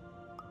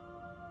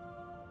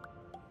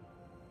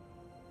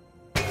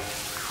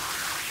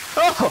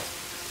 Oh!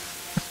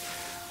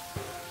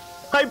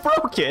 I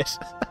broke it!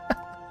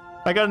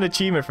 I got an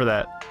achievement for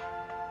that.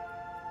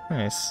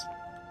 Nice.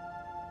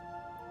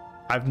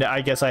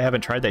 I guess I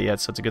haven't tried that yet,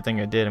 so it's a good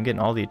thing I did. I'm getting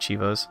all the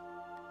achievos.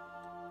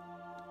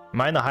 Am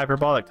I in the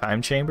hyperbolic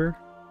time chamber?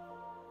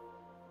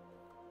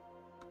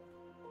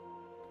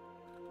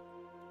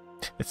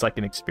 It's like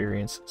an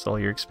experience. So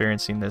you're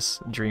experiencing this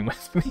dream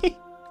with me.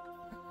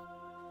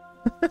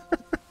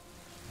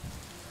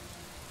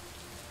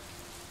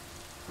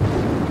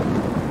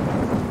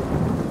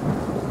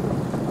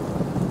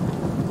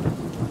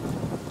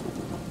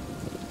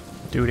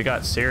 Dude, it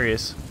got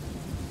serious.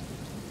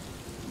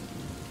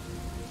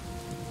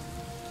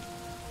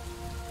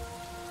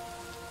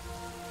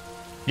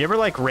 You ever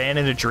like ran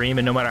in a dream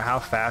and no matter how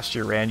fast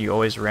you ran, you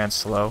always ran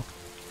slow?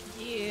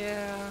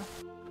 Yeah.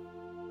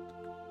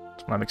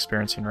 That's what I'm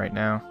experiencing right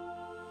now.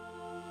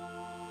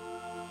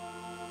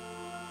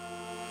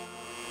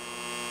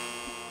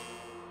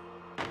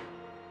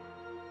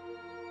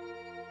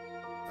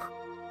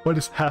 What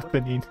is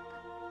happening?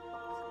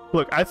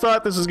 Look, I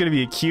thought this was gonna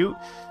be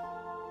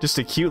just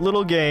a cute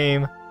little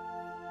game.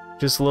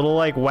 Just little,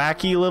 like,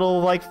 wacky little,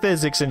 like,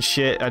 physics and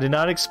shit. I did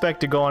not expect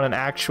to go on an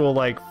actual,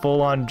 like,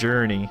 full-on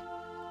journey.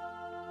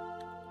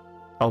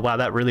 Oh, wow,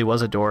 that really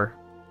was a door.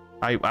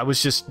 I was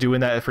just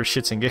doing that for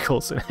shits and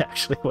giggles, and it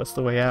actually was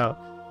the way out.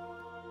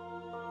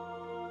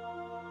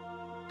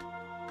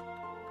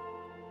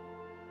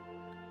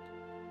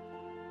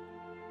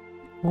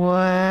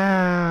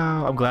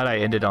 Wow. I'm glad I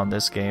ended on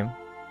this game.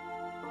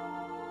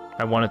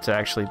 I wanted to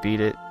actually beat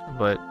it,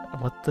 but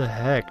what the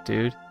heck,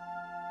 dude?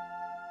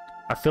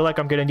 I feel like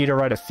I'm gonna need to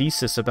write a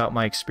thesis about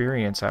my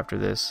experience after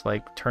this,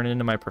 like turn it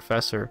into my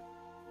professor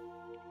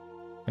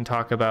and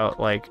talk about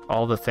like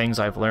all the things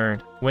I've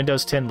learned.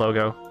 Windows 10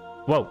 logo.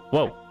 Whoa,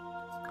 whoa.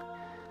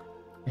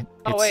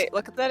 Oh wait,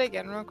 look at that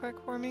again real quick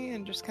for me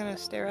and just kind of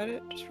stare at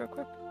it just real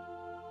quick.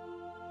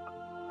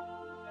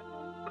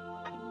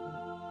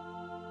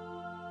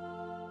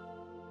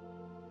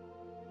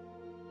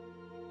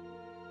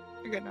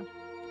 You're good now.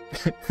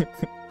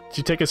 Did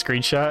you take a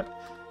screenshot?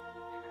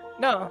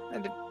 No, I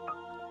did.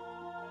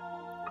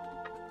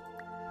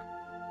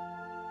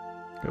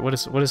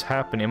 What is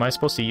happening? Am I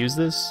supposed to use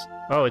this?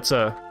 Oh, it's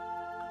a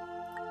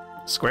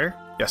square?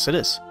 Yes, it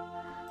is.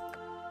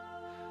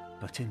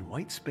 But in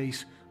white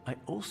space, I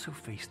also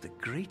faced the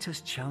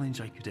greatest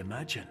challenge I could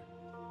imagine.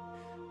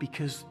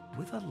 Because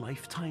with a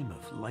lifetime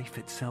of life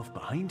itself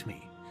behind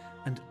me,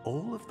 and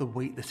all of the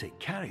weight that it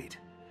carried,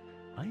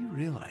 I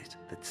realized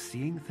that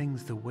seeing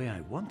things the way I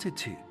wanted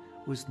to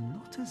was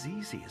not as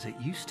easy as it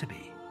used to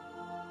be.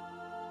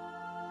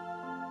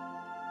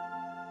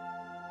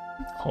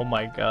 Oh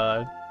my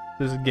god.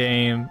 This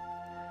game.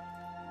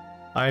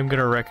 I'm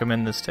gonna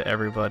recommend this to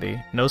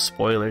everybody. No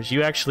spoilers.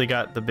 You actually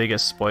got the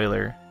biggest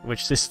spoiler,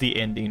 which is the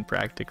ending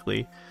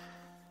practically.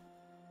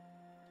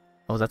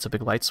 Oh, that's a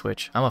big light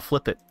switch. I'm gonna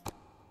flip it.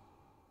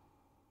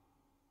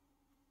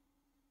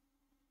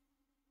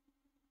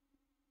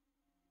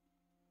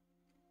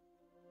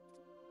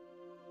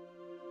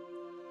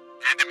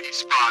 Enemy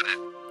spotted.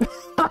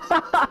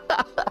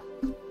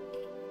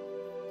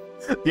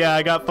 Yeah,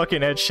 I got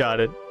fucking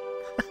headshotted.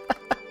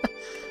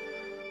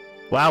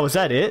 Wow, was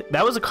that it?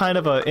 That was a kind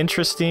of a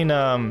interesting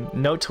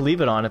note to leave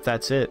it on if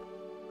that's it.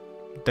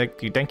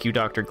 Thank you,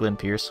 Dr. Glenn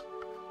Pierce.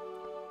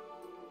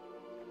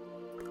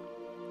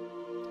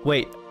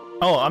 Wait.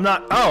 Oh, I'm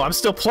not. Oh, I'm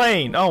still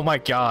playing. Oh my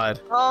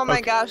god. Oh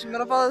my gosh, I'm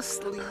gonna fall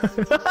asleep.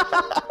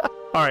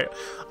 Alright,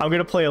 I'm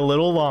gonna play a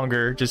little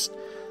longer, just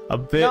a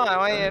bit. No, I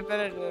want you to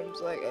finish it. I'm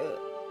just like,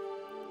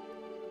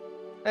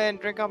 and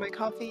drink all my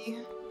coffee.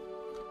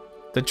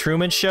 The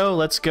Truman Show,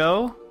 let's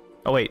go.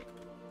 Oh, wait.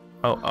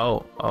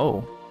 Oh,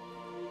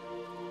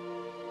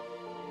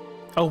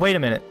 wait a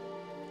minute.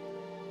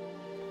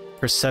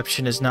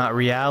 Perception is not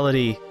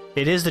reality.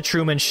 It is the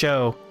Truman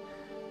Show.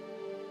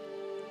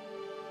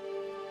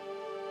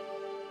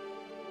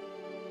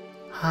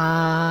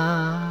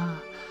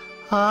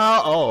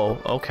 Oh,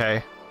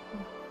 okay.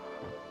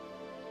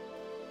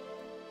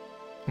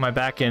 Am I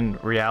back in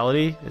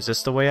reality? Is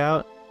this the way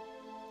out?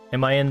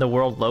 Am I in the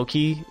world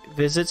Loki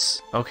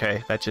visits?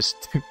 Okay, that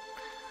just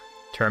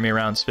turned me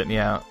around, spit me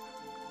out.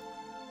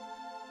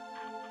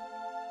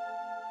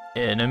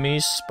 Enemy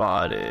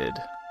spotted.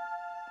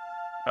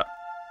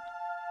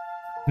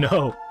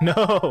 No,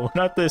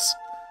 not this.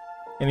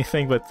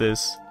 Anything but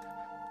this.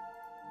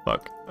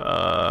 Fuck.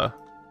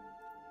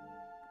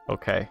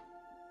 Okay.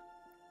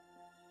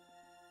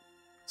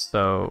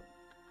 So,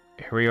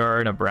 here we are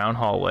in a brown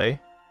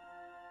hallway.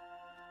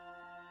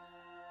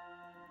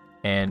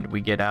 And we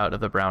get out of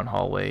the brown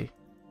hallway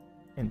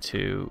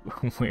into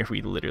where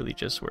we literally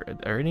just were.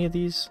 Are any of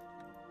these?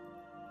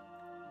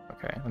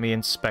 Okay, let me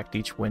inspect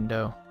each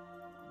window.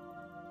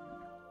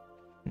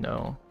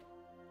 No.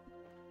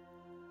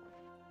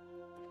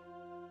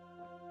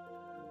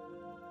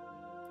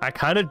 I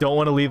kind of don't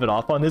want to leave it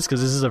off on this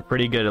because this is a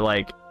pretty good,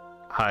 like,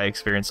 high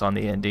experience on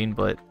the ending,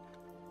 but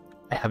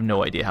I have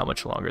no idea how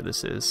much longer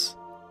this is.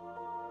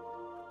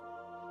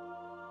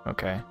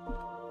 Okay.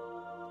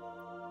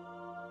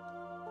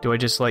 Do I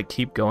just, like,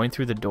 keep going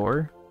through the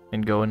door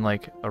and go in,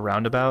 like, a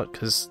roundabout?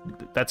 Because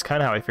that's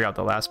kind of how I figured out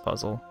the last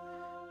puzzle.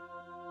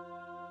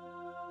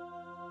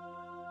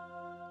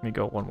 Let me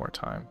go one more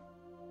time.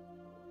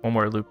 One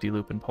more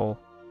loop-de-loop and pull.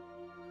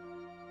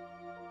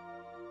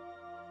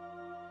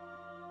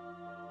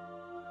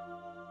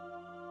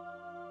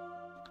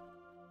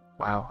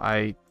 Wow,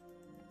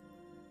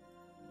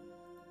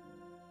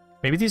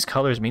 maybe these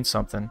colors mean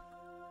something.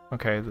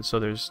 Okay, so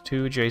there's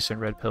two adjacent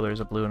red pillars,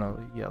 a blue and a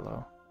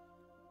yellow.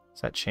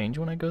 Does that change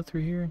when I go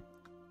through here?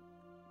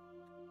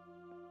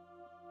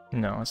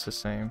 No, it's the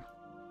same.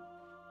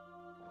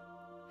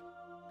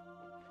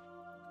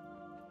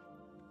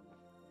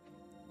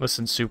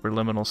 Listen,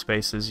 superliminal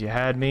spaces, you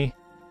had me.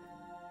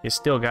 You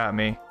still got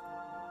me.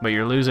 But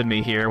you're losing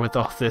me here with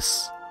all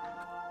this.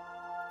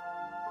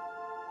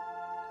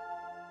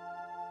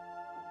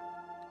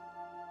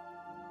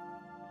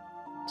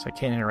 So I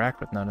can't interact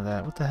with none of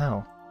that. What the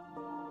hell?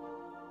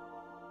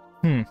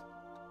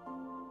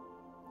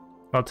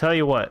 I'll tell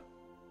you what.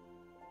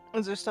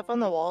 Is there stuff on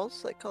the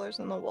walls, like colors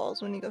on the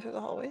walls when you go through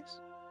the hallways?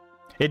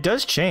 It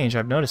does change,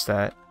 I've noticed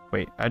that.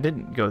 Wait, I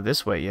didn't go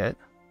this way yet.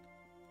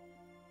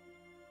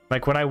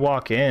 Like when I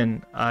walk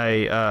in,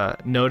 I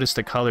notice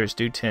the colors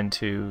do tend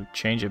to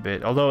change a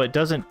bit. Although it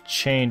doesn't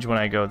change when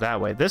I go that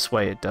way. This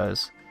way it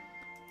does.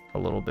 A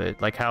little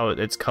bit. Like how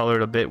it's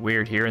colored a bit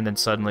weird here and then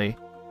suddenly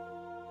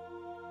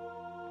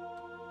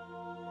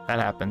that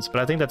happens.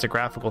 But I think that's a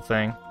graphical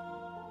thing.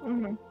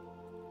 Mm-hmm.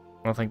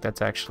 I don't think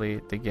that's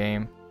actually the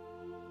game.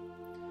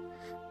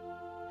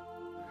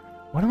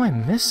 What am I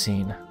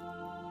missing?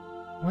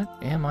 What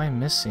am I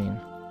missing?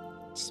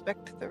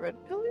 Inspect the red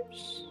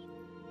pillars?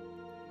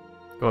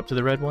 Go up to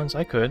the red ones?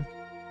 I could.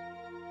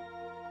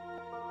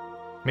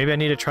 Maybe I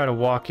need to try to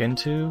walk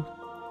into...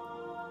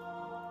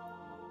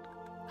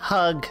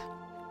 Hug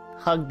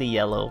the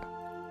yellow.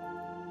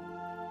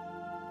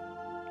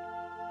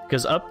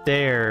 Because up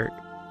there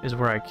is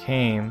where I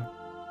came,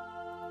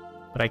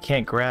 but I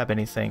can't grab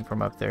anything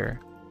from up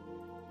there.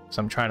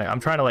 So I'm trying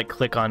to like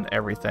click on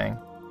everything.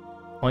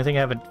 Only thing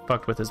I haven't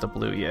fucked with is the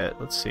blue yet.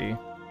 Let's see.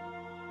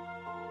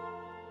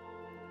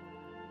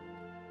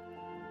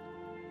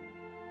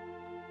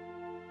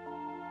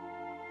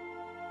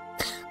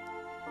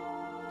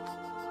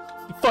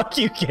 Fuck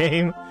you,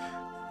 game.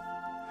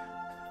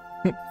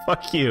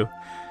 Fuck you.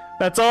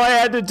 That's all I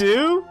had to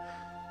do?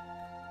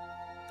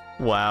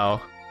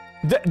 Wow.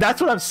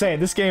 That's what I'm saying.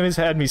 This game has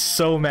had me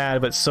so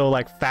mad, but so,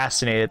 like,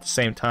 fascinated at the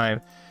same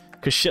time.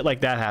 Because shit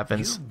like that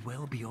happens. You're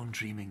well beyond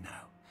dreaming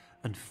now,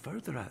 and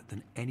further out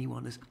than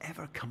anyone has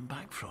ever come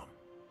back from.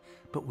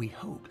 But we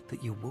hope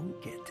that you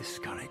won't get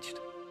discouraged.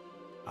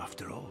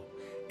 After all,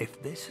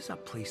 if this is a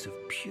place of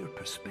pure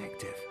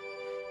perspective,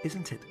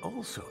 isn't it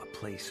also a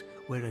place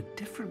where a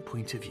different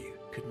point of view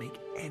could make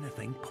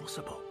anything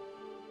possible?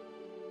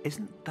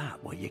 Isn't that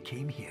why you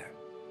came here?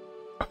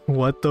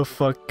 What the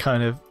fuck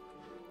kind of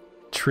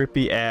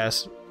trippy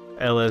ass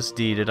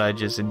LSD did I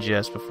just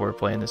ingest before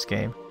playing this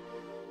game?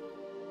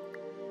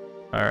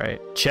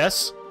 Alright.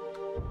 Chess?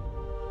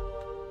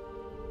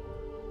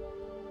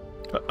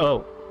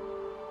 Oh.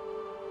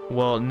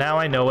 Well, now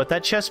I know what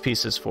that chess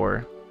piece is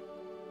for.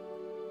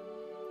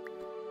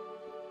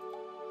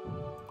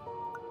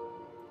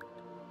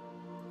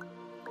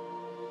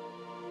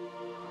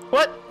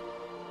 What?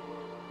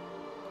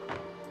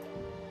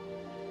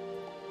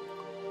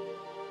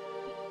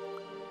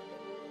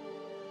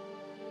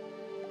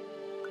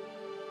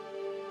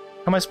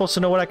 How am I supposed to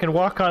know what I can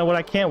walk on and what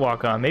I can't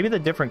walk on? Maybe the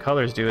different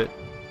colors do it.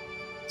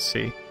 Let's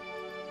see.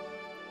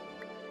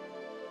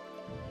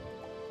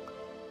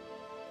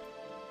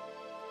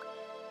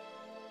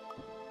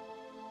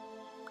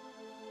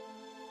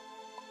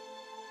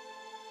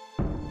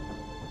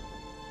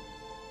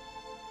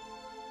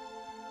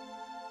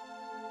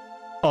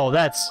 Oh,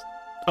 that's...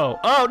 Oh,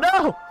 oh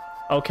no!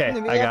 Okay,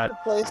 Maybe I you got...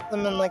 have to place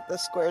them in like the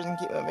squares and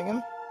keep moving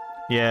them.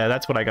 Yeah,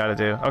 that's what I gotta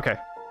do. Okay.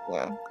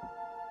 Yeah.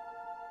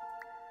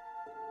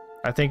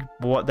 I think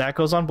what that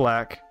goes on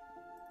black,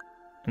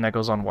 and that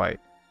goes on white.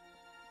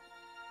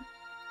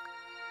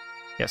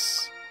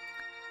 Yes.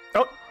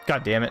 Oh,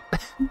 god damn it.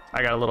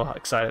 I got a little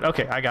excited.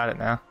 Okay, I got it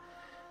now.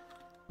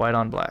 White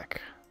on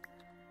black.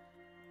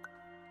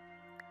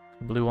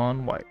 Blue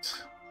on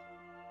white.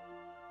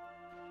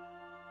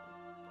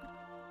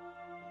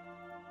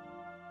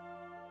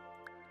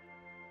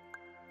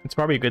 It's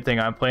probably a good thing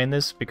I'm playing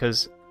this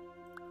because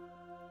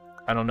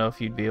I don't know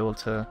if you'd be able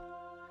to...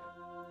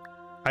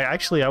 I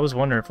was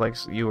wondering if like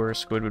you or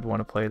Squid would want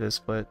to play this,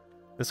 but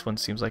this one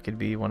seems like it'd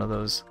be one of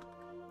those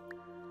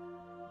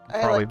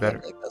probably like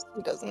better. Like this.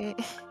 He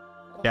doesn't.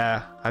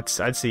 Yeah,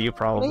 I'd see you But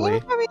probably. you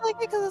probably like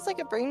it because it's like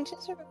a brain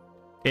teaser.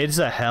 It's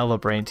a hella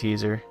brain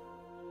teaser.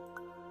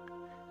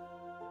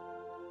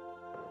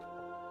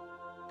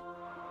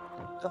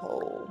 The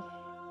whole.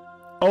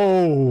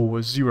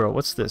 Oh, 0.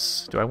 What's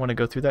this? Do I want to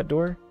go through that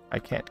door? I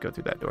can't go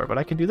through that door, but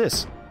I can do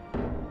this.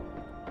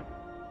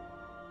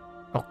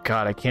 Oh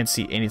god, I can't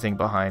see anything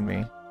behind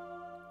me.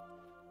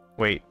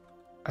 Wait,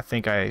 I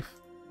think I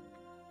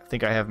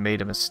have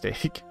made a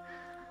mistake.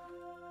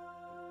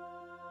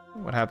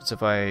 What happens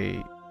if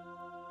I...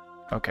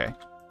 Okay.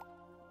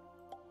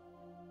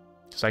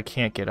 Because I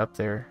can't get up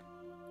there.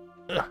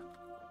 Ugh.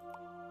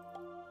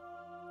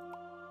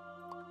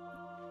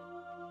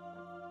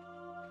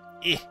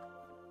 Eh.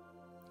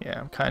 Yeah,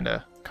 I'm kind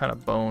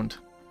of boned.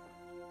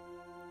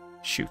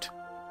 Shoot.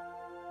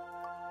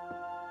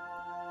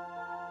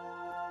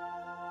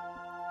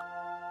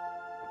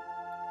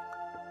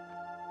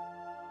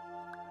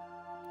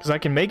 Because I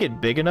can make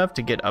it big enough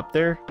to get up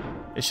there.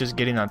 It's just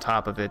getting on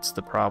top of it's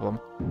the problem.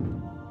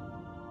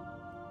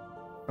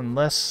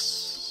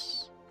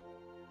 Unless...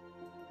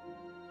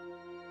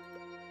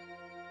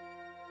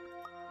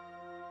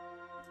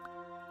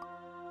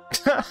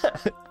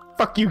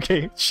 Fuck you,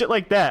 game. Shit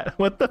like that.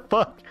 What the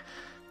fuck?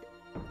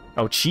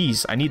 Oh,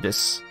 cheese. I need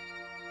this.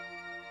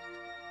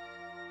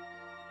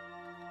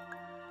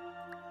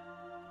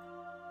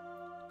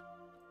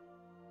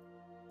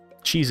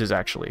 Cheese is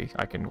actually...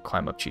 I can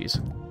climb up cheese.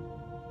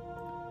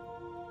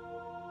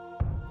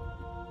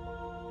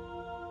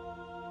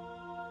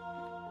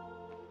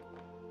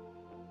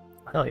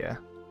 Hell yeah.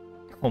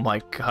 Oh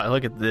my god,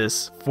 look at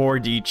this.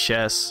 4D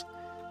chess.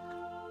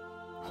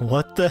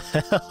 What the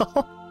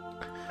hell?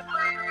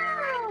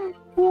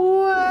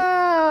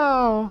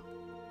 Wow!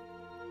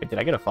 Wait, did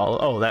I get a follow?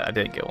 Oh, that I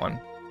didn't get one.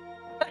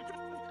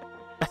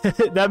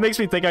 That makes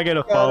me think I get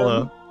a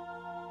follow.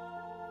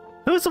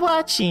 Who's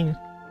watching?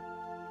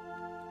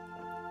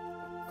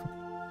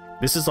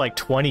 This is like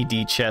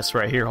 20D chess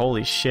right here.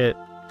 Holy shit.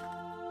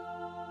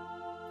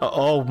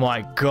 Oh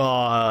my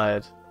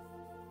god.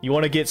 You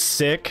want to get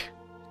sick?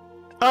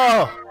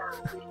 Oh!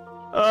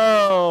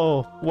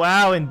 Oh!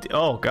 Wow, and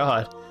oh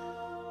god.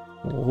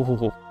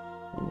 Woogle,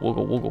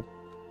 woogle, woogle.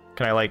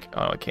 Can I like...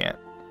 Oh, I can't.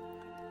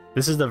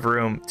 This is the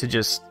room to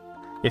just...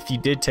 If you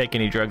did take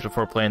any drugs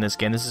before playing this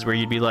game, this is where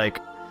you'd be like...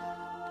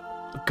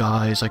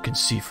 Guys, I can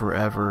see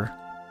forever.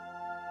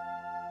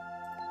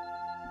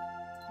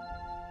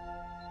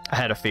 I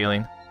had a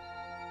feeling.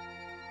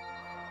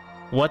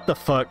 What the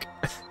fuck?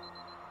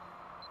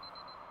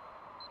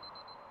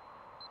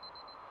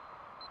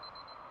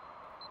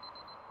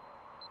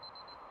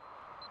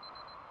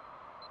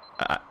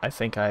 I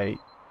think I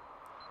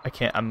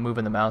can't. I'm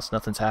moving the mouse.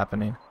 Nothing's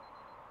happening.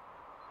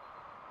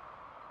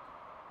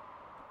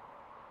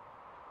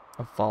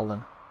 I've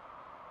fallen.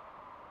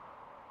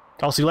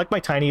 Also, you like my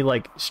tiny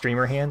like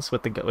streamer hands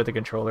with the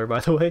controller, by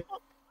the way.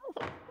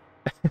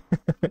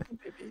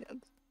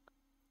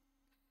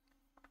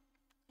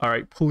 All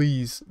right,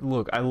 please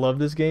look. I love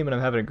this game and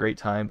I'm having a great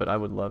time, but I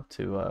would love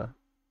to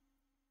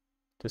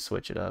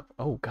switch it up.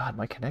 Oh god,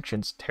 my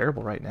connection's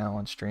terrible right now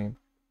on stream.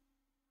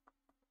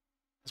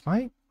 Has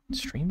my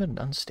stream been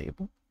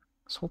unstable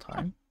this whole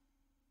time?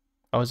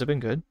 Oh, has it been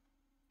good?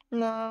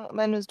 No,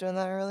 mine was doing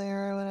that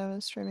earlier when I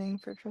was streaming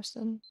for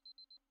Tristan.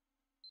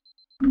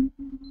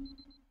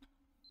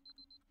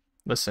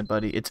 Listen,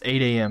 buddy, it's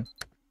 8 a.m.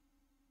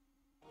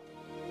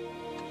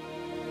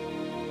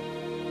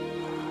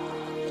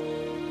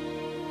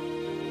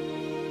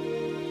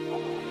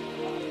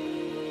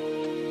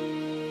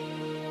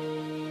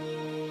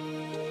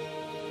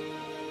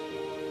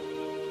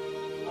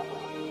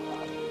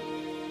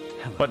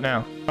 Hello. What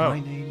now? Oh. My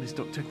name is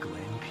Dr.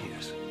 Glenn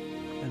Pierce,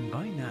 and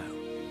by now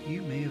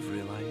you may have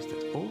realized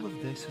that all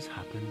of this has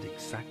happened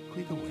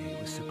exactly the way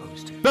it was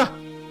supposed to. Ah!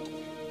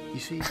 You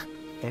see,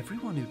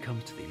 everyone who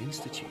comes to the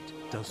Institute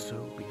does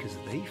so because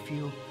they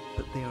feel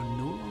that they are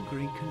no longer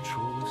in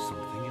control of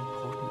something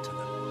important to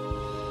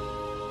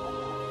them.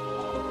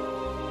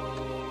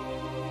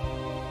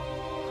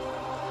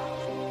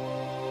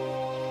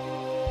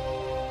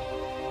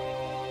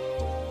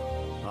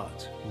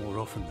 But more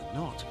often than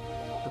not,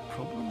 the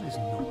problem is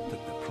not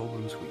that the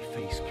problems we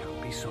face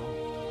can't be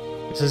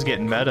solved. This is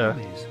getting meta.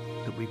 The problem is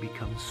that we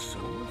become so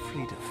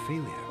afraid of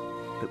failure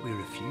that we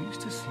refuse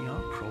to see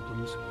our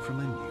problems from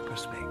a new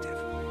perspective.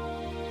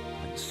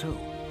 And so,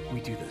 we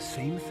do the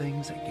same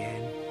things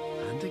again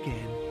and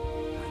again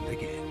and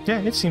again. Yeah,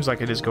 it seems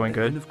like it is going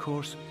good. And of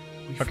course,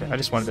 we Okay, find I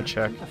just wanted to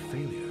exactly check. the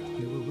failure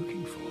we were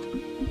looking for.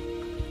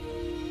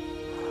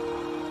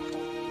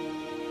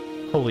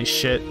 Holy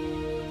shit.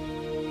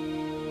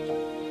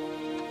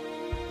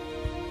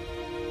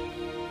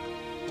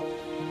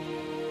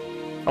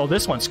 Oh,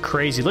 this one's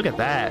crazy. Look at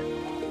that.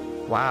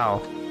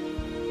 Wow.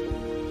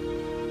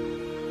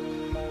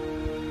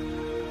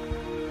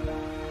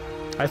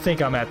 I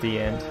think I'm at the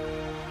end.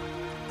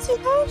 See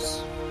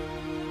house?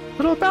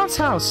 Little bounce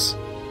house.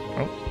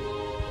 Oh.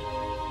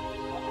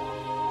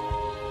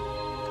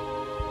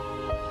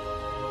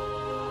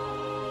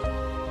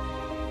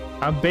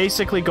 I'm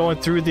basically going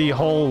through the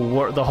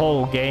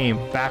whole game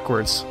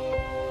backwards.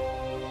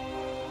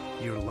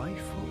 Your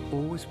life will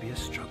always be a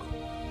struggle,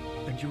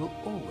 and you will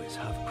always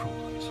have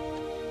problems.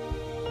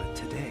 But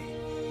today,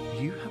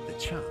 you have the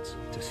chance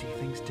to see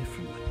things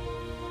differently.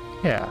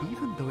 Yeah.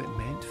 Even though it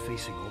meant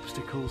facing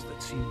obstacles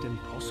that seemed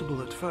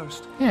impossible at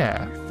first,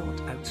 Yeah. you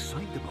thought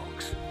outside the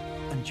box,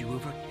 and you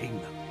overcame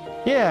them.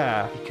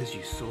 Yeah. Because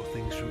you saw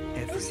things from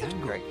every This is a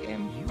angle, great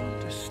game. you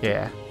understood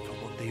Yeah. them for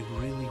what they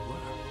really were.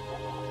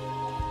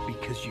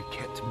 Because you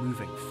kept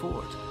moving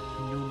forward,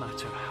 no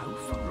matter how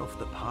far off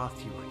the path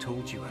you were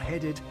told you were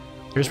headed.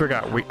 Here's where it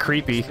or got how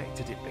creepy.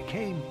 unexpected it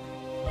became,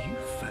 you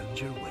found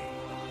your way.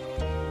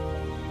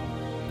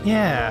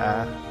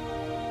 Yeah.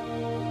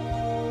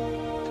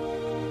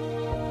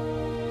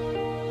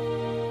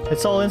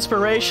 It's all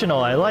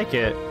inspirational. I like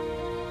it.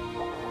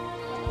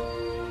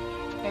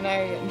 And now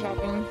you're getting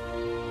chopping.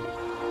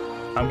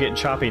 I'm getting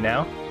choppy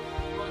now.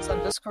 It's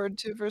on Discord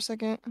too for a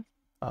second.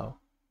 Oh,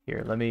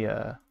 here, let me,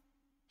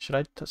 should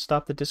I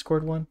stop the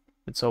Discord one?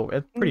 It's over.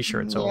 I'm pretty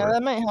sure it's Yeah, over.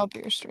 that might help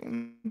your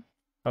stream.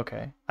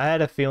 Okay. I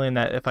had a feeling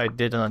that if I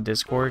did it on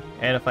Discord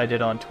and if I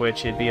did on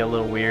Twitch, it'd be a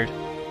little weird.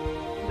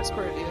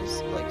 Discord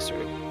is like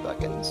started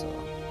bugging, so.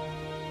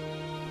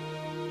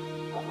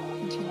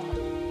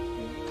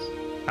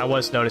 I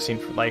was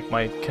noticing like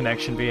my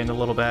connection being a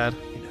little bad.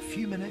 In a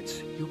few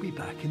minutes, you'll be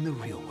back in the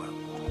real world.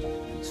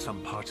 And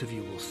some part of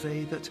you will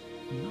say that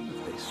none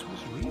of this was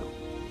real.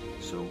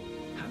 So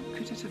how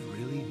could it have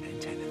really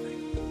meant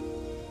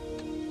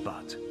anything?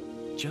 But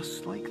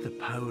just like the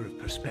power of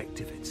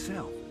perspective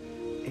itself,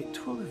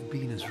 it will have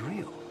been as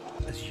real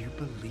as you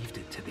believed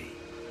it to be.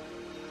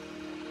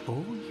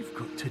 All you've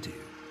got to do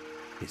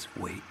is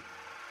wake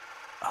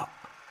up.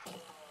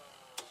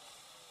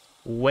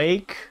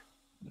 Wake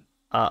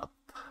up.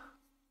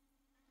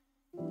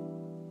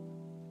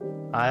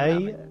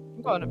 I'm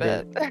going to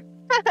bed.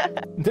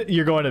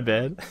 You're going to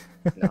bed?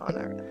 No,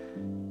 not really.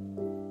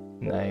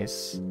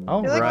 Nice. All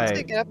I feel like right. once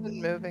I get up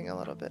and moving a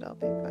little bit, I'll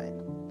be fine.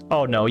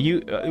 Oh no,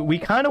 we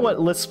kind of went.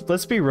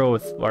 Let's be real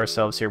with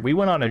ourselves here. We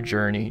went on a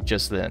journey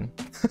just then.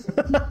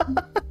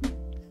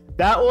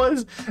 That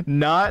was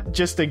not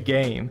just a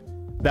game.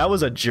 That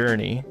was a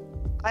journey.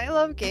 I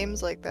love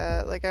games like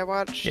that. Like I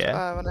watched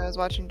Yeah. When I was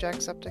watching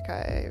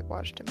Jacksepticeye, I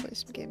watched him play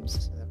some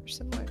games that were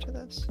similar to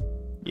this.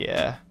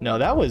 Yeah. No,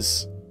 that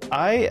was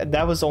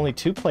only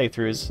 2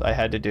 playthroughs I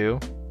had to do.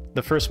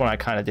 The first one I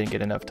kind of didn't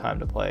get enough time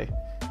to play,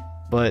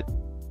 but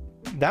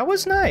that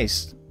was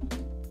nice.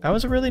 That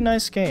was a really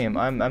nice game.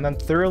 I'm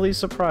thoroughly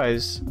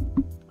surprised.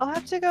 I'll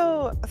have to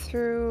go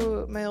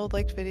through my old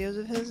liked videos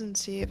of his and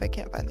see if I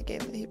can't find the game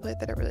that he played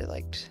that I really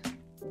liked.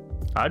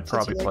 I'd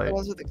probably Since you like play the it.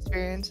 ones with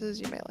experiences,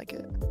 you might like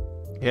it.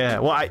 Yeah,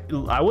 well,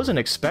 I wasn't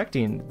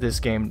expecting this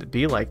game to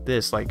be like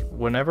this. Like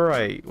when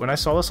I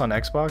saw this on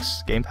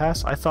Xbox Game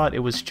Pass, I thought it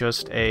was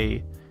just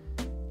like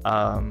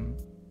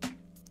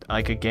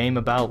a game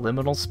about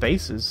liminal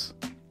spaces,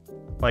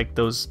 like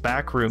those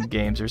backroom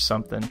games or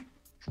something.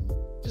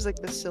 Just like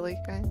the silly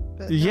kind.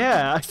 But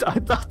Yeah, I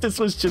thought this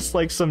was just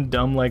like some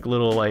dumb like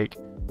little like.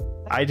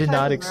 I did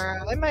not.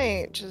 I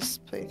might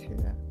just play through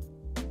that.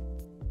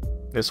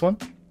 This one?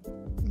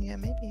 Yeah,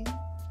 maybe.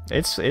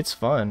 It's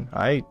fun.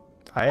 I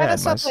I had gotta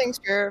stop my. playing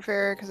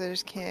Spiritfarer because I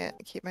just can't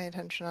keep my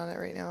attention on it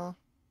right now.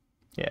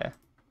 Yeah.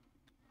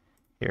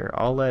 Here,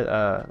 I'll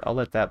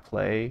let that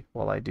play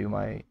while I do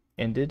my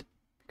ended,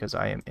 because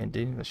I am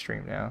ending the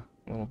stream now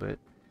a little bit.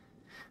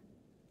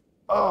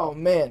 Oh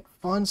man,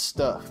 fun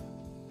stuff.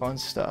 Fun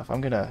stuff.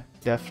 I'm gonna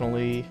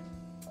definitely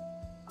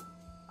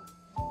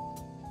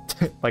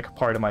like a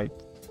part of my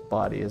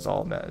body is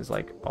all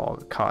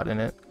caught in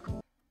it.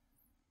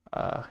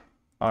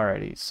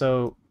 Alrighty,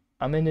 so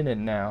I'm ending it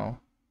now.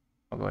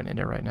 I'll go ahead and end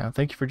it right now.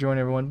 Thank you for joining,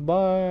 everyone.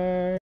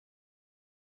 Bye.